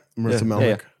 no, they are. Marissa Yeah.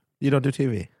 Melnick. Yeah. You don't do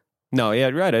TV. No, yeah,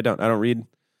 right. I don't read.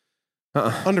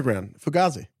 Underground,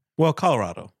 Fugazi, Well,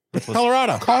 Colorado.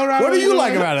 Colorado. Colorado. What do you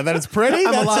like about it? That it's pretty?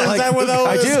 That's, lot is like- that what that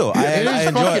I was? do. It I is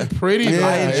enjoy fucking it. pretty. Yeah, man.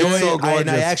 I it's enjoy so it. I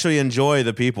gorgeous. actually enjoy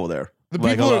the people there. The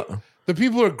Like, people a are lot. the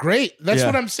people are great. That's Yeah.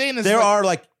 what I'm saying. Is There like, are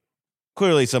like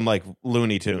clearly some like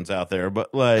Looney Tunes out there,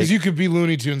 but like because you could be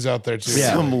Looney Tunes out there too.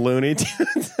 Yeah. Some Looney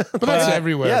Tunes. But that's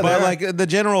everywhere. yeah, but there like the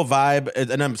general vibe,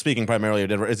 and I'm speaking primarily of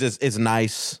Denver. It's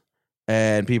nice,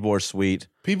 and people are sweet.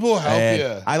 People help And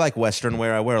you. I like Western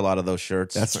wear. I wear a lot of those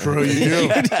shirts. That's true. You do.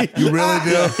 You really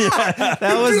do.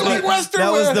 That was do like Western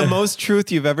that was wear. the most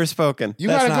truth you've ever spoken. You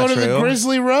That's gotta go not to the true.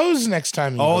 Grizzly Rose next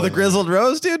time. You Oh, go the there. Grizzled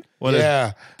Rose, dude.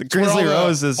 Yeah, The It's where Grizzly all the-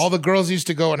 Rose is. all the girls used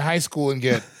to go in high school and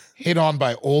get hit on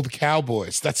by old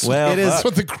cowboys. That's Well, it is fuck.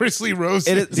 what the Grizzly Rose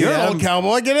It is. is- You're Yeah, an old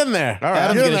cowboy. Get in there. All right.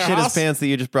 Adam's Get in gonna there, shit his Hoss. pants that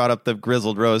you just brought up the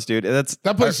Grizzled Rose, dude. That's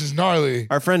That place is gnarly.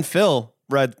 our friend Phil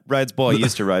rides bull. He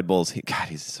used to ride bulls.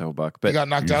 He's so buck. You But got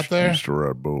knocked out there. to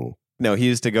ride bull. no, he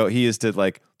used to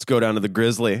like, let's go down to the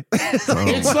Grizzly.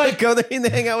 It's like, go there and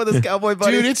hang out with his cowboy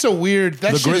buddies. dude, it's a weird.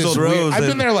 That The shit is Grizzled weird. Rose I've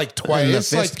been and- there like twice. and the It's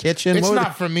Fist like Kitchen. It's What-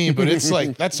 not for me, but it's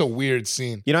like that's a weird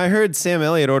scene. You know, I heard Sam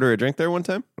Elliott order a drink there one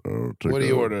time. What do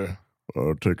you order?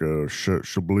 I'll take a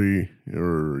Chablis,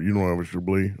 or you don't have a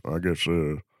Chablis, I guess.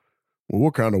 Well,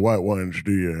 what kind of white wines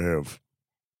do you have?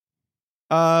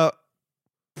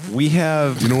 We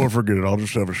have You know what? Forget it. I'll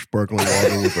just have a sparkling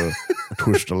water with a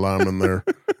twist of lime in there.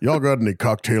 Y'all got any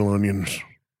cocktail onions?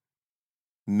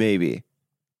 maybe.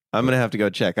 I'm gonna have to go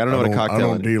check. I don't know what a I cocktail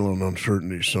don't is. deal in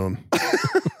uncertainty, son.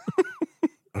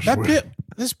 I That swear.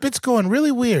 this bit's going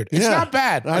really weird. It's Yeah. not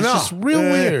bad. I It's know. just real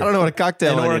Yeah. weird. I don't know what a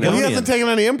cocktail In onion Oregon. is. He hasn't taken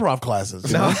any improv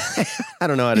classes. No, I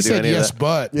don't know how to He do said any yes, of that.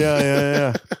 but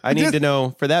Yeah. I need to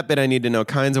know for that bit. I need to know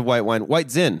kinds of white wine.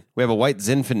 White Zin. We have a white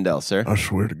Zinfandel, sir. I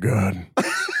swear to God.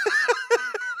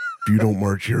 If you don't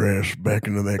march your ass back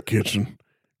into that kitchen,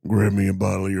 grab me a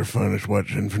bottle of your finest white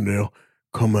Zinfandel,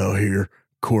 come out here,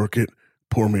 cork it,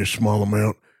 pour me a small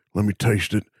amount, let me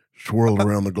taste it, swirl it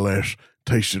around the glass,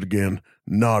 taste it again,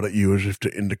 nod at you as if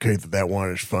to indicate that wine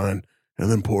is fine,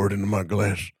 and then pour it into my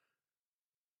glass.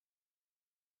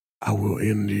 I will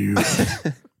end you.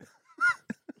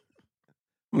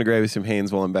 I'm gonna grab you some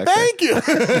Hanes while I'm back Thank you.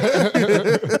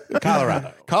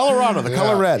 Colorado. Colorado, the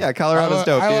color Yeah. red. there. Yeah, Colorado's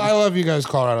dope, dude. I love you guys,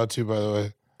 Colorado too. By the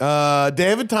way,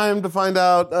 David, time to find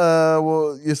out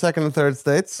your second and third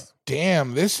states.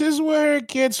 damn, this is where it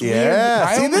gets weird. Yeah.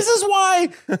 I See, only- this is why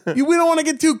we don't want to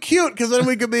get too cute because then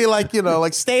we could be like,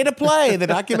 like State of Play, the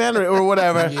documentary or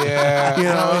whatever. Yeah, You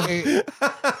know?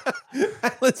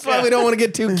 That's why we don't want to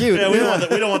get too cute. Yeah, we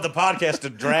don't want the podcast to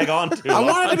drag on too I long.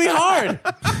 want it to be hard.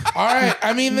 All right.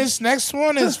 I mean, this next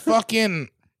one is fucking.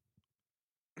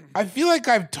 I feel like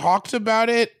I've talked about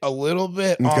it a little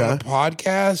bit on Okay. the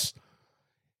podcast.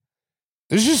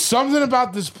 There's just something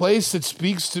about this place that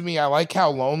speaks to me. I like how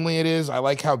lonely it is. I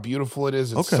like how beautiful it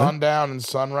is. It's sundown and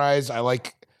sunrise. I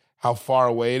like how far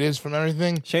away it is from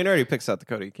everything. Shane already picks out the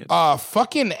Dakota. You can't.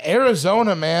 Fucking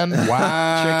Arizona, man.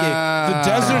 Wow. The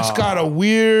desert's got a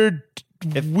weird.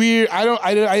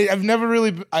 I've never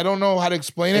really. I don't know how to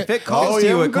explain it. If it calls to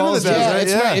you, it calls to you.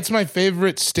 Yeah, it's my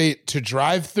favorite state to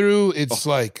drive through. It's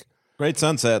like Great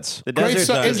sunsets. The Great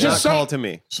desert it's does just not call to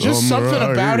me. just something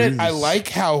about it. I like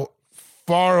how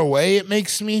far away it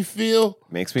makes me feel.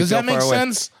 Makes me Does feel that make far away.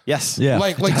 sense? Yes. Yeah.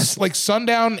 Like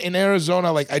sundown in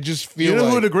Arizona. Like I just feel You know who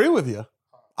like. would agree with you?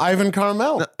 Ivan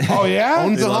Carmel. Oh yeah,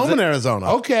 Owns a loves home in it.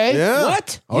 Arizona. okay. Yeah.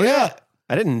 What? Oh yeah.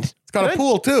 I didn't. It's got a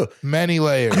pool too. Many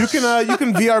layers. You can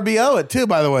VRBO it too.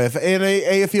 By the way, if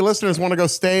AFE listeners want to go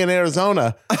stay in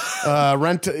Arizona,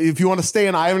 rent. If you want to stay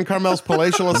in Ivan Carmel's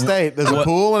palatial estate, there's a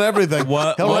pool and everything.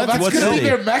 What- He'll what- rent That's it what to gonna you. be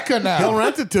their mecca now. He'll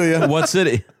rent it to you. What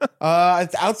city?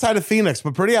 It's outside of Phoenix,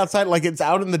 but pretty outside. Like it's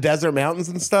out in the desert mountains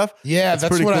and stuff. Yeah, that's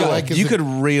pretty what I cool. like. Is You the- could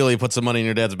really put some money in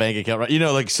your dad's bank account, right? You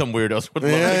know, like some weirdos would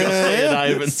love to go stay in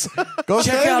Ivan's. Go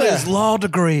Check stay out there. his law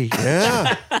degree.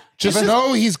 Yeah, just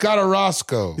know he's got a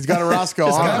Roscoe. he's got a Roscoe.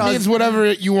 That means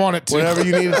whatever you want it to. whatever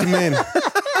you need it to mean.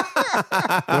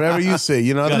 Whatever you see,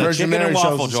 you know, Got the a Virgin chicken and Mary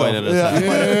waffle shows joint in itself. his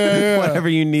Yeah. Whatever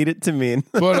you need it to mean.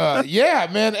 But yeah,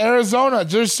 man, Arizona.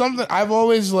 There's something I've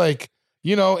always like,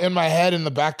 you know, in my head, in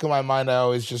the back of my mind, I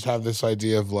always just have this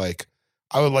idea of like,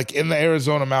 I would like in the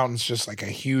Arizona mountains, just like a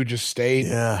huge estate.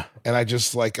 Yeah. And I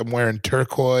just like, I'm wearing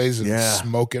turquoise and Yeah.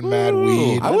 smoking mad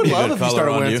weed. I would be a love good if you color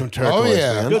started on wearing you. some turquoise. Oh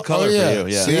yeah, man. Good color for you,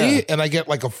 yeah. See, Yeah. and I get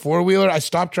like a 4-wheeler. I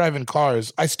stopped driving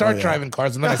cars. I start driving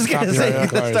cars, and then I stop driving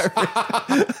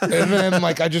cars. And then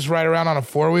like I just ride around on a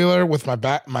 4-wheeler with my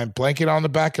blanket on the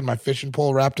back, and my fishing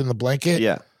pole wrapped in the blanket.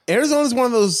 Yeah. Arizona's one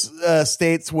of those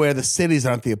states where the cities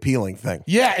aren't the appealing thing.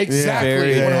 Yeah, exactly.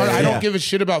 very, 100. I yeah. don't give a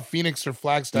shit about Phoenix or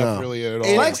Flagstaff No. really at all.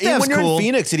 And And when you're cool. in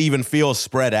Phoenix, it even feels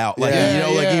spread out. Like, Yeah. you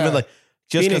know, like Yeah. even like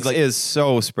just Phoenix because like is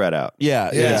so spread out. yeah.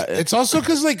 It's also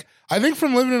because like I think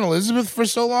from living in Elizabeth for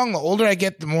so long, the older I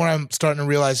get, the more I'm starting to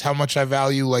realize how much I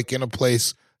value like in a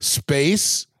place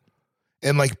space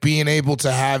and like being able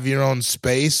to have your own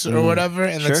space or whatever.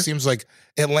 And that seems like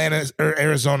Atlanta or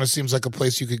Arizona seems like a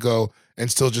place you could go and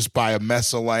still just buy a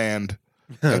mess of land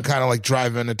and kind of like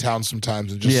drive into town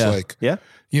sometimes and just Yeah. like Yeah.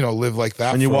 you know live like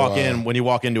that. When you for a walk while. in, when you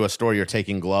walk into a store, you're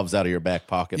taking gloves out of your back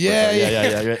pocket. Yeah,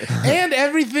 yeah. And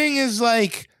everything is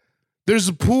like there's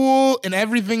a pool and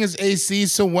everything is AC,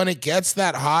 so when it gets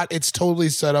that hot, it's totally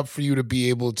set up for you to be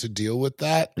able to deal with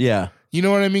that. Yeah. You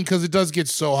know what I mean? Because it does get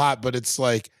so hot, but it's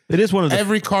like It is one of the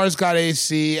every car's got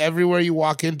AC. Everywhere you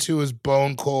walk into is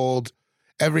bone cold.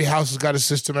 Every house has got a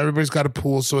system. Everybody's got a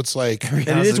pool, so it's like and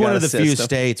it is one of the few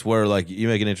states where like you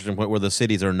make an interesting point where the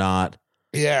cities are not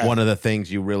yeah. one of the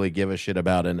things you really give a shit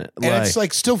about in it. and it's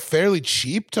like still fairly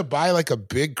cheap to buy like a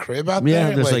big crib out yeah,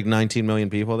 there. there's like 19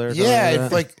 million people there. or something yeah, like if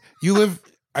that. like you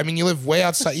live way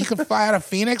outside. You could fly out of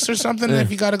Phoenix or something if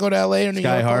you got to go to LA or New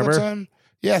Sky York all Harbor? the time.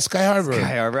 Yeah, Sky Harbor.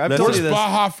 Sky Harbor. I've That's told Worst you this.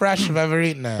 Baja Fresh I've ever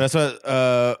eaten at. That's what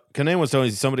Kanan was telling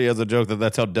me. Somebody has a joke that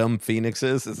that's how dumb Phoenix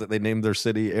is that they named their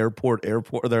city airport.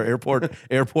 Their airport.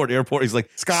 He's like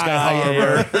Sky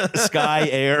Air, Sky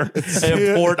Air,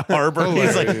 Airport Harbor.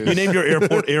 He's like, you named your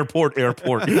airport. You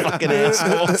fucking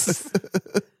assholes.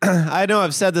 I know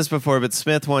I've said this before, but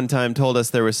Smith one time told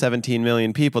us there were 17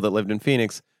 million people that lived in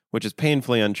Phoenix, which is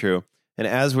painfully untrue. And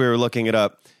as we were looking it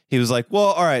up, he was like, well,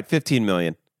 all right, 15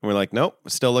 million. And we're like, nope, we're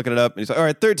still looking it up. And he's like, all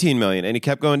right, 13 million. And he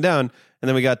kept going down. And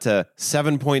then we got to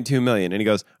 7.2 million. And he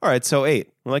goes, all right, so 8.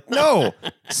 We're like, no,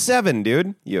 7,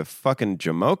 dude. You fucking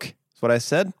jamoke. That's what I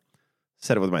said.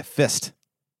 Said it with my fist.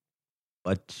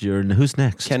 Who's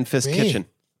next? Ken Fist Me. Kitchen.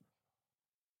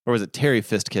 Or was it Terry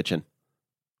Fist Kitchen?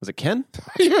 Was it Ken?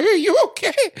 Are you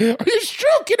okay? Are you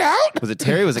stroking out? Was it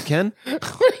Terry? Was it Ken? What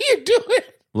are you doing?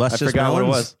 Less I just forgot what it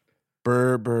melons? was.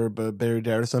 Barry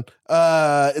Darrison.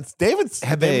 It's David's.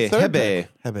 Hebe. David's third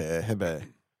pick. Hebe.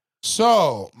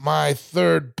 So my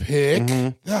third pick.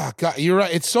 Ah, God, you're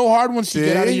right. It's so hard once you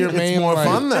get out of your main. It's more like-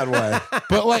 fun that way.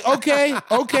 But like,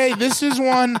 okay, this is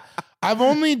one I've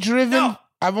only driven.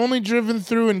 I've only driven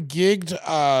through and gigged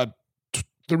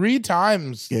 3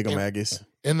 times Giggle Maggies.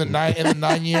 in the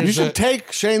 9 years. You should that-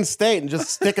 take Shane's state and just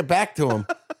stick it back to him.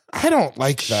 I don't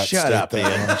like that Shut state up, that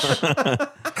Ian.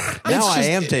 much. Now I just-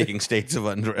 am taking states of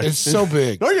undress. It's so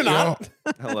big. No, you're you know? not.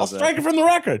 I I'll love strike that. it from the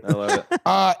record. I love it.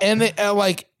 And it,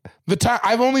 like the time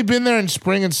I've only been there in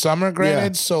spring and summer,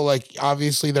 granted. Yeah. So like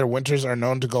obviously their winters are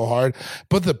known to go hard,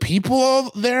 but the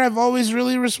people there I've always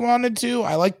really responded to.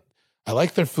 I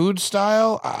like their food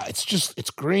style.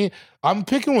 It's green. I'm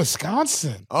picking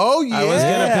Wisconsin. Oh yeah, I was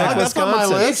gonna pick that's on my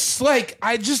Wisconsin. list. It's like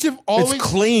I just have always It's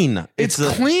clean. It's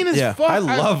clean as fuck. I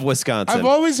love Wisconsin. I've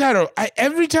always had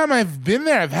every time I've been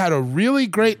there, I've had a really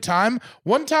great time.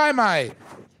 One time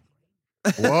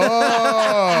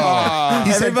Whoa!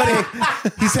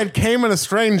 He said, "Came in a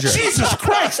stranger." Jesus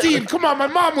Christ, Ian, come on, my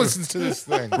mom listens to this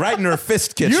thing. right in her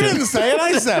fist kitchen. You didn't say it;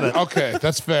 I said it. Okay,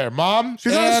 that's fair. Mom,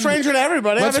 She's not a and stranger to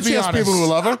everybody. I let's bet she be has honest. people who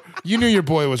love her. You knew your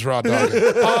boy was raw dog.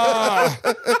 I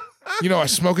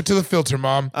smoke it to the filter,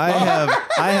 Mom.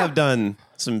 I have done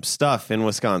some stuff in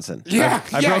Wisconsin. Yeah,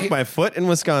 I broke my foot in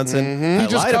Wisconsin. I He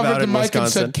just lied about covered it the in mic and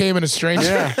Wisconsin. said came in a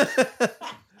stranger.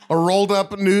 A rolled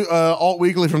up new alt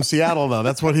weekly from Seattle, though.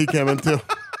 That's what he came into.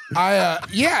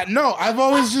 I've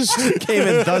always just Came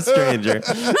in the stranger.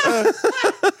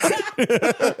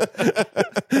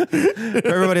 For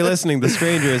everybody listening, the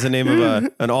stranger is the name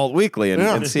of an alt weekly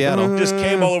in Seattle. Just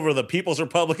came all over the People's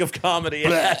Republic of Comedy.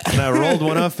 And I rolled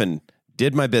one up and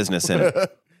did my business in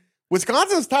it.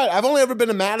 Wisconsin's tight. I've only ever been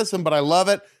to Madison, but I love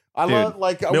it. I love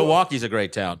Milwaukee's a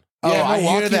great town. Oh, Yeah, I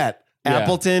hear Milwaukee. that. Yeah.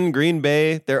 Appleton, Green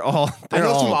Bay, they're all I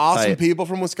know some awesome tight. people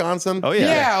from Wisconsin. Oh yeah.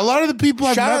 Yeah, a lot of the people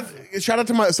I've met. Shout out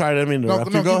to my. Sorry, I didn't mean to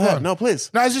interrupt you. Go keep ahead. going. No,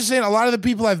 please. No, I was just saying a lot of the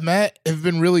people I've met have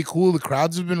been really cool. The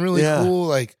crowds have been really Yeah. cool.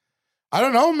 Like, I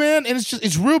don't know, man. And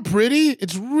it's real pretty.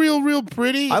 It's real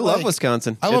pretty. I love Like,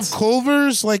 Wisconsin. I love It's-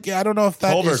 Culver's. Like, I don't know if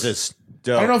that Culver's is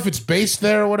dope. I don't know if it's based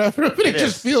there or whatever, but it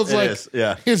just feels like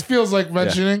Yeah. it feels like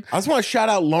mentioning. I just want to shout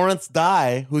out Lawrence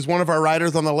Dye, who's one of our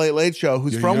writers on the Late Late Show,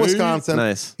 who's from Wisconsin.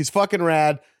 Nice. He's fucking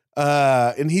rad.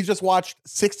 And he just watched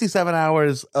 67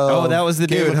 hours of Oh, that was the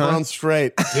Game dude, of huh? Thrones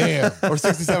straight. Damn. Or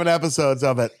 67 episodes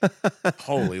of it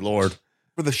Holy Lord.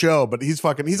 for the show. But he's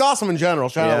awesome in general.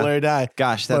 Shout out Yeah. Larry Dye.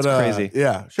 Gosh, that's But, crazy.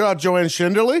 Yeah. Shout out Joanne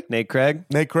Schinderly, Nate Craig.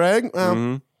 Nate Craig.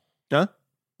 Mhm. Huh?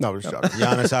 No, we're just joking.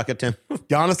 Giannis Akatim.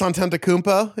 Giannis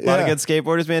Antetokounmpo. A lot of good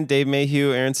skateboarders, man. Dave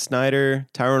Mayhew, Aaron Snyder,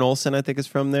 Tyrone Olsen, I think is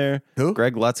from there. Who?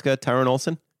 Greg Lutzka, Tyrone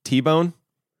Olsen, T-Bone.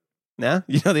 Nah,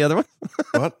 you know the other one?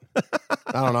 What?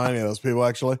 I don't know any of those people,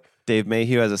 actually. Dave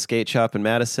Mayhew has a skate shop in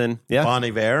Madison. Yeah, Bon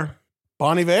Iver.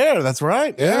 Bon Iver, that's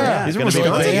right. Yeah. He's from Gonna be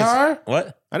Wisconsin. They are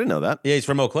What? I didn't know that. Yeah, he's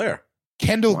from Eau Claire.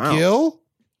 Kendall Wow. Gill.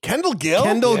 Kendall Gill?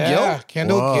 Kendall Yeah, Gill.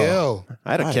 Kendall Whoa. Gill.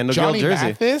 I had a Kendall Johnny Gill jersey.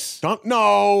 Mathis. No,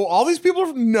 all these people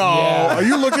are. No. Yeah. Are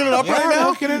you looking it up Yeah, right I'm now?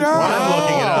 looking it up. Wow. I'm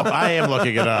looking it up. I am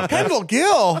looking it up. Kendall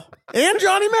Gill and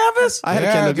Johnny Mathis? I had Yeah,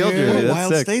 a Kendall Gill dude. jersey. What a That's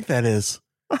wild sick. state that is.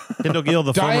 Kendall Gill,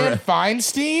 the Diane former.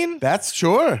 Feinstein. That's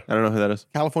sure. I don't know who that is.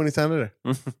 California senator.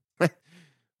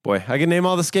 Boy, I can name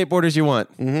all the skateboarders you want.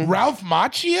 Ralph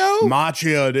Macchio.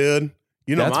 Machio, dude.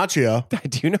 You know That's- Machio. I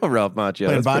do know Ralph Macchio.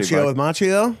 Playing That's pretty Machio fun. with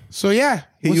Machio. So yeah,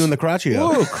 Hit you in the crotchio.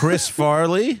 Oh, Chris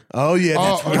Farley. Oh, yeah.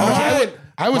 That's Oh, right.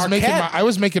 I was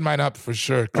Marquette. making mine up for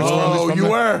sure. Chris Oh, Farley's from you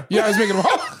there. were. Yeah, I was making them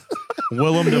up.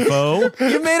 Willem Dafoe.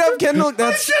 You made up Kendall.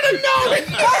 That's Should have known it.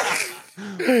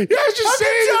 Yeah, I was just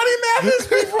saying. Johnny Mathis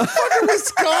be from fucking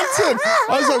Wisconsin.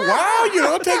 I was like, wow,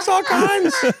 it takes all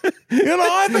kinds. I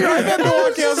think I bet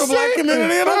Milwaukee has a black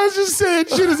community in I it. was just saying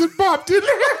shit isn't pop, didn't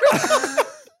it?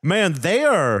 Man, they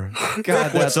are.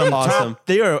 God, with that's some awesome. Top,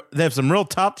 they have some real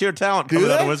top tier talent coming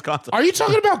out they? of Wisconsin. Are you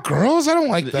talking about girls? I don't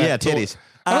like that. Yeah, titties.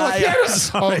 I don't like Yeah, that.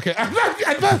 sorry. Okay. I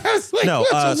thought that was like, No,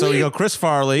 that's so you weird. go Chris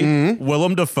Farley,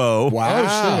 Willem Dafoe,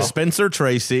 Wow. shit. Spencer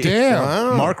Tracy,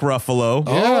 Damn. Mark Ruffalo.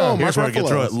 Yeah. Here's where I get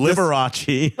through it.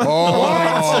 Liberace,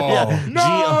 Oh,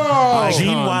 No.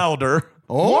 Gene Wilder,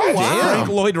 oh, Frank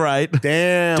wow. Lloyd Wright,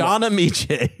 Damn. Don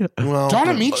Amiche, Well, Don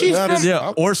Amici's that from? is-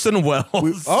 yeah, Orson Welles,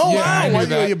 Oh, Yeah, wow. I knew Why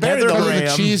that. you buried Because of those. the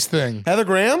Graham. cheese thing. Heather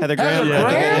Graham? Heather Graham. Heather Graham?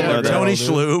 I didn't know that. Tony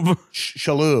Shloob.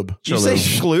 Shalhoub. Did you say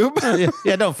Schloob?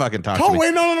 Yeah, don't fucking talk to Oh, me.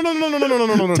 wait, no.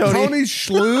 Tony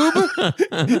Shloob?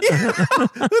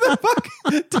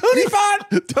 Tony Tony You thought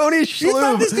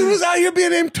Shloob. this dude was out here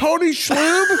being named Tony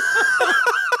Shloob?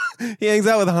 He hangs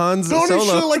out with Hans Tony Solo.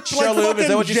 Shloob, like Shalhoub, is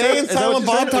that what you Jay said? and Is that what Silent you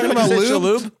Bob said? talking Is about that what you said,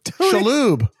 lube?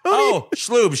 Shalhoub. Oh,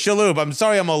 Shloob. I'm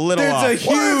sorry, I'm a little There's off. a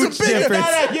huge difference.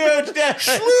 Not a huge difference.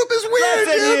 Shloob is weird,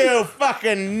 Listen, dude. you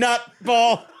fucking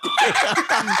nutball.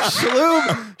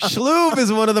 Shloob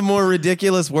is one of the more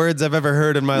ridiculous words I've ever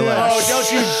heard in my life. Oh,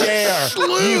 don't you dare.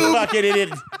 You fucking idiot.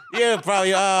 You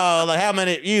probably, how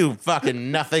many, you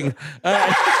fucking nothing.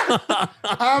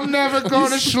 I'm never going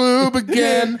to Shloob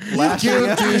again.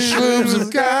 Guilty Shloobs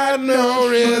have got no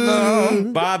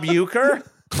rhythm. Bob Euchre.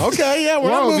 Okay, yeah, we're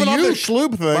not Whoa, moving off you- the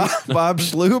Shloob thing. Bob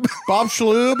Shloob. Bob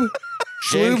Shloob. Dan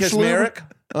Shloob. Kismerick.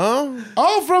 Oh,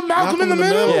 Oh, from Malcolm in the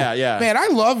Middle? Yeah, yeah. Man, I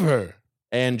love her.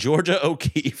 And Georgia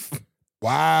O'Keeffe.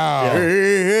 Wow.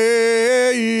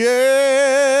 hey,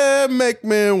 yeah, make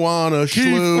me wanna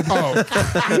Shloob. Oh.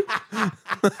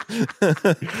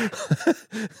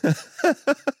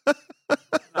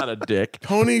 Not a dick.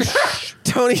 Tony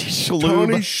Schlube.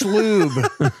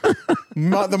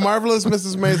 The Marvelous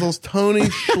Mrs. Maisel's Tony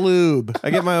Schlube. I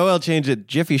get my oil change at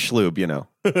Jiffy Schlube, you know.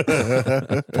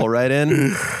 Pull right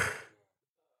in.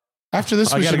 After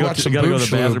this, we should watch some gotta boob go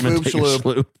to the Schlube. bathroom and take a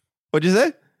schlube. What'd you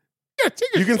say?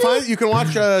 You can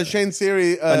watch Shane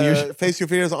Siri Face Your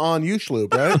Fears on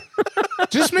YouSchlube, right?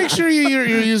 Just make sure you're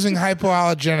using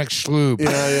hypoallergenic Schlube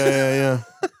Yeah.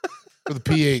 for the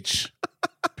pH.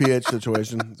 pH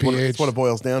situation. It's pH. what it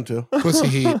boils down to. Pussy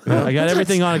heat. I got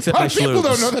everything on except my People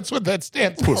don't know schloobs. that's what that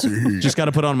stands for. Just got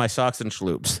to put on my socks and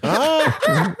schloobs.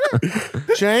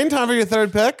 Shane, time for your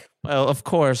third pick. Well, of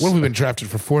course. What have we been drafted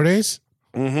for 4 days?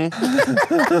 I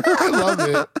love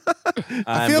it.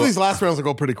 I feel these last rounds will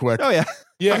go pretty quick. Oh, yeah.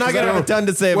 Yeah, I'm not going to have a ton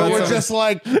to say Well, about we're some- just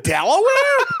like, Delaware?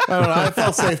 I don't know. I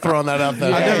felt safe throwing that out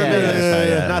there. I've never been there.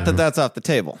 Yeah. Not that that's off the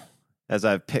table, as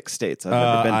I've picked states I've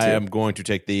never been to. I am going to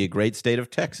take the great state of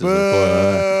Texas. Boo.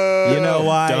 You know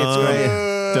why? Dumb. It's great.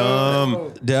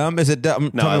 Dumb. Dumb? Is it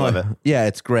dumb? No, Tell me I love why. it. Yeah,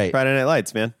 it's great. Friday Night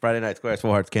Lights, man. Friday night squares,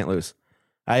 full hearts, can't lose.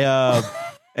 I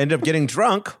ended up getting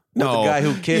drunk with No, the guy who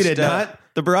you kissed did not.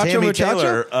 The Baracho Tammy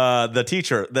Muchacho? Taylor, the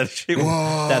teacher. That she.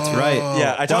 That's right.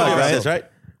 Yeah, I told you about this, right?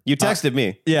 You texted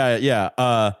me. Yeah.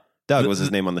 Doug was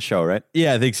his name on the show, right?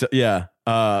 Yeah, I think so. Yeah.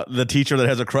 The teacher that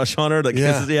has a crush on her that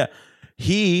kisses. Yeah.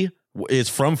 He is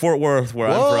from Fort Worth, where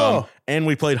I'm from, and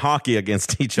we played hockey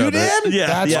against each other. did? Yeah.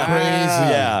 That's yeah.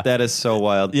 crazy. Yeah. That is so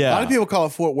wild. Yeah. A lot of people call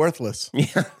it Fort Worthless.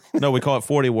 No, we call it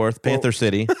 40 Worth, Panther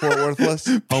City, Fort Worthless.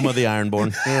 home of the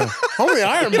Ironborn. Home of the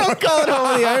Iron. You don't Call it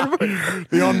Home of the Iron.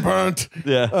 the unburnt.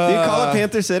 Yeah. Do you call it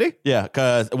Panther City? Yeah,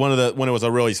 because when it was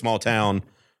a really small town,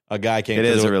 a guy came It to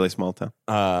is the- a really small town.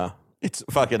 it's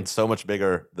fucking so much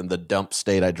bigger than the dump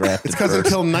state I drafted. Because first.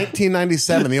 until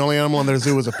 1997, the only animal in their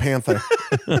zoo was a panther.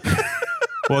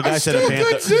 Well, a guy said a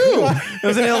panther. It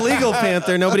was an illegal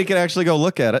panther. Nobody could actually go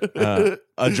look at it.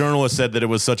 A journalist said that it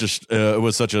was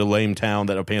such a lame town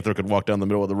that a panther could walk down the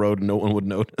middle of the road and no one would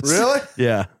notice. Really?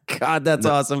 Yeah, God, that's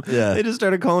awesome. Yeah. They just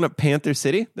started calling it Panther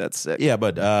City. That's sick. yeah,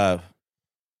 but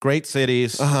great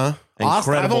cities. Austin. I've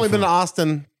Incredible only been to food.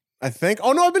 Austin, I think.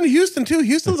 Oh, no, I've been to Houston, too.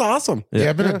 Houston's awesome. Yeah,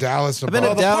 I've been to Dallas. been to Oh, the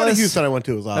part of Dallas. Houston I went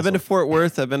to was awesome. I've been to Fort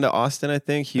Worth. I've been to Austin, I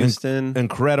think. Houston.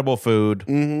 Incredible food.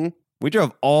 Mm-hmm. We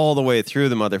drove all the way through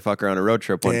the motherfucker on a road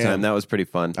trip one Damn. time. That was pretty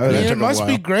fun. Oh, that Man, took it a must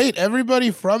be while. great. Everybody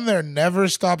from there never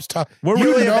stops talking. We're You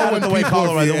really know about it when the way people-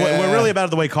 Colorado. yeah. We're really about it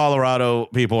the way Colorado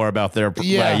people are about their.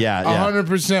 Yeah, yeah. 100%.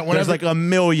 There's Whenever, like a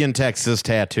million Texas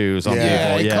tattoos on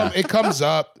Yeah, people. Yeah, it comes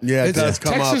up. Yeah, it does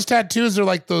come Texas up. tattoos are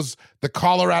like the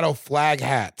Colorado flag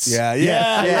hats.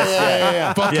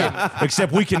 Yeah. Fuck yeah.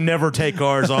 Except we can never take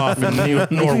ours off, and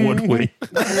nor would we.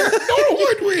 Nor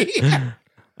would we.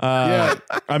 Yeah,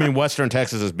 I mean, Western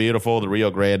Texas is beautiful. The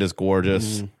Rio Grande is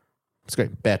gorgeous. It's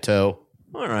great. Beto.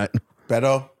 All right.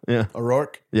 Beto. Yeah.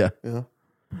 O'Rourke. Yeah. Yeah.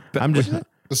 I'm just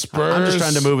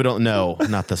trying to move it on. No,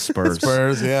 not the Spurs.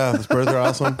 Spurs, yeah. The Spurs are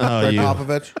awesome. Oh, Greg you.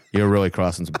 Popovich. You're really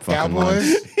crossing some fucking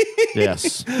lines. Cowboys.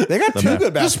 Yes. They got two Map.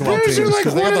 good The basketball Spurs teams are like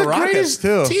because they one got of the the Rockets, greatest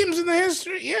too. teams in the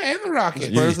history. Yeah, and the Rockets.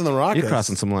 Spurs and the Rockets. You're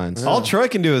crossing some lines. All Troy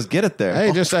can do is get it there.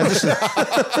 Hey, just so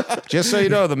you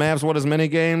know, the Mavs won as many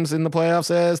games in the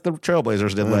playoffs as the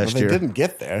Trailblazers did last They year. didn't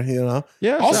get there, you know.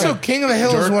 Yeah. Also, King of the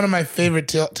Hill is one of my favorite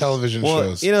television Well,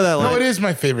 shows. you know that line. No, it is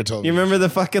my favorite You television. remember the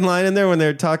fucking line in there when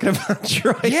they're talking about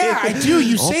Troy? Yeah, I do.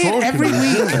 You say it every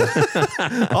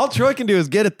week. All Troy can do is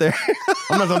get it there.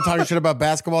 I'm not done talking shit about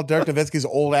basketball. Dirk Nowitzki's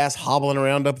old ass hobbling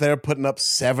around up there, putting up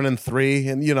 7 and 3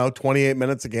 in 28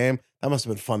 minutes a game. That must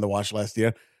have been fun to watch last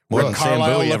year. More Rick than Sam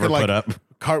Carlisle Bowie ever looking put up.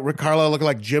 Rick Carlisle looking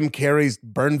like Jim Carrey's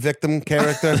burn victim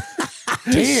character.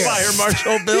 Fire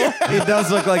Marshal Bill. He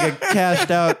does look like a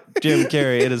cashed out Jim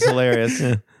Carrey. It is hilarious.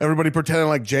 Everybody pretending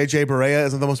like JJ Barea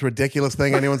isn't the most ridiculous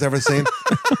thing anyone's ever seen.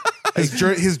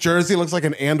 His jersey looks like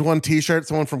an And One t-shirt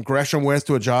someone from Gresham wears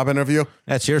to a job interview.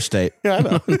 That's your state. Yeah, I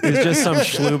know. He's just some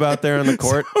schloob out there on the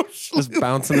court, just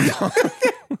bouncing the ball.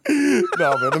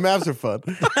 No, man, the Mavs are fun.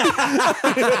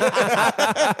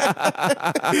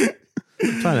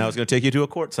 Fine, I was going to take you to a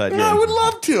courtside Yeah, I game. would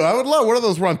love to. What are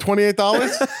those run?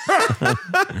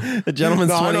 $28? The gentleman's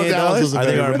No, I know Dallas is $28. a I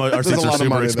think very- our there's a seats lot are of super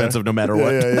money expensive there. no matter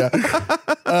what. Yeah.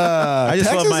 I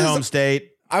just love Texas my is- home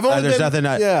state. I've only there's been,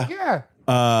 nothing. yeah.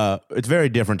 It's very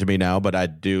different to me now, but I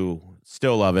do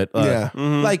still love it. Yeah.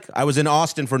 Like I was in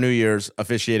Austin for New Year's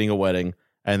officiating a wedding,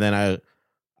 and then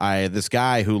I this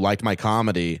guy who liked my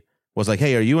comedy was like,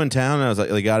 "Hey, are you in town?" And I was like,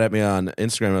 they got at me on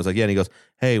Instagram. And I was like, "Yeah." And he goes,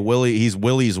 "Hey, Willie, he's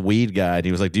Willie's weed guy." And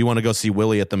he was like, "Do you want to go see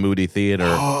Willie at the Moody Theater?"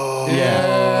 Oh,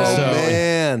 Yeah. So-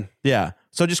 man. Yeah.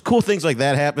 So just cool things like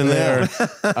that happen there.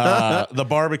 The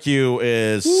barbecue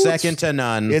is second to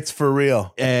none. It's for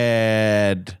real.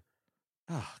 And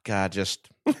Oh God, just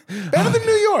Better than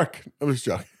New York. I'm just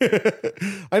joking.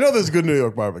 I know there's good New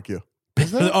York barbecue.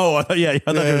 Isn't it? oh yeah, I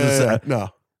thought you were gonna say. No.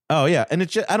 Oh yeah, and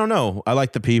it's just, I don't know. I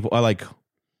like the people.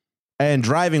 And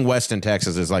driving west in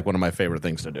Texas is like one of my favorite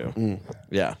things to do.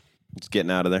 Yeah, Just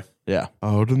getting out of there. yeah.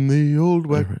 Out in the old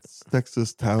West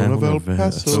Texas town of El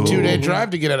Paso. It's a 2-day drive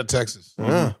to get out of Texas.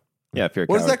 Yeah. Yeah, if you're a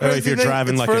What is that coward. crazy If you're thing?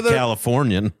 driving It's like further- a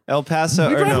Californian, El Paso,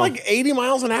 We or drive no. like 80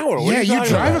 miles an hour. What Yeah, are you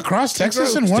talking drive about? across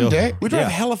Texas in one Still. day. We drive Yeah.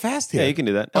 hella fast here. Yeah, you can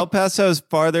do that. El Paso is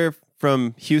farther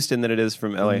from Houston than it is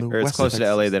from LA, or it's closer to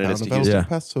LA than it is to Houston. Yeah.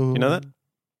 Paso. You know that?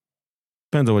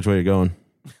 depends on which way you're going.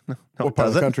 What part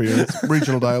of the country? It's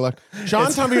regional dialect.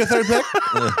 Sean, tell me your third pick.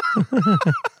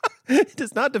 It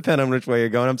does not depend on which way you're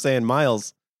going. I'm saying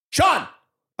miles. Sean,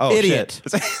 Oh, Idiot.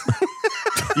 shit.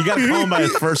 You got to call him by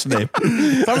his first name.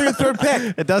 tell me your third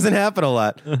pick. It doesn't happen a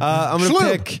lot. I'm going to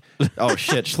Shloop. pick. Oh,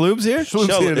 shit. Shloob's here?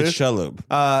 Shloop's here, It's dude. Shalhoub.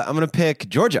 I'm going to pick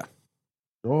Georgia.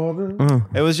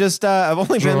 It was just, I've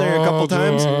only been there a couple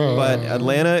times, but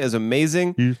Atlanta is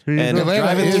amazing. And Atlanta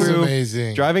driving is through,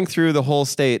 amazing. driving through the whole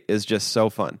state is just so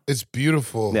fun. It's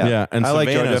beautiful. Yeah. Yeah, and I like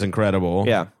Savannah's Georgia. incredible.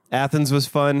 Yeah. Athens was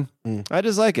fun. I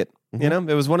just like it. You know,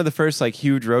 it was one of the first like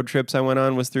huge road trips I went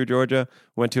on was through Georgia.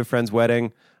 Went to a friend's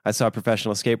wedding. I saw a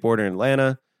professional skateboarder in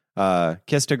Atlanta.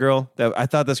 Kissed a girl. I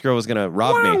thought this girl was going to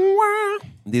rob me.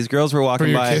 These girls were For walking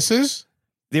your by. kisses?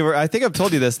 They were. I think I've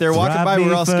told you this. They were walking by. We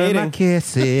were all skating.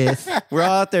 Kisses. We're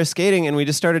all out there skating, and we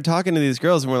just started talking to these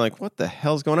girls, and we're like, "What the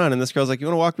hell's going on?" And this girl's like, "You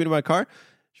want to walk me to my car?"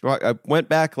 I went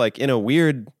back like in a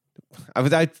weird.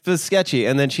 I was sketchy,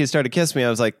 and then she started kissing me. I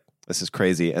was like, "This is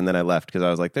crazy," and then I left because I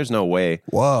was like, "There's no way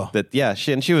Whoa. that." Yeah,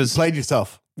 she was. Played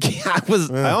yourself. Yeah,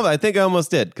 I think I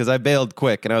almost did because I bailed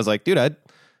quick, and I was like, "Dude, I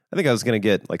think I was gonna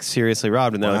get like seriously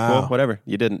robbed," and they're like, Wow. "Well, whatever,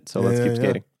 you didn't, so let's Yeah, keep yeah.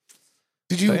 skating."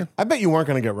 Did you? I bet you weren't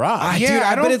going to get robbed. Yeah, Dude,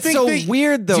 I don't but it's think so they-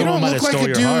 weird though. You don't might look have like stole a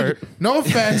your dude. heart. No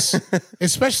offense,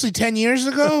 especially 10 years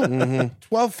ago,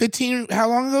 12, 15. How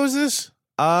long ago is this?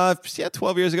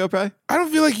 12 years ago, probably. I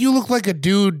don't feel like you look like a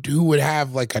dude who would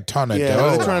have like a ton of Yeah,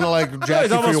 dough. they're trying to like jack He's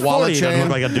you for almost your wallet 40. He doesn't chain.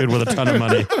 look like a dude with a ton of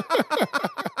money.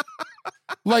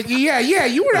 Like, yeah,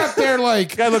 you were out there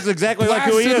like. Guy looks exactly like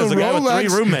who he blasting is. the A guy with Rolex.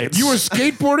 3 roommates. You were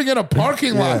skateboarding in a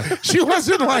parking lot. She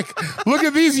wasn't like, look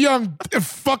at these young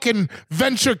fucking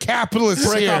venture capitalists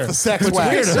Break here. off the sex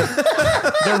wax.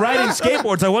 They're riding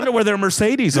skateboards. I wonder where their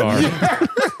Mercedes are.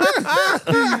 I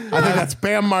think that's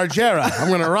Bam Margera. I'm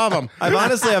going to rob him. I've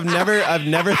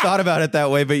never thought about it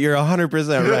that way, but you're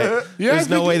 100% right. Yeah, I There's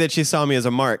no think way that she saw me as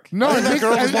a mark. No, I think,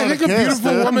 girl just I wanted think a to kiss,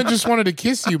 beautiful dude. woman just wanted to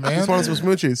kiss you, man. Just wanted some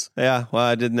smoochies. Yeah,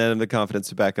 well, I didn't have the confidence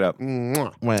to back it up.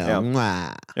 Mwah.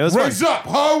 Yeah. It was fun. Raise up,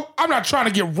 ho! I'm not trying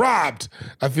to get robbed.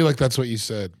 I feel like that's what you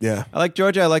said. Yeah. I like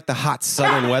Georgia. I like the hot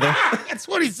southern weather. That's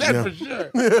what he said for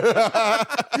sure.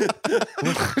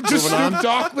 Just Snoop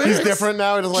Dogg lyrics. He's different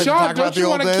now. He doesn't like to Sean, talk about don't the you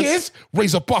old want to days. kiss?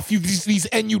 Raise up off you these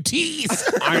NUTs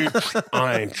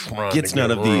I ain't trying Gets to none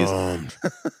get of these. robbed.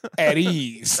 at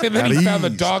ease. And then At he found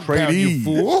the ease. dog Straight pound, you ease.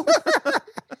 fool.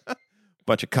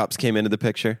 Bunch of cops came into the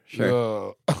picture.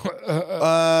 Sure.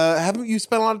 Haven't you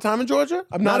spent a lot of time in Georgia?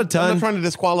 I'm Not a ton. I'm not trying to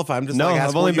disqualify. I'm just No, like I've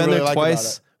asking only what you been really there like about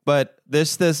twice. it. But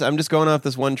this, I'm just going off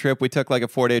this one trip. We took like a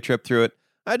 4-day trip through it.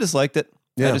 I just liked it.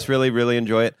 Yeah. I just really, really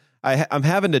enjoy it. I'm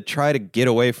having to try to get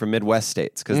away from Midwest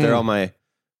states because they're all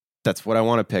that's what I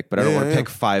want to pick, but I don't Yeah, want to yeah. pick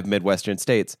 5 Midwestern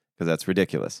states because that's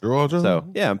ridiculous. Georgia. So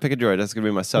yeah, I'm picking Georgia. That's going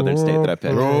to be my southern state that I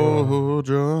picked.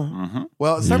 Georgia.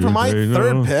 Well, it's time for my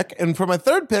third pick. And for my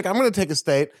third pick, I'm going to take a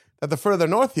state that the further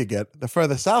north you get, the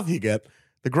further south you get,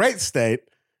 the great state,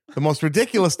 the most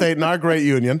ridiculous state in our great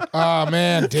union, Oh,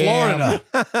 man, damn.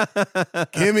 Florida.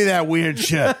 Give me that weird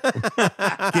shit. Give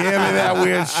me that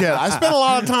weird shit. I spent a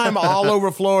lot of time all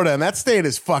over Florida, and that state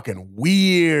is fucking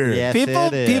weird. Yes,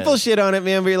 People shit on it,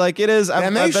 man. But you're like, it is.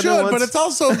 And they I've been there should, but once. it's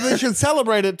also, they should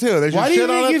celebrate it too. They should Why do you shit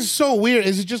on think it. it's so weird?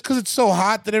 Is it just because it's so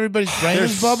hot that everybody's brain is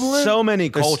There's bubbling? so many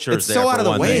cultures it's there. so for out of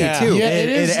the one way, thing. too. Yeah, it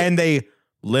is. And they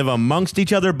live amongst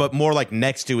each other, but more like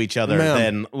next to each other Man.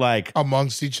 than like.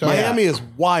 Amongst each other. Miami is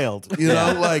wild. You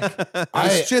know, like,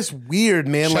 it's just weird,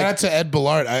 man. Shout Like, out to Ed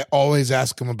Ballard. I always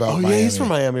ask him about oh, Miami. yeah, he's from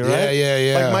Miami, right?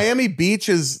 Yeah. Like, Miami Beach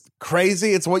is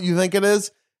crazy. It's what you think it is.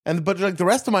 But like the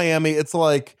rest of Miami, it's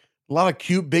like a lot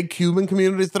of big Cuban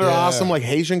communities that are Yeah. awesome, like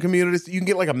Haitian communities. You can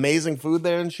get like amazing food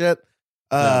there and shit.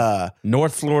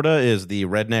 North Florida is the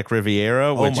Redneck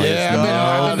Riviera, which my is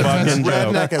Yeah, I've been no fucking to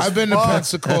joke. Redneck as I've been to fuck.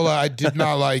 Pensacola. I did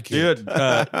not like it.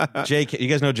 Dude, Jake, you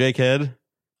guys know Jake Head?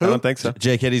 I don't think so.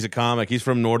 Jake Head, he's a comic. He's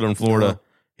from Northern Florida.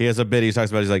 He has a bit he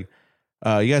talks about. He's like,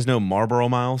 you guys know Marlboro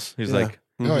Miles? He's Yeah. like,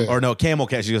 Oh, yeah. or no, Camel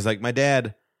Cash. He goes like, my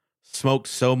dad smoked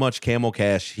so much Camel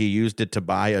Cash, he used it to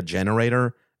buy a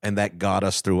generator and that got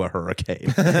us through a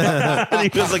hurricane.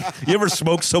 And he was like, you ever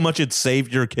smoked so much it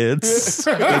saved your kids?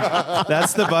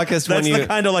 That's the bucket when That's you. the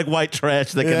kind of like white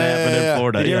trash that can happen in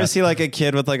Florida. Did you yeah. ever see like a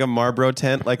kid with like a Marlboro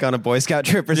tent, like on a Boy Scout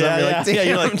trip or something? Yeah,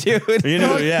 You're like, yeah. damn, You're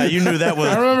like, dude. you knew that was.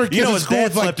 I remember kids you know in his school dad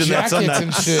with like slept in that jackets sometimes.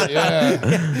 and shit.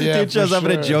 Yeah, Dude shows for up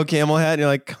in a sure. Joe Camel hat, and you're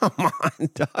like, "Come on,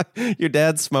 dog! Your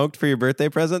dad smoked for your birthday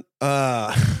present."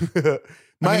 I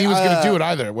mean, he was going to do it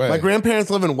either way. My grandparents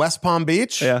live in West Palm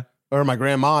Beach. Yeah. Or my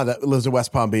grandma that lives in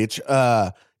West Palm Beach.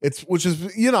 Which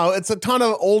is it's a ton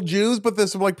of old Jews, but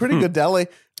there's some like pretty good deli.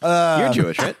 You're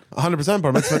Jewish, right? 100%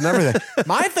 bar mitzvah and everything.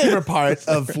 My favorite part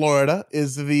of Florida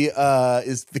is the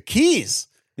Keys.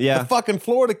 Yeah. The fucking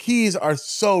Florida Keys are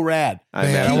so rad. I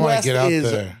Man, bet. I Key wanna West get out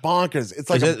is there. bonkers. It's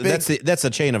like a big, That's a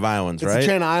chain of islands, it's right? a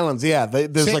chain of islands. Yeah,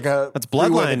 there's Same- like a That's freeway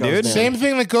bloodline, that goes dude. down. Same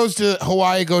thing that goes to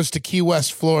Hawaii goes to Key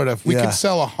West, Florida. If we Yeah. could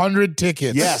sell 100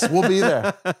 tickets, Yes, we'll be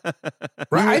there.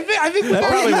 right? I think we That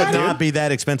probably would would not be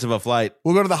that expensive a flight.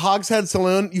 We'll go to the Hogshead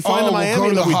Saloon. You find Oh, in we'll Miami, go to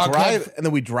and then the we Hogshead. drive, and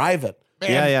then we drive it.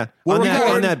 Yeah, yeah. Well, on we're that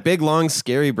going- on that big, long,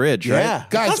 scary bridge, right? Yeah,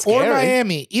 guys, It's not or scary.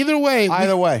 Miami. Either way,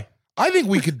 Either way. I think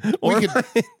we could.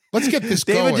 Let's get this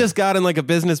David going. just got in like a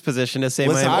business position to say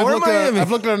Listen, Miami or Miami. I've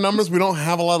looked at our numbers. We don't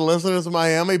have a lot of listeners in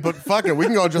Miami, but fuck it, we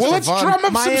can go just well, for let's fun. drum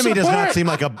up Miami some does not support. seem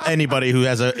like anybody who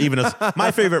has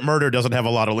My favorite murder doesn't have a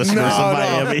lot of listeners No, in no.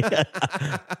 Miami.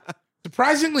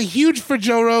 Surprisingly huge for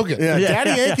Joe Rogan. Yeah, Yeah, Daddy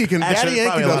yeah, Yankee can. yeah. Daddy Actually, Yankee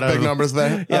probably a does lot of big them. numbers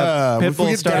there. Yeah, if we Pitbull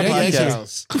get started Daddy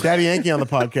podcast. Yankee, Daddy Yankee on the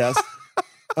podcast.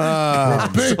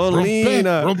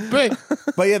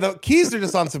 Solina. But yeah, the Keys are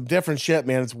just on some different shit,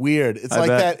 man. It's weird. It's I like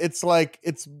bet. that.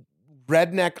 It's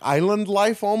redneck island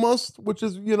life almost, which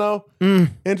is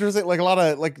interesting. Like a lot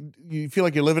of like you feel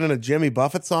like you're living in a Jimmy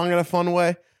Buffett song in a fun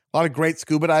way. A lot of great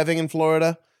scuba diving in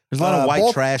Florida. There's a lot of white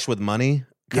both- trash with money.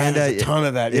 Yeah, Kinda. there's a ton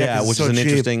of that. Yeah, 'cause which it's so is an cheap.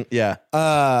 interesting.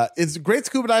 Yeah. It's great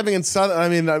scuba diving in southern. I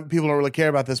mean, people don't really care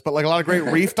about this, but like a lot of great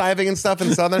reef diving and stuff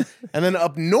in southern, and then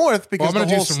up north because Well, I'm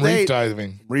the gonna whole do some state reef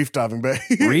diving. reef diving, baby.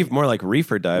 Reef, more like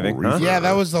reefer diving, huh? Yeah,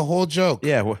 that was the whole joke.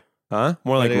 Yeah. Huh?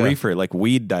 More like Yeah. reefer, like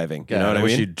weed diving. You know what I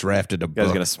wish mean? you drafted a You guys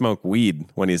book. gonna smoke weed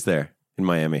when he's there in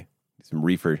Miami. Some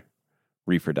reefer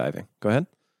diving. Go ahead.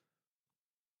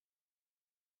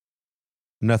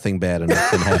 Nothing bad enough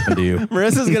can happen to you.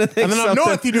 Marissa's gonna think And then up something.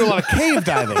 north, you do a lot of cave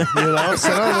diving.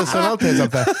 So I'll tell you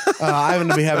something. Ivan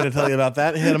will be happy to tell you about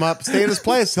that. Hit him up. Stay at his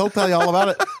place. He'll tell you all about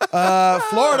it.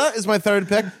 Florida is my third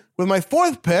pick. With my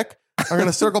fourth pick, I'm going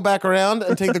to circle back around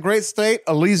and take the great state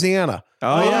of Louisiana.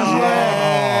 Oh yeah.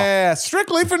 Yeah,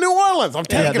 strictly for New Orleans. I'm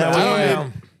taking that it. was- I don't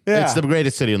need- yeah. It's the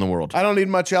greatest city in the world. I don't need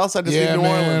much else. I just Yeah, need New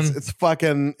man. Orleans. It's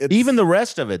fucking. It's, Even the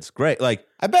rest of it's great. Like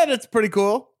I bet it's pretty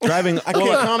cool. driving. I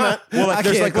can't comment. Well, I like,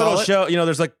 there's can't like call little it. show. You know,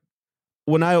 there's like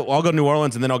when I'll go to New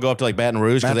Orleans and then I'll go up to like Baton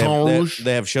Rouge because Baton Rouge.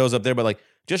 they have shows up there. But like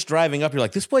just driving up, you're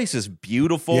like, this place is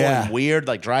beautiful Yeah. and weird.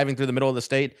 Like driving through the middle of the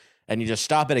state. And you just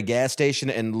stop at a gas station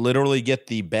and literally get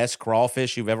the best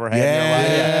crawfish you've ever had in your life.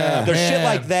 Yeah, There's shit man.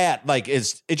 like that. Like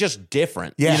it's just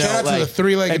different. Yeah. You know, Shout out to like, the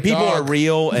three-legged and people dog. are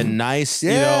real and nice.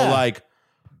 You Yeah. know, like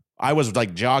I was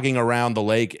like jogging around the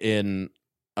lake in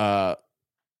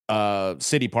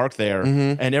City Park there,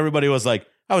 and everybody was like,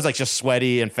 I was like just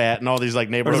sweaty and fat, and all these like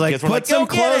neighborhood like, kids were "Put like, some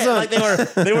 "Go get clothes it!" on. Like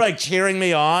they were like cheering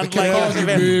me on. Like, Call me,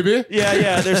 man, baby.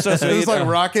 yeah, they're so sweet. It's like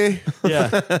Rocky. yeah,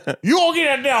 You gonna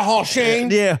get out there, huh,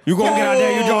 Shane? yeah. You gonna get out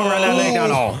there? You jogging around that lake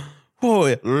down all.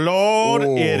 Boy, Lord,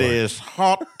 Oh. it is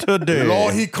hot today.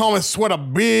 Lord, he come and sweat a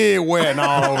big wet and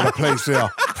all over the place there.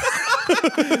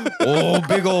 Oh,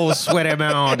 big old sweaty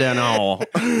mound and all.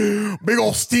 Big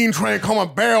old steam train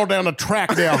coming barrel down the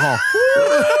track there, huh?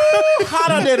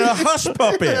 hotter than a hush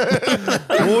puppy.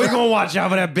 Oh, we gonna watch out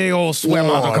for that big old sweat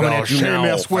monster coming at you Shane now.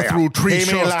 there sweat through three He mean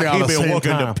shirts like there he at the been same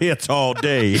working time. the pits all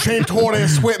day. Shane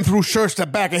Torres sweating through shirts to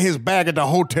back of his bag at the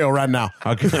hotel right now.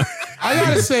 I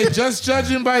gotta say, just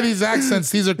judging by these accents,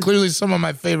 these are clearly some of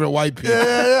my favorite white people.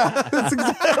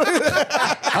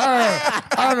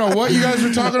 I don't know what you guys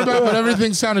were talking about, but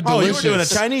everything sounded Oh, delicious. you were doing a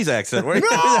Chinese accent. Were you?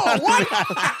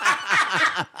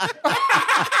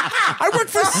 I work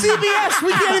for CBS.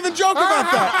 We can't even joke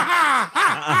about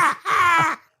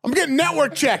that. I'm getting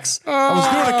network checks. I was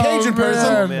doing a Cajun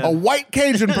person, a white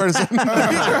Cajun person.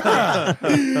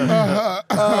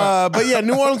 But yeah,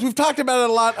 New Orleans, we've talked about it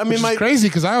a lot. I mean, Which is my crazy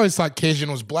because I always thought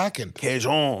Cajun was blackened.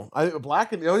 Cajun.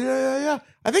 Black and yeah.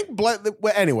 I think well,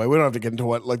 anyway, we don't have to get into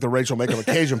what like the racial makeup of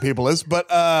Cajun people is, but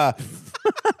I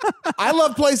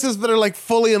love places that are like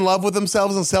fully in love with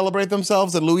themselves and celebrate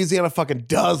themselves, and Louisiana fucking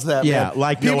does that. Yeah, man.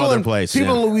 like no other in- place,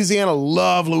 People yeah. in Louisiana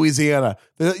love Louisiana.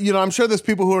 You know, I'm sure there's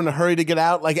people who are in a hurry to get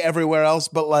out, like everywhere else,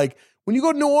 but like When you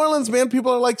go to New Orleans, man,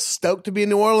 people are like stoked to be in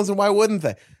New Orleans, and why wouldn't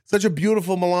they? Such a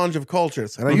beautiful melange of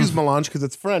cultures. And I use melange because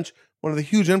it's French, one of the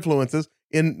huge influences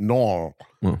in Nord.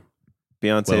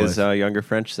 Beyonce's younger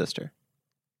French sister.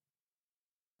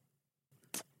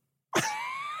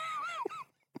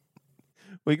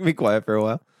 We can be quiet for a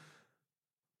while.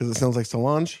 Because it sounds like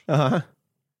Solange. Uh-huh.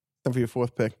 Time for your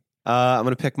fourth pick. I'm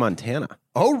going to pick Montana.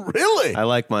 Oh, really? I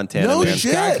like Montana. No man.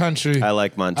 shit. Sky country. I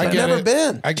like Montana. I've never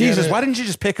been. I get Jesus, it. why didn't you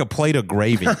just pick a plate of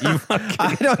gravy? You fucking,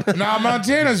 I don't. Nah,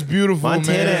 Montana's beautiful,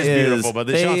 Montana man. is beautiful, but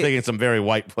they- Sean's thinking some very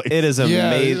white places. It is Yeah,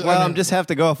 amazing. I Well, mean- I'm just have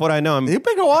to go off what I know. You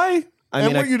pick Hawaii. I and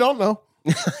mean, what you don't know.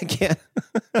 I can't.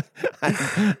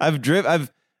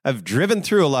 I've driven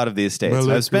through a lot of these states.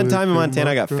 I've spent time in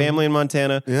Montana. I got family in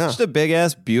Montana. Yeah. Just a big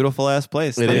ass, beautiful ass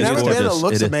place. It I've is never been. It gorgeous.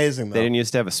 looks It is. amazing, though. They didn't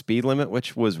used to have a speed limit,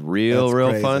 which was real That's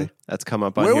crazy. fun. That's come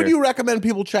up on Where here. would you recommend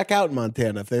people check out in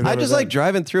Montana if they've I never just been? like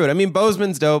driving through it. I mean,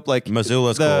 Bozeman's dope. Like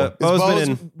Missoula's Is Bozeman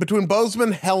and between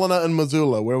Bozeman, Helena, and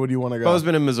Missoula, where would you want to go?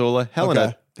 Bozeman and Missoula. Helena.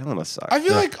 Okay. Helena sucks. I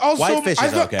feel like also Whitefish I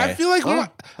is feel, okay. I feel like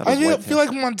that I was feel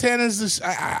like Montana's this.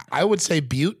 I would say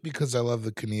Butte because I love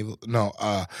the Knievel. No,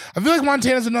 I feel like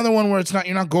Montana's another one where it's not.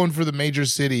 You're not going for the major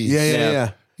cities.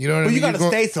 Yeah. You know what I But mean? you got to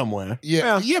You're going- stay somewhere.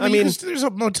 Yeah, Yeah, but I mean- there's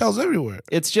motels everywhere.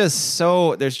 it's just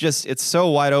so it's so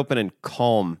wide open and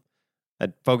calm.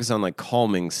 I'd focus on like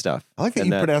calming stuff. I like that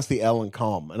And you pronounce the L in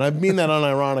calm, and I mean that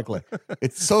unironically.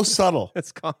 It's so subtle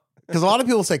It's calm. because a lot of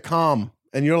people say calm,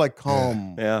 and you're like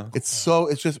calm. Yeah. It's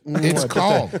just It's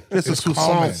calm. Just It's a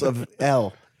calming. sousance of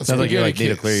L. Sounds like you like need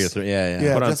to Kiss. clear your throat. Yeah.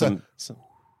 Yeah. Put on just a-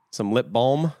 some lip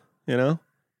balm, you know?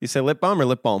 You say lip balm or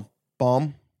lip balm?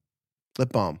 Balm,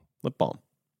 lip balm, Lip balm.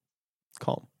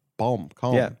 Calm. balm,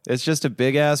 calm. Yeah. It's just a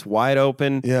big ass, wide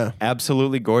open, Yeah.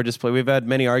 absolutely gorgeous place. We've had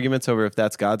many arguments over if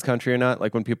that's God's country or not.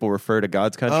 Like when people refer to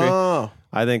God's country, Oh,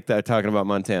 I think they're talking about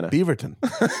Montana. Beaverton.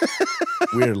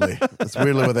 Weirdly, that's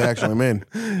weirdly what they actually mean.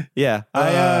 Yeah.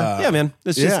 Yeah, man.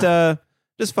 It's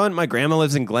just fun. My grandma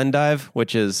lives in Glendive,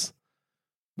 which is,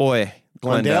 boy,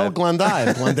 Glendale,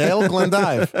 Glendive. Glendive, Glendale,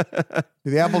 Glendive.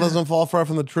 The apple doesn't fall far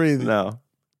from the tree. No.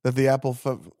 That the apple.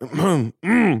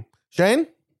 Shane?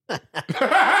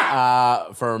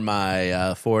 For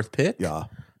my fourth pick, Yeah.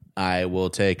 I will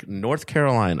take North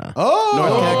Carolina. Oh,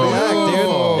 North Carolina,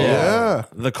 dude. Yeah.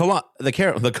 The Carolina.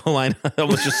 I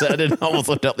almost just said it. Almost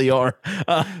left out the R.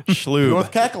 Schlube.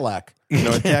 North Cackalack.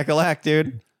 North Cackalack,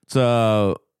 dude. It's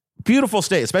a beautiful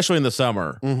state, especially in the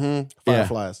summer. Mm-hmm.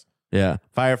 Fireflies. Yeah,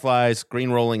 fireflies,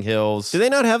 green rolling hills. Do they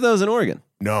not have those in Oregon?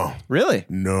 No. Really?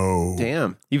 No.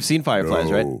 Damn. You've seen fireflies,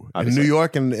 No. right? In Obviously. New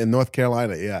York and in North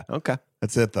Carolina, yeah. Okay.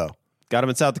 That's it, though. Got him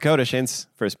in South Dakota. Shane's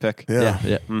first pick. Yeah.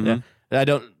 Yeah. I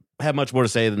don't have much more to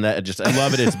say than that. I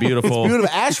love it. It's beautiful. Beautiful.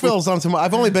 Asheville's on some.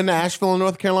 I've only been to Asheville in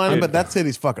North Carolina, but that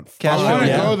city's fucking I Cashville, want to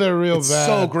fire. go there real It's bad.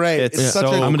 so great. It's It's such so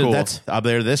a. cool. I'm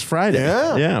there this Friday.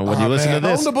 Yeah. When you Oh, listen man. to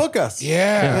Tell this. them to book us.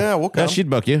 Yeah. We'll Yeah, come. she'd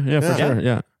book you. Yeah, for Yeah. sure.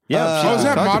 Yeah. Yeah. Oh, is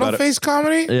that talked model about it. face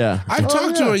comedy? Yeah. I've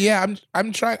talked to her. Yeah,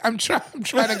 I'm trying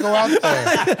to go out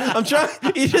there. I'm trying.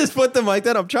 You just put the mic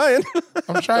down. I'm trying.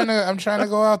 I'm trying to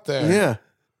go out there. Yeah.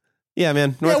 Yeah,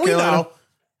 man. North Yeah, we Carolina. know.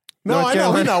 No, North I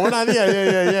know. We Carolina. know. We're not.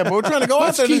 Yeah. But we're trying to go out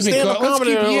Let's there and do keep it. stand-up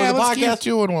comedy on the Let's keep podcast.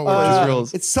 doing what we're Just doing.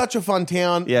 rules. It's such a fun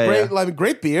town. Yeah, great, yeah. like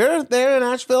great beer there in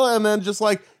Asheville, and then just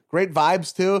like great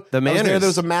vibes too. The I was there. manners. There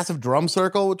was a massive drum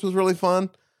circle, which was really fun.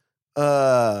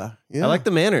 Yeah. I like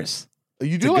the manners.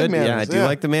 You It's do a like good- manners. Yeah, I do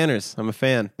like the manners. I'm a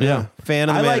fan. Yeah. Fan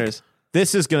of the I like- manners.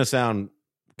 This is going to sound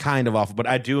kind of awful, but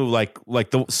I do like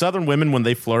the Southern women when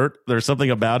they flirt. There's something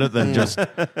about it that just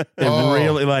it Oh.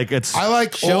 really like it's I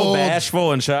like so old.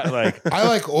 bashful and like I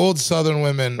like old Southern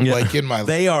women, Yeah. like in my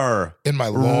they are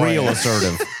loins. real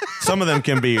assertive. Some of them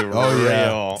can be real.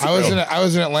 I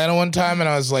was in Atlanta one time and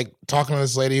I was like talking to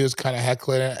this lady who was kind of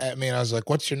heckling at me, and I was like,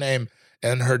 "What's your name?"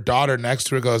 And her daughter next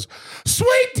to her goes,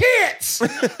 "Sweet Tits.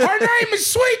 Her name is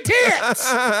Sweet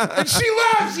Tits, and she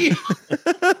loves you."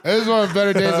 This is one of the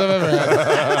better days I've ever had.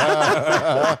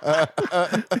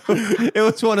 It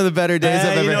was one of the better days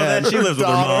I've ever had. that she lives with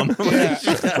her mom. Yeah.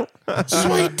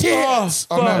 Sweet Tits.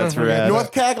 I'll never That's forget. rad.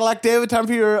 North Cackalack, David. Time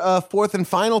for your fourth and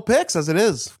final picks, as it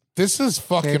is. This is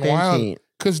fucking wild.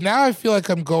 Because now I feel like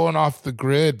I'm going off the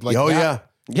grid. Like Oh, now-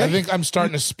 yeah. I think I'm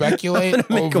starting to speculate.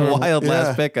 Make over a wild Yeah.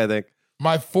 last pick, I think.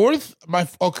 My fourth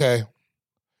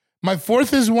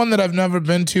is one that I've never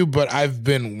been to, but I've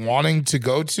been wanting to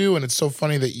go to, and it's so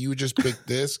funny that you just picked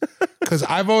this because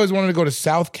I've always wanted to go to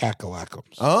South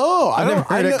Kakalakums. Oh, I've never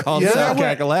heard it called South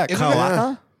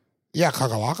Cackalack. Yeah,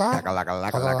 Kakalaka.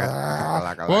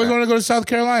 I always wanted to go to South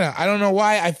Carolina. I don't know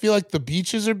why. I feel like the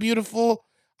beaches are beautiful.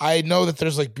 I know that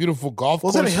there's like beautiful golf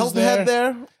Wasn't courses Hilton Head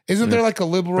there? Isn't there like a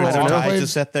liberal Tides is enclave?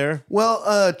 set there.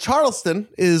 Well, Charleston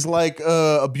is like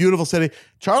a beautiful city.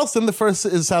 Charleston, the first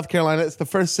is South Carolina. It's the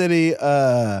first city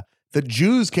that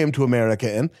Jews came to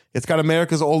America in. It's got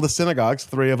America's oldest synagogues,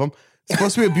 3 of them. It's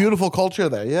supposed to be a beautiful culture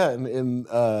there. Yeah,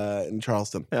 in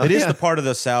Charleston. It is the part of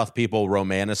the South people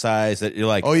romanticize that you're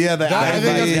like, Oh yeah,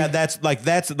 that's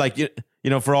like you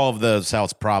know, for all of the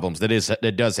South's problems,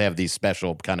 it does have these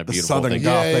special kind of beautiful Southern things.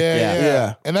 Gothic.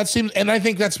 Yeah. And that seems, and I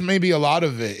think that's maybe a lot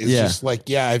of it. It's just like,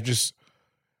 I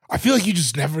feel like you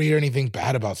just never hear anything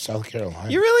bad about South Carolina.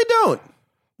 You really don't.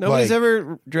 Nobody's Like-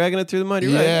 ever dragging it through the mud.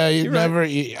 You're right. Yeah, you You're right. never.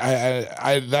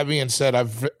 I that being said,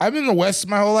 I've been in the West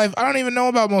my whole life. I don't even know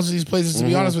about most of these places, to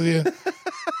be honest with you.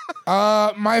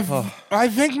 I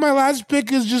think my last pick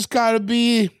has just got to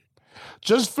be,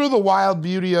 just for the wild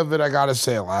beauty of it, I got to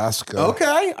say Alaska.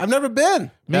 Okay, I've never been.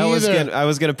 Me I was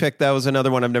either. gonna pick. That was another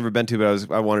one I've never been to,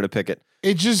 but I wanted to pick it.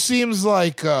 It just seems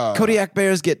like, Kodiak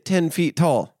bears get 10 feet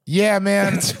tall. yeah,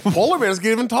 man. Polar bears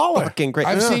get even taller. Fucking great.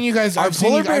 I've seen you guys. Are I've seen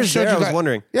polar you. I've bears showed there? you I was guys.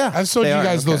 wondering. Yeah, I've showed They you are,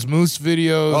 guys okay. those moose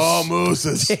videos. Oh,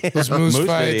 mooses. Those moose Moose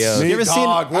fights. videos. Me, You ever seen-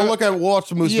 dog. We'll watch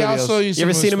the moose Yeah, I'll videos. show you. You Some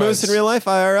ever seen a moose fights. in real life,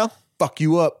 IRL? Fuck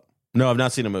you up. No, I've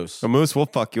not seen a moose. A moose will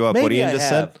fuck you up. Maybe what Ian I just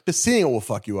have. said. Just seeing it will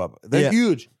fuck you up. They're Yeah.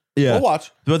 huge. Yeah. We'll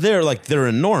watch. But they're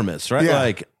enormous, right? Yeah.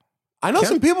 Like, I know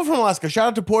some people from Alaska. Shout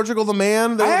out to Portugal the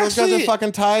Man. Those guys are actually-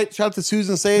 fucking tight. Shout out to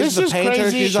Susan Sage, This the is painter.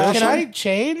 crazy. She's Can awesome. I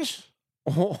change?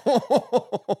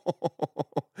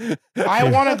 I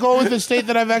want to go with a state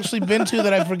that I've actually been to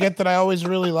that I forget that I always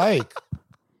really like.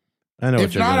 I know.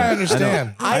 If not, I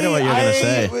understand. I know what you're gonna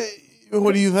say.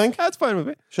 What do you think, That's fine with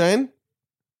me. Shane?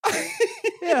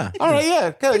 Yeah. All right,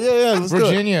 yeah, okay, yeah. Let's do it.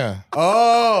 Virginia.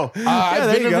 Oh, I've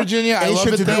there been you to go. Virginia. I love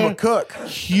Ancient it to do there. a cook.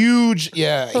 Huge,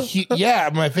 yeah.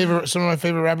 My favorite, some of my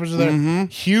favorite rappers are there.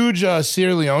 Huge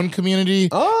Sierra Leone community.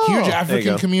 Oh, huge there you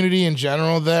African go. community in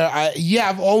general there.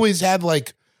 I've always had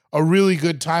like a really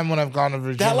good time when I've gone to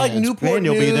Virginia. That like It's- Newport And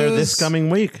you'll be there this News. coming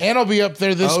week. and I'll be up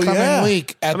there this Oh, coming yeah.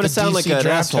 week at I'm going the to sound like DC an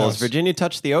Draft asshole. House. Has Virginia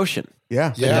touched the ocean?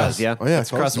 Yeah, Yeah. It does, yeah. Oh, yeah,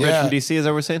 It's across the close. bridge Yeah. from DC, is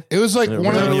that what we're saying? It was like one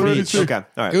of the Virginia first. Beach. Okay, all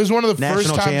right. It was one of the National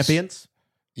first times. champions.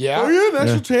 Yeah. Oh yeah,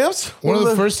 national champs. One of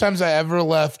the first times I ever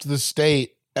left the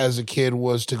state as a kid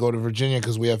was to go to Virginia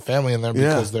because we have family in there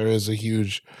Yeah. because there is a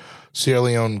huge Sierra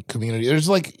Leone community. There's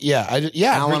like,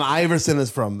 Allen Iverson is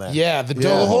from there.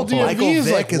 the whole DMV Michael is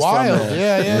Vick like is from wild.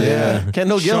 there. Yeah.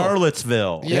 Kendall Gill.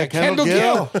 Charlottesville. Yeah, Kendall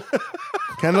Gill.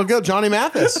 Kendall Gill, Johnny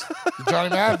Mathis, Johnny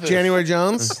Mathis. January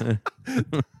Jones,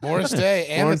 Morris Day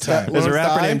and Lawrence the time. Day. There's a Lawrence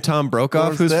rapper Dye. named Tom Brokaw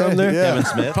Lawrence who's Day. from there. Yeah. Kevin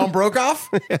Smith. Tom Brokaw.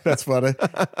 That's funny.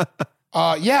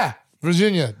 Yeah,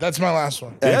 Virginia. That's my last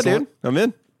one. Yeah, Excellent. dude. I'm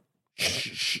in.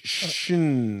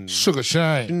 Sugar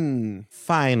Shine.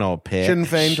 Final pick. Sinn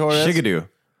Féin Torres. Shigadoo.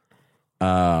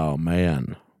 Oh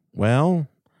man. Well,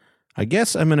 I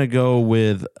guess I'm gonna go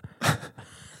with.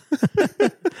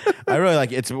 I really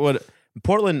like it's what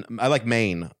Portland. I like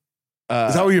Maine. Is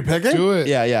that what you're picking? Do it.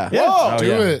 Yeah, yeah. Whoa, Oh, Do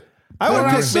yeah. it. I would Pour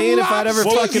pick some Maine if I'd ever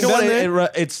lobster. fucking You know been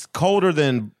what? there. It's colder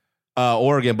than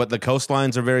Oregon, but the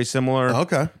coastlines are very similar.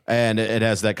 Okay. And it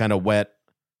has that kind of wet.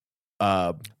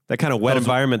 That kind of wet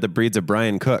environment that breeds a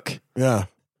Brian Cook. Yeah.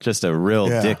 Just a real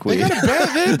Yeah. They dickweed. got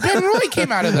a Ben Roy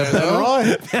came out of there though.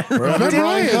 Roy. Ben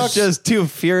Roy is. Just two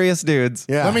furious dudes.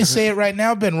 Yeah. Let me say it right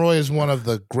now. Ben Roy is one of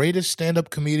the greatest stand-up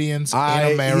comedians in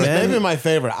He's America. maybe my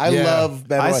favorite. I Yeah. love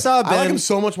Ben Roy. I saw I like Ben- him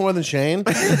so much more than Shane.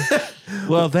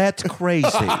 Well, that's crazy.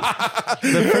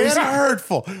 It's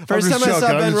hurtful. First time I saw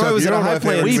Ben Roy was at a High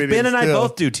Plains. We've Ben and I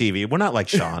both do TV. We're not like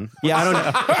Sean. Yeah, I don't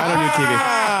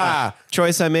do TV.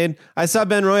 Choice I made. I saw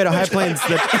Ben Roy at a High Plains.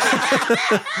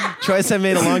 Choice I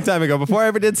made a long time ago. Before I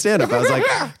ever did stand up, I was like,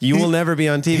 "You will never be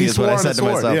on TV." he Is what I swore on said a to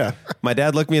sword, myself. yeah. My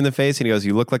dad looked me in the face and he goes,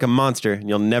 "You look like a monster, and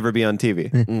you'll never be on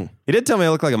TV." He did tell me I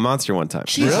look like a monster one time.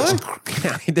 Jesus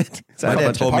Yeah, he did. My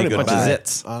dad told me a bunch of goodbye.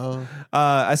 zits.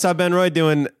 I saw Ben Roy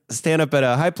doing stand up at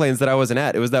a High Plains that I wasn't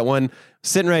at. It was that one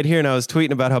sitting right here, and I was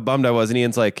tweeting about how bummed I was, and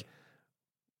Ian's like,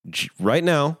 "Right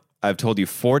now, I've told you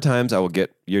 4 times I will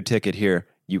get your ticket here.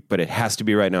 But it has to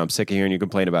be right now. I'm sick of hearing you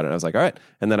complain about it." And I was like, all right.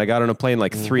 And then I got on a plane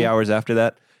like 3 hours after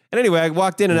that. And anyway, I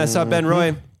walked in and I saw Ben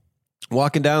Roy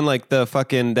walking down like the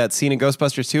fucking, that scene in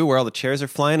Ghostbusters 2 where all the chairs are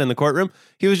flying in the courtroom.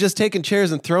 He was just taking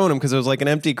chairs and throwing them because it was like an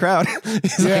empty crowd.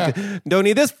 He's like, don't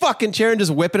need this fucking chair, and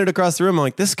just whipping it across the room. I'm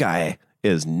like, this guy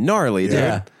is gnarly, dude.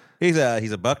 Yeah. He's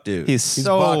a buck dude. He's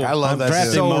so, buck. I love that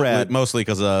drafting shit. so rad. mostly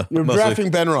because You're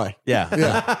drafting Ben Roy. yeah.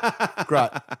 Great.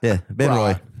 Ben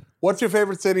Roy. What's your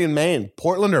favorite city in Maine?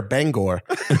 Portland or Bangor?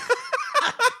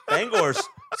 Bangor's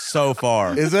so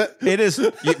far. Is it? It is.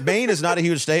 Maine is not a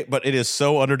huge state, but it is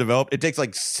so underdeveloped. It takes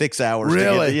like 6 hours.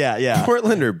 Really? To get, yeah.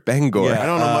 Portland or Bangor? I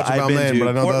don't know much I've about been Maine, to but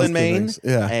I know Portland, those two Maine, things.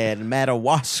 Yeah. and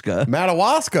Madawaska.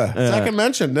 Madawaska. Second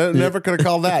mention. Never could have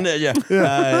called that.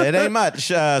 yeah. It ain't much.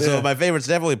 So my favorite's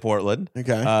definitely Portland.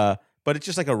 Okay. But it's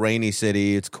just like a rainy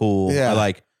city. It's cool. Yeah. I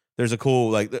like. There's a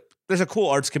cool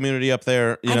arts community up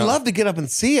there. You I'd know? love to get up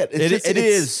and see it. It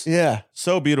is. Yeah.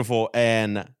 So beautiful,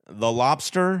 and the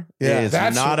lobster Yeah. is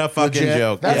That's not a fucking legit.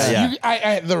 joke. That's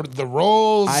yeah. the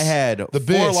rolls. I had the 4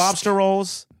 bits. lobster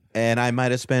rolls, and I might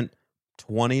have spent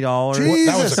 $20. Jesus.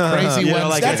 That was a crazy You know,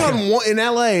 Wednesday. like That's in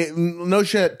LA. No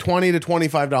shit, $20 to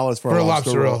 $25 for a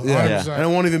lobster roll. Yeah. 100%. And it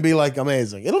won't even be like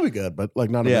amazing. It'll be good, but like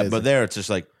not Yeah, amazing. but there it's just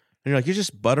like, and you're like, you're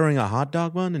just buttering a hot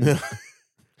dog bun, and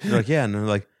you're like, yeah, and they're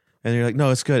like, and you're like, no,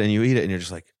 it's good, and you eat it, and you're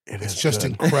just like, It's just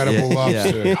incredible Yeah.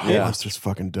 lobster. Yeah. Lobster's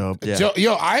fucking dope. Yeah.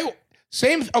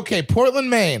 Portland,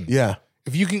 Maine. Yeah.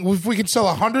 If we can sell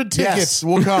 100 Yes, tickets,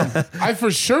 we'll come. I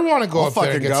for sure want to go I'll up there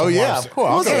and fucking get go. some Yeah, lobster. of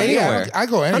course. I'll go anywhere. I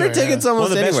go anywhere. 100 tickets one of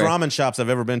almost the best anywhere. ramen shops I've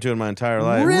ever been to in my entire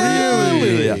life.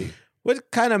 Really? Yeah.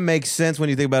 What kind of makes sense when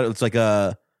you think about it? It's like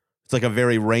a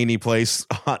very rainy place,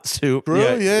 hot soup. True.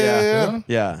 Yeah.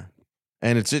 Yeah.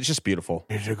 And it's just beautiful.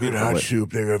 It's a good hot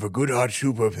soup. They have a good hot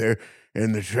soup up there,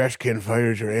 and the trash can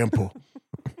fires are ample.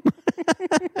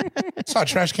 I saw a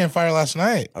trash can fire last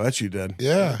night. I bet you did.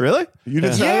 Yeah. Really? You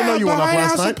did. I didn't know you went up behind last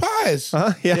House night. of Pies.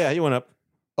 Huh? Yeah. Yeah, you went up.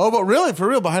 Oh, but really, for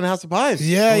real, behind House of Pies.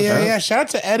 Yeah. Shout out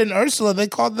to Ed and Ursula. They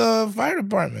called the fire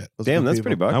department. Those Damn, good that's people.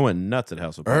 pretty buck. I went nuts at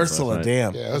House of Pies last Ursula, night.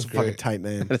 damn. Yeah, that was That's a fucking great. tight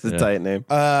name. That's a Yeah. tight name.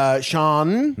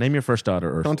 Sean. Name your first daughter,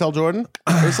 Ursula. Don't tell Jordan.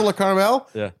 Ursula Carmel.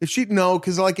 Yeah. If she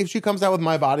comes out with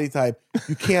my body type,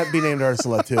 you can't be named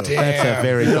Ursula too. Damn. That's a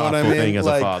very You know what thoughtful I mean? thing as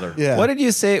Like, a father. Yeah. What did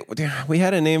you say? We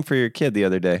had a name for your kid the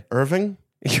other day. Irving?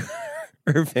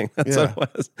 Irving. That's Yeah.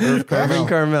 what it was. Carmel. Irving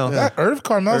Carmel. That Irv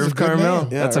Carmel's a Irv good Carmel.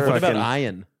 name. Yeah, That's a Irv. What about fucking.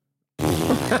 Ian?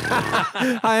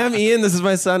 Hi, I'm Ian. This is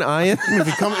my son, Ian.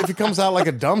 If he comes out like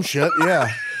a dumb shit,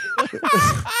 yeah.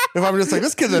 If I'm just like,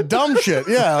 this kid's a dumb shit,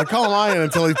 yeah, I'll call him Ian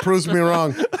until he proves me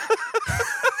wrong.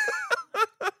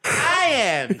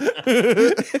 Ian!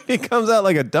 If he comes out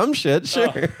like a dumb shit,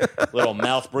 sure. Little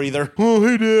mouth breather. Oh,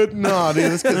 he did. No,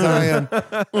 dude, this kid's Ian.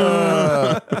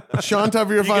 Sean, time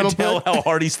for your You final can tell pick. how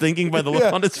hard he's thinking by the look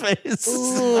Yeah. on his face.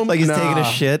 Like he's Nah. taking a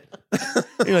shit.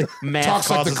 You're like, math Talks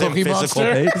like the causes him Cookie physical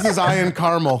Monster. pain. This is Ian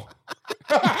Carmel.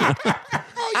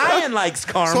 Ian likes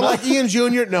karma. So like Ian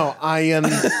Jr.? No, Ian.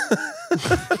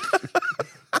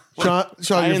 Sean,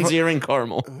 Ian's your earring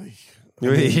caramel.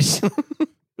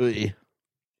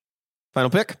 Final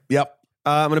pick. Yep.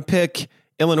 I'm going to pick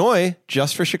Illinois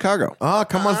just for Chicago. Oh,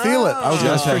 come on, feel it. I was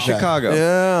Just gonna for pick that. Chicago.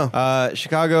 Yeah.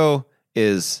 Chicago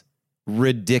is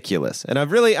ridiculous. And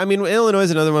Illinois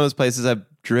is another one of those places I've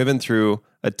driven through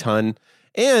a ton.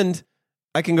 And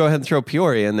I can go ahead and throw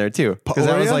Peoria in there too. Because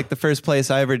that was Peoria? like the first place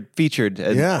I ever featured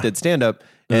and Yeah. did stand up.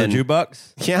 And And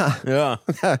jukebox? yeah. Yeah.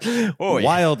 Oh,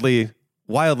 yeah.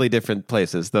 Wildly different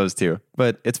places, those two.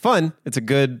 But it's fun. It's a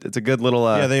good little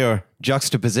Yeah, they are.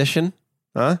 juxtaposition.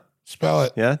 Huh? Spell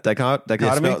it. Yeah.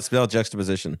 Dichotomy. Yeah, spell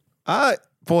juxtaposition.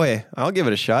 Boy, I'll give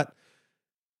it a shot.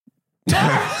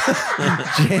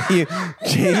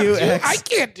 J-U-X. I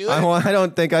can't do it. I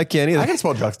don't think I can either. I can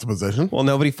spell juxtaposition. Well,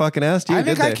 nobody fucking asked you. I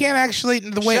think did I they? can't actually.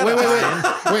 Wait.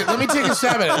 Let me take a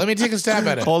stab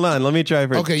at it. Hold on. Let me try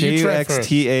first. Okay, you try first.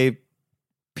 Juxtaposition.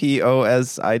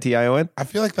 I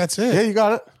feel like that's Yeah, it. you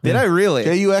got it. Did I really?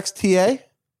 Juxta I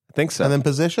think so. and then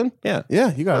position. yeah.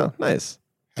 Yeah, you got Oh, it. nice.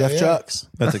 Jeff yeah. Chucks.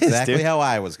 That's exactly dude. how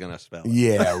I was going to spell it.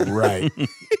 Yeah, right.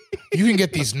 You can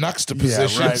get these nuts to Yeah,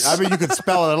 positions. right. I mean, you could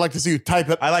spell it. I'd like to see you type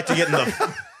it. I like to get in the.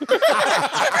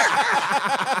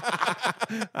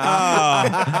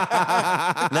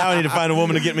 Now I need to find a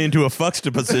woman to get me into a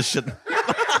fucksta position.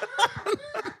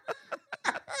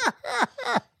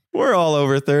 We're all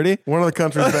over 30. One of the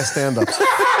country's best stand-ups.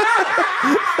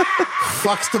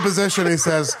 Fucks the position, he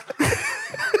says.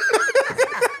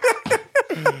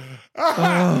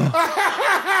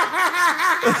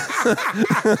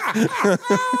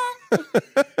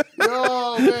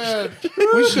 Oh man,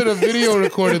 we should have video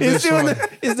recorded this one.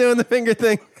 He's doing the finger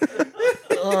thing.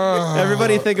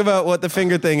 Everybody think about what the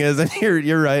finger thing is, and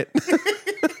you're right.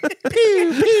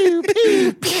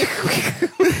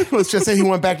 Let's just say he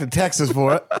went back to Texas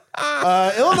for it.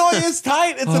 Illinois is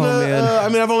tight. It's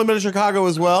man. I've only been to Chicago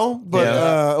as well, but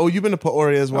Yeah. you've been to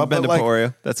Peoria as well. I've been but to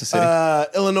Peoria. That's a city.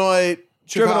 Illinois,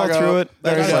 Driven Chicago. all through it.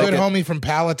 I There's got a like good it. homie from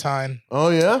Palatine. Oh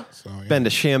yeah. So, yeah. been to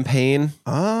Champaign.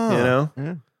 Oh, You know?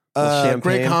 Champagne.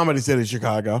 great comedy city,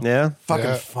 Chicago. Yeah. Fucking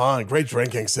Yeah. fun. Great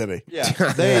drinking city. Yeah,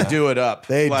 they do it up.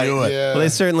 They do it. Yeah. Well, they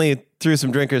certainly threw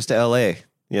some drinkers to L.A.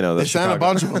 You know, They sent a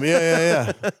bunch of them.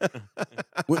 Yeah.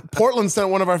 Portland sent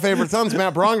one of our favorite sons,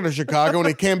 Matt Bronger, to Chicago, and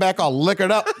he came back all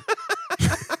liquored up.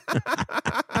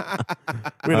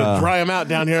 We had to dry him out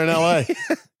down here in L.A.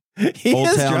 Old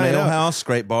Town Ale House,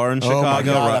 great bar in Chicago. Oh my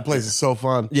God, Right. that place is so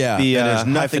fun. Yeah, The, and there's High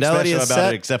nothing Fidelity special is about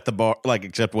set. it except the bar,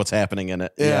 except what's happening in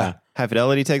it. Yeah. High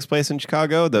Fidelity takes place in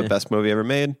Chicago, the best movie ever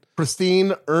made.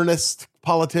 Pristine, earnest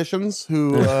politicians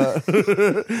who, Well,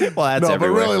 that's but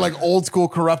everywhere. really like old school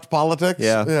corrupt politics.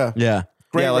 Yeah. Yeah.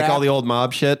 Great like rap. all the old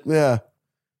mob shit. Yeah.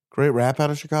 Great rap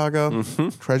out of Chicago.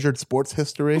 Treasured sports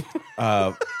history.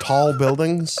 Tall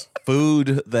buildings.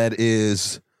 Food that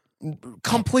is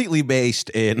completely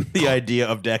based in the idea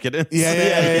of decadence.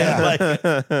 Yeah. Like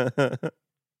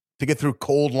To get through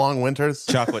cold, long winters.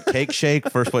 chocolate cake shake.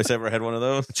 First place I ever had one of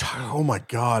those. Oh my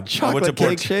God. I went to Chocolate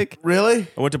cake shake. Really?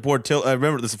 I went to Portillo. I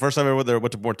remember this is the first time I ever went there. I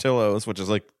went to Portillo's, which is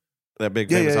like that big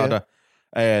Yeah, famous yeah, hot dog.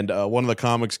 And one of the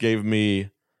comics gave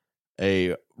me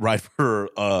a ride for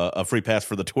a free pass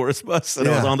for the tourist bus, and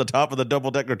I was Yeah. on the top of the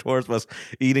double-decker tourist bus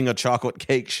eating a chocolate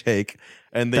cake shake,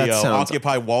 and the That sounds-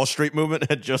 Occupy Wall Street movement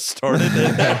had just started. You're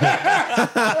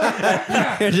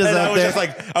just And out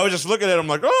there. I was just looking at him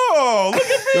like, oh, look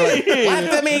at me.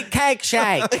 Let them eat cake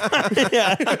shake.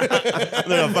 Yeah.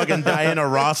 Then a fucking Diana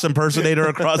Ross impersonator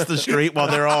across the street while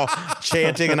they're all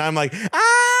chanting, and I'm like,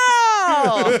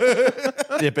 oh,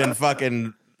 dipping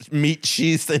fucking meat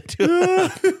sheath into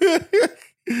it.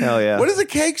 Hell yeah. What is a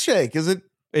cake shake? Is it?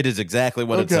 It is exactly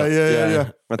what it's. Okay,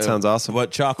 yeah. That sounds awesome.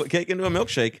 What chocolate cake into a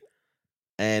milkshake,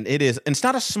 and it is. And it's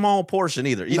not a small portion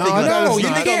either. You No, think I like, know No, it's you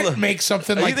not. can't make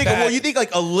something like think, that. well, you think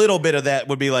like a little bit of that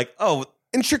would be like, oh,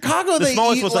 In Chicago, the they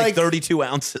smallest eat was like 32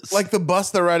 ounces. Like the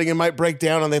bus they're riding in might break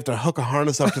down and they have to hook a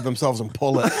harness up to themselves and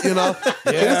pull it. You know,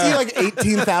 they just eat like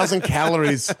 18,000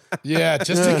 calories. Yeah,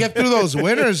 just to get through those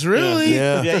winters, really.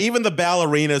 yeah, even the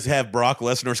ballerinas have Brock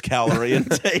Lesnar's calorie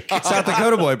intake. South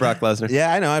Dakota boy Brock Lesnar.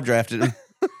 Yeah, I know. I've drafted him.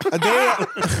 I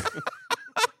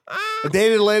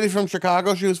dated a lady from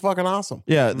Chicago. She was fucking awesome.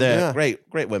 Yeah, they're Yeah.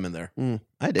 great women there.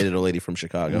 I dated a lady from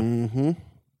Chicago. Mm-hmm.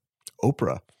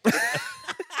 Oprah.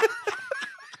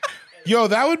 Yo,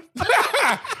 that would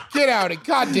get out it.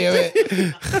 God damn it.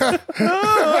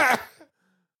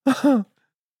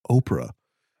 Oprah.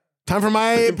 Time for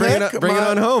my Bring it pick. bring it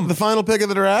on home. The final pick of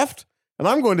the draft. And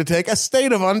I'm going to take A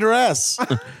State of Undress.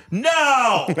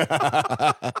 No,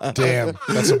 Damn,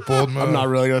 that's a bold move. I'm not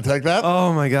really going to take that.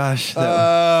 Oh my gosh.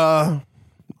 I'm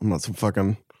not some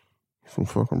fucking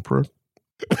prick.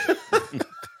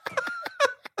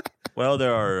 well,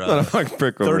 there are Not a fucking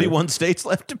prick over 31 states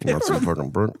left to pick Not some from.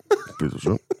 fucking prick. Piece of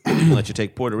shit. Let you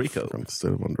take Puerto Rico. Fucking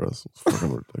State of Undress. It's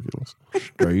fucking ridiculous.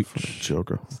 Straight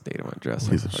joker. State of undress.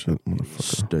 Piece of shit, motherfucker.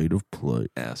 State of play.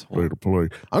 Asshole. Ready to play.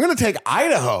 I'm going to take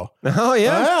Idaho. Oh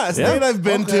yeah. A state I've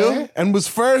been to and was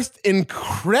first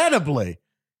incredibly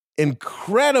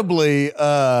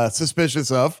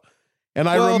suspicious of. And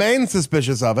I Well- remain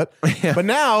suspicious of it. Yeah. But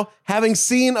now, having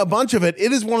seen a bunch of it,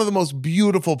 it is one of the most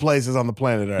beautiful places on the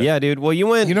planet Earth. Yeah, dude. Well, you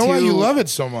went. You know to, why you love it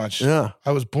so much? Yeah.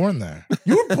 I was born there.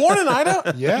 You were born in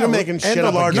Idaho? Yeah. You're making And shit the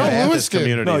up large again. No, Baptist Lewiston.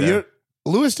 community. No, there. you're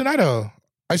Lewiston, Idaho.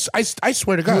 I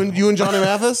swear to God. you and Johnny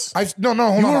Mathis? No,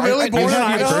 hold You on. were really born in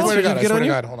I Idaho? swear to God. I Certificate swear on to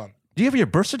you? God. Hold on. Do you have your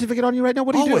birth certificate on you right now?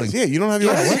 What are you Always. doing? Yeah, you don't have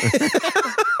your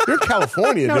You're in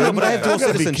California, No, dude. no, but I have dual You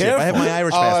gotta be citizenship. I have my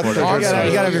Irish Oh, passport. that's You gotta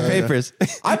have your Yeah. papers.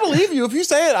 I believe you. If you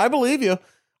say it, I believe you.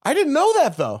 I didn't know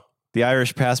that, though. The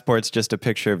Irish passport's just a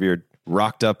picture of your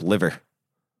rocked up liver.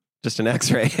 Just an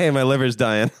X-ray. Hey, my liver's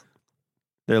dying.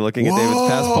 They're looking at David's Whoa,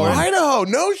 passport. Idaho.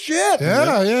 No shit. Yeah.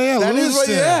 That is what,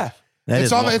 Lewiston. yeah.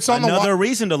 It's on the another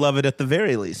reason to love it at the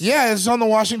very least. Yeah, it's on the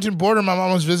Washington border. My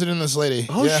mom was visiting this lady.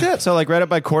 Oh, Yeah. shit. So like right up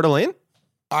by Coeur d'Alene?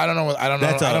 I don't know.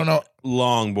 That's I don't know.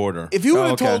 long border. If you would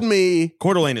have okay. told me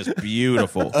Coeur d'Alene is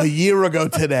beautiful. a year ago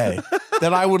today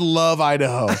that I would love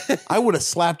Idaho, I would have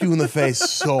slapped you in the face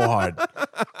so hard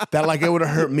that like it would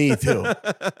have hurt me too.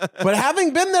 But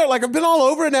having been there, like I've been all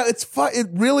over it now. It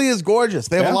really is gorgeous.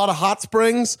 They have a lot of hot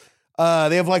springs.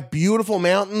 They have like beautiful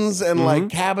mountains and like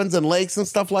cabins and lakes and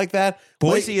stuff like that.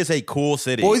 Boise is a cool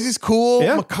city. Boise's cool.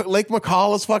 Yeah. Lake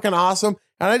McCall is fucking awesome.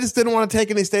 And I just didn't want to take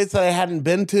any states that I hadn't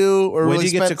been to or When really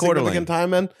did you get spent to Coeur d'Alene? significant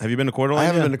time in. Have you been to Coeur d'Alene? I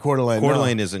haven't yet? been to Coeur d'Alene. Coeur no.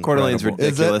 d'Alene is Coeur d'Alene's incredible.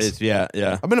 ridiculous. Is it?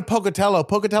 Yeah. I've been to Pocatello.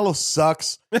 Pocatello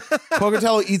sucks.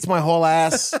 Pocatello eats my whole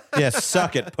ass. Yeah,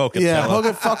 suck it, Pocatello.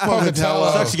 Yeah, fuck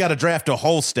Pocatello. Sucks you got to draft a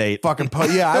whole state. Fucking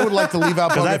yeah, I would like to leave out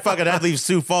Because Pocatello. I'd leave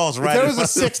Sioux Falls right. If there in was a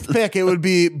front of- sixth pick, it would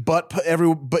be but it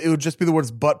would just be the words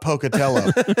but Pocatello.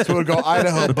 So it would go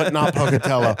Idaho, but not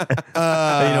Pocatello. You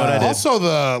know what I did? Also,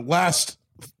 the last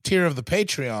tier of the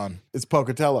Patreon, It's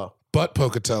Pocatello. but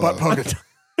Pocatello. But Pocatello.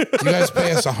 You guys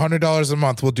pay us $100 a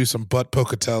month. We'll do some butt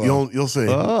Pocatello. You'll see.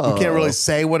 Oh. You can't really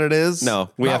say what it is. No,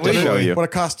 we Not have to show legally. you. But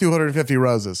it costs 250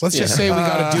 roses. Let's just say we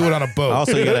got to do it on a boat.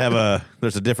 Also, you got to have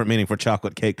there's a different meaning for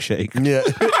chocolate cake shake. Yeah.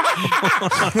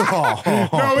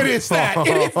 No, it is that.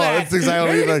 It is that. That's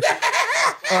exactly what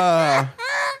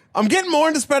I'm getting more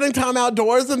into spending time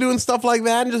outdoors and doing stuff like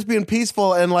that and just being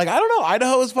peaceful. And like, I don't know,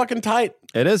 Idaho is fucking tight.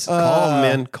 It is calm,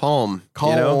 man. Calm. You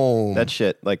know? Calm. That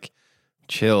shit. Like,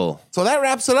 chill. So that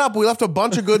wraps it up. We left a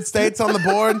bunch of good states on the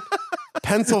board.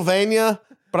 Pennsylvania,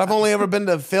 but I've only ever been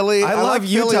to Philly. I love like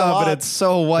Philly a Utah, lot. but it's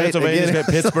so white. Pennsylvania's again. got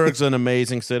Pittsburgh's an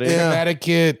amazing city. Yeah.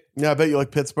 Connecticut, Yeah, I bet you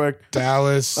like Pittsburgh.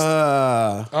 Dallas.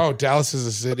 Oh, Dallas is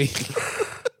a city.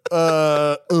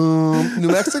 New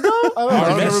Mexico? I don't know.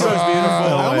 I've never Mexico's been.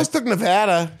 beautiful. I almost took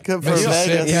Nevada for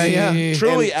Mississippi. Vegas. Yeah.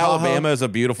 Truly, And Tahoe. Alabama is a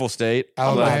beautiful state.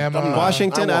 Alabama.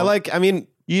 Washington. I mean,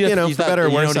 you know, for better or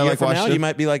worse, I like from now, Washington. you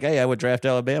might be like, hey, I would draft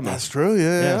Alabama. That's true.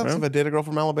 Yeah. bro. If I date a girl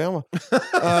from Alabama.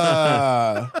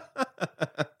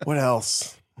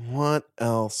 What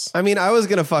else? I mean, I was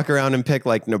gonna fuck around and pick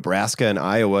like Nebraska and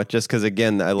Iowa just because,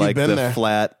 again, I like been the there.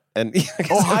 flat and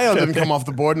Ohio didn't come off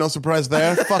the board. No surprise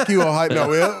there. Fuck you, Ohio.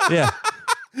 No, Yeah.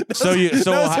 So as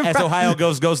Ohio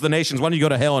goes the nations, why don't you go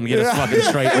to hell and get us fucking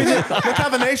straight? Look how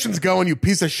the nation's going, you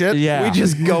piece of shit. Yeah. we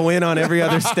just go in on every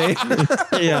other state.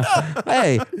 Yeah.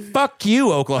 Hey, fuck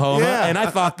you, Oklahoma. Yeah. And I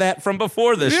thought that from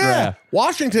before this Yeah. draft.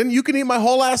 Washington, you can eat my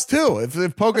whole ass too.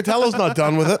 If Pocatello's not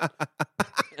done with it.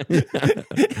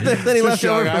 Then he left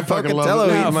joking. over I for fucking love Pocatello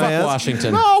it. eating No, my fuck ass.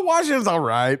 Washington. No, Washington's all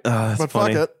right. that's but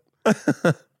funny. fuck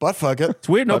it. But fuck it. It's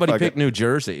weird nobody fuck picked New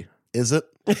Jersey. Is it?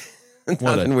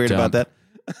 Nothing weird about dump. that.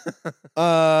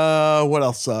 What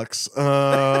else sucks?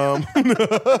 I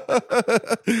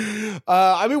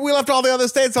mean, we left all the other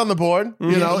states on the board.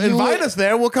 You know, invite us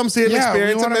there. We'll come see an Yeah,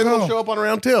 experience, we and wanna maybe we'll go. show up on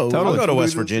round two. I'll go to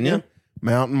West Do this Virginia. again.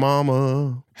 Mountain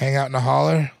Mama. Hang out in a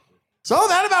holler. So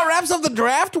that about wraps up the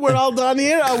draft. We're all done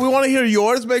here. We want to hear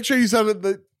yours. Make sure you send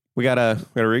it. We got a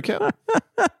recap.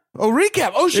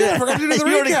 Recap. Oh shit! I forgot to do the You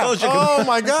already recap. closed your Oh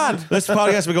my god. This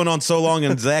podcast has been going on so long,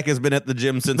 and Zach has been at the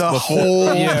gym since The before. whole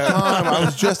time. I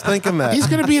was just thinking that. He's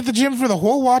going to be at the gym for the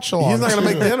whole watch along. He's not going to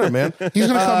make dinner, man. He's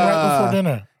going to come right before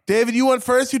dinner. David, you went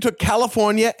first. You took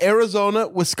California, Arizona,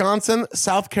 Wisconsin,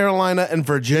 South Carolina, and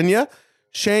Virginia.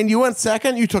 Shane, you went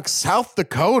second. You took South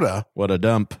Dakota, What a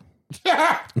dump.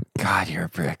 God, you're a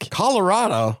prick.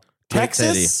 Colorado, Great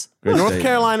Texas, city. Great North state.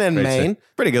 Carolina, and Great Maine.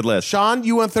 state. Pretty good list. Sean,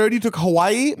 you went third. You took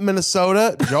Hawaii,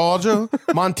 Minnesota, Georgia,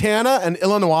 Montana, and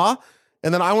Illinois.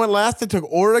 And then I went last. I took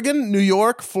Oregon, New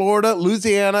York, Florida,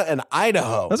 Louisiana, and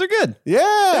Idaho. Those are good. Yeah.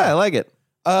 Yeah, I like it.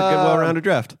 It's a good, well-rounded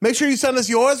draft. Make sure you send us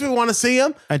yours. We want to see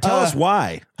them. And tell us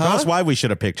why. Tell us why we should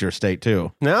have picked your state,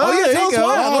 too. No, Oh, yeah, there tell you us go.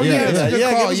 why. I'd love to yeah, hear that's a that. good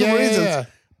Yeah, call. give us some Yeah, yeah, reasons.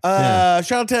 yeah.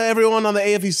 Shout out to everyone on the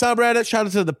AFE subreddit. Shout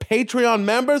out to the Patreon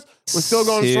members. We're still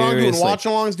going strong, doing Seriously.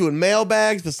 watch-alongs, doing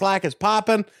mailbags. The Slack is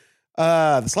popping.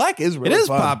 The Slack is really It is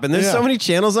fun. popping. There's Yeah. so many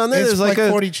channels on there. It's There's like like a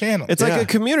 40 channels. It's like Yeah. a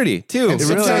community too. And It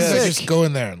really sometimes is. I just go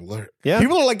in there and learn. Yeah,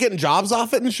 People are like getting jobs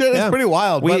off it and shit. Yeah. It's pretty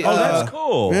wild. We- but, oh, That's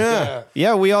cool. yeah.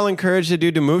 yeah. We all encouraged the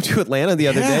dude to move to Atlanta the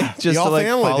other Yeah. day, just The to all like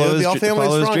family, follow dude. his, The all family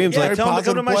follow his strong. dreams. Yeah, Like, very Tell him to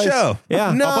come to my positive place. show.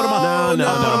 yeah, No, I'll put him on. no,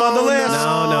 No, Put him on the list. No,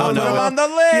 I'll no, put him no. on the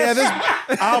list. Yeah,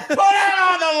 this, I'll put it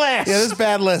on the list. yeah, there's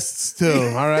bad lists too.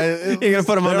 All right. You're gonna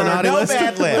put him on the naughty no list?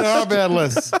 bad There lists. are bad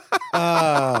lists.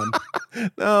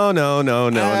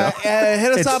 No.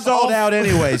 Hit us It's up. sold all- out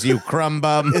anyways, you crumb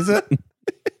bum. Is it?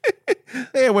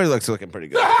 Yeah, it looks looking pretty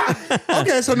good.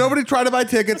 Okay, so nobody try to buy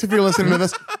tickets if you're listening to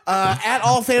this. At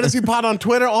All Fantasy Pod on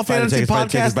Twitter, All Fantasy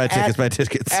Podcast buy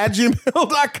tickets. at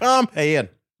gmail.com. Hey, Ian.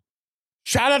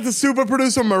 Shout out to super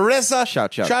producer Marissa.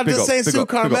 Shout. Shout out Big to up, St. big Sue up,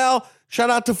 big up. Carmel. Shout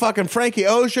out to fucking Frankie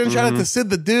Ocean. Shout out to Sid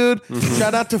the Dude.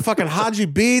 Shout out to fucking Haji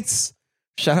Beats.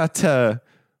 Shout out to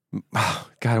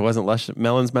God, it wasn't Lush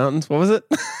Melons Mountains. What was it?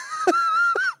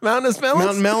 Mountainous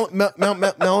Melons. Melon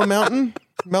Mountain.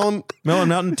 Melon Melon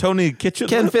Mountain, Tony Kitchen.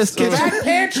 Ken Fist Kitchen. Fat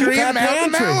Pantry and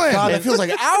Mountain Melon. God, that feels like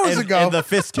hours and, ago. and the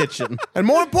Fist Kitchen. And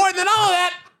more important than all of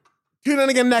that, tune in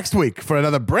again next week for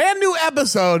another brand new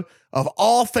episode of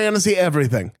All Fantasy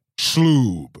Everything.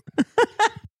 Sloob.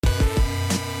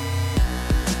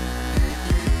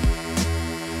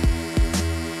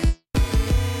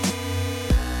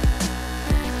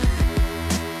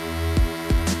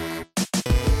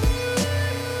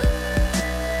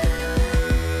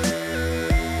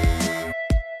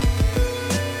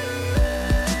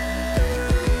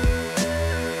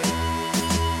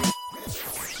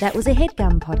 That was a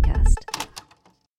headgum podcast.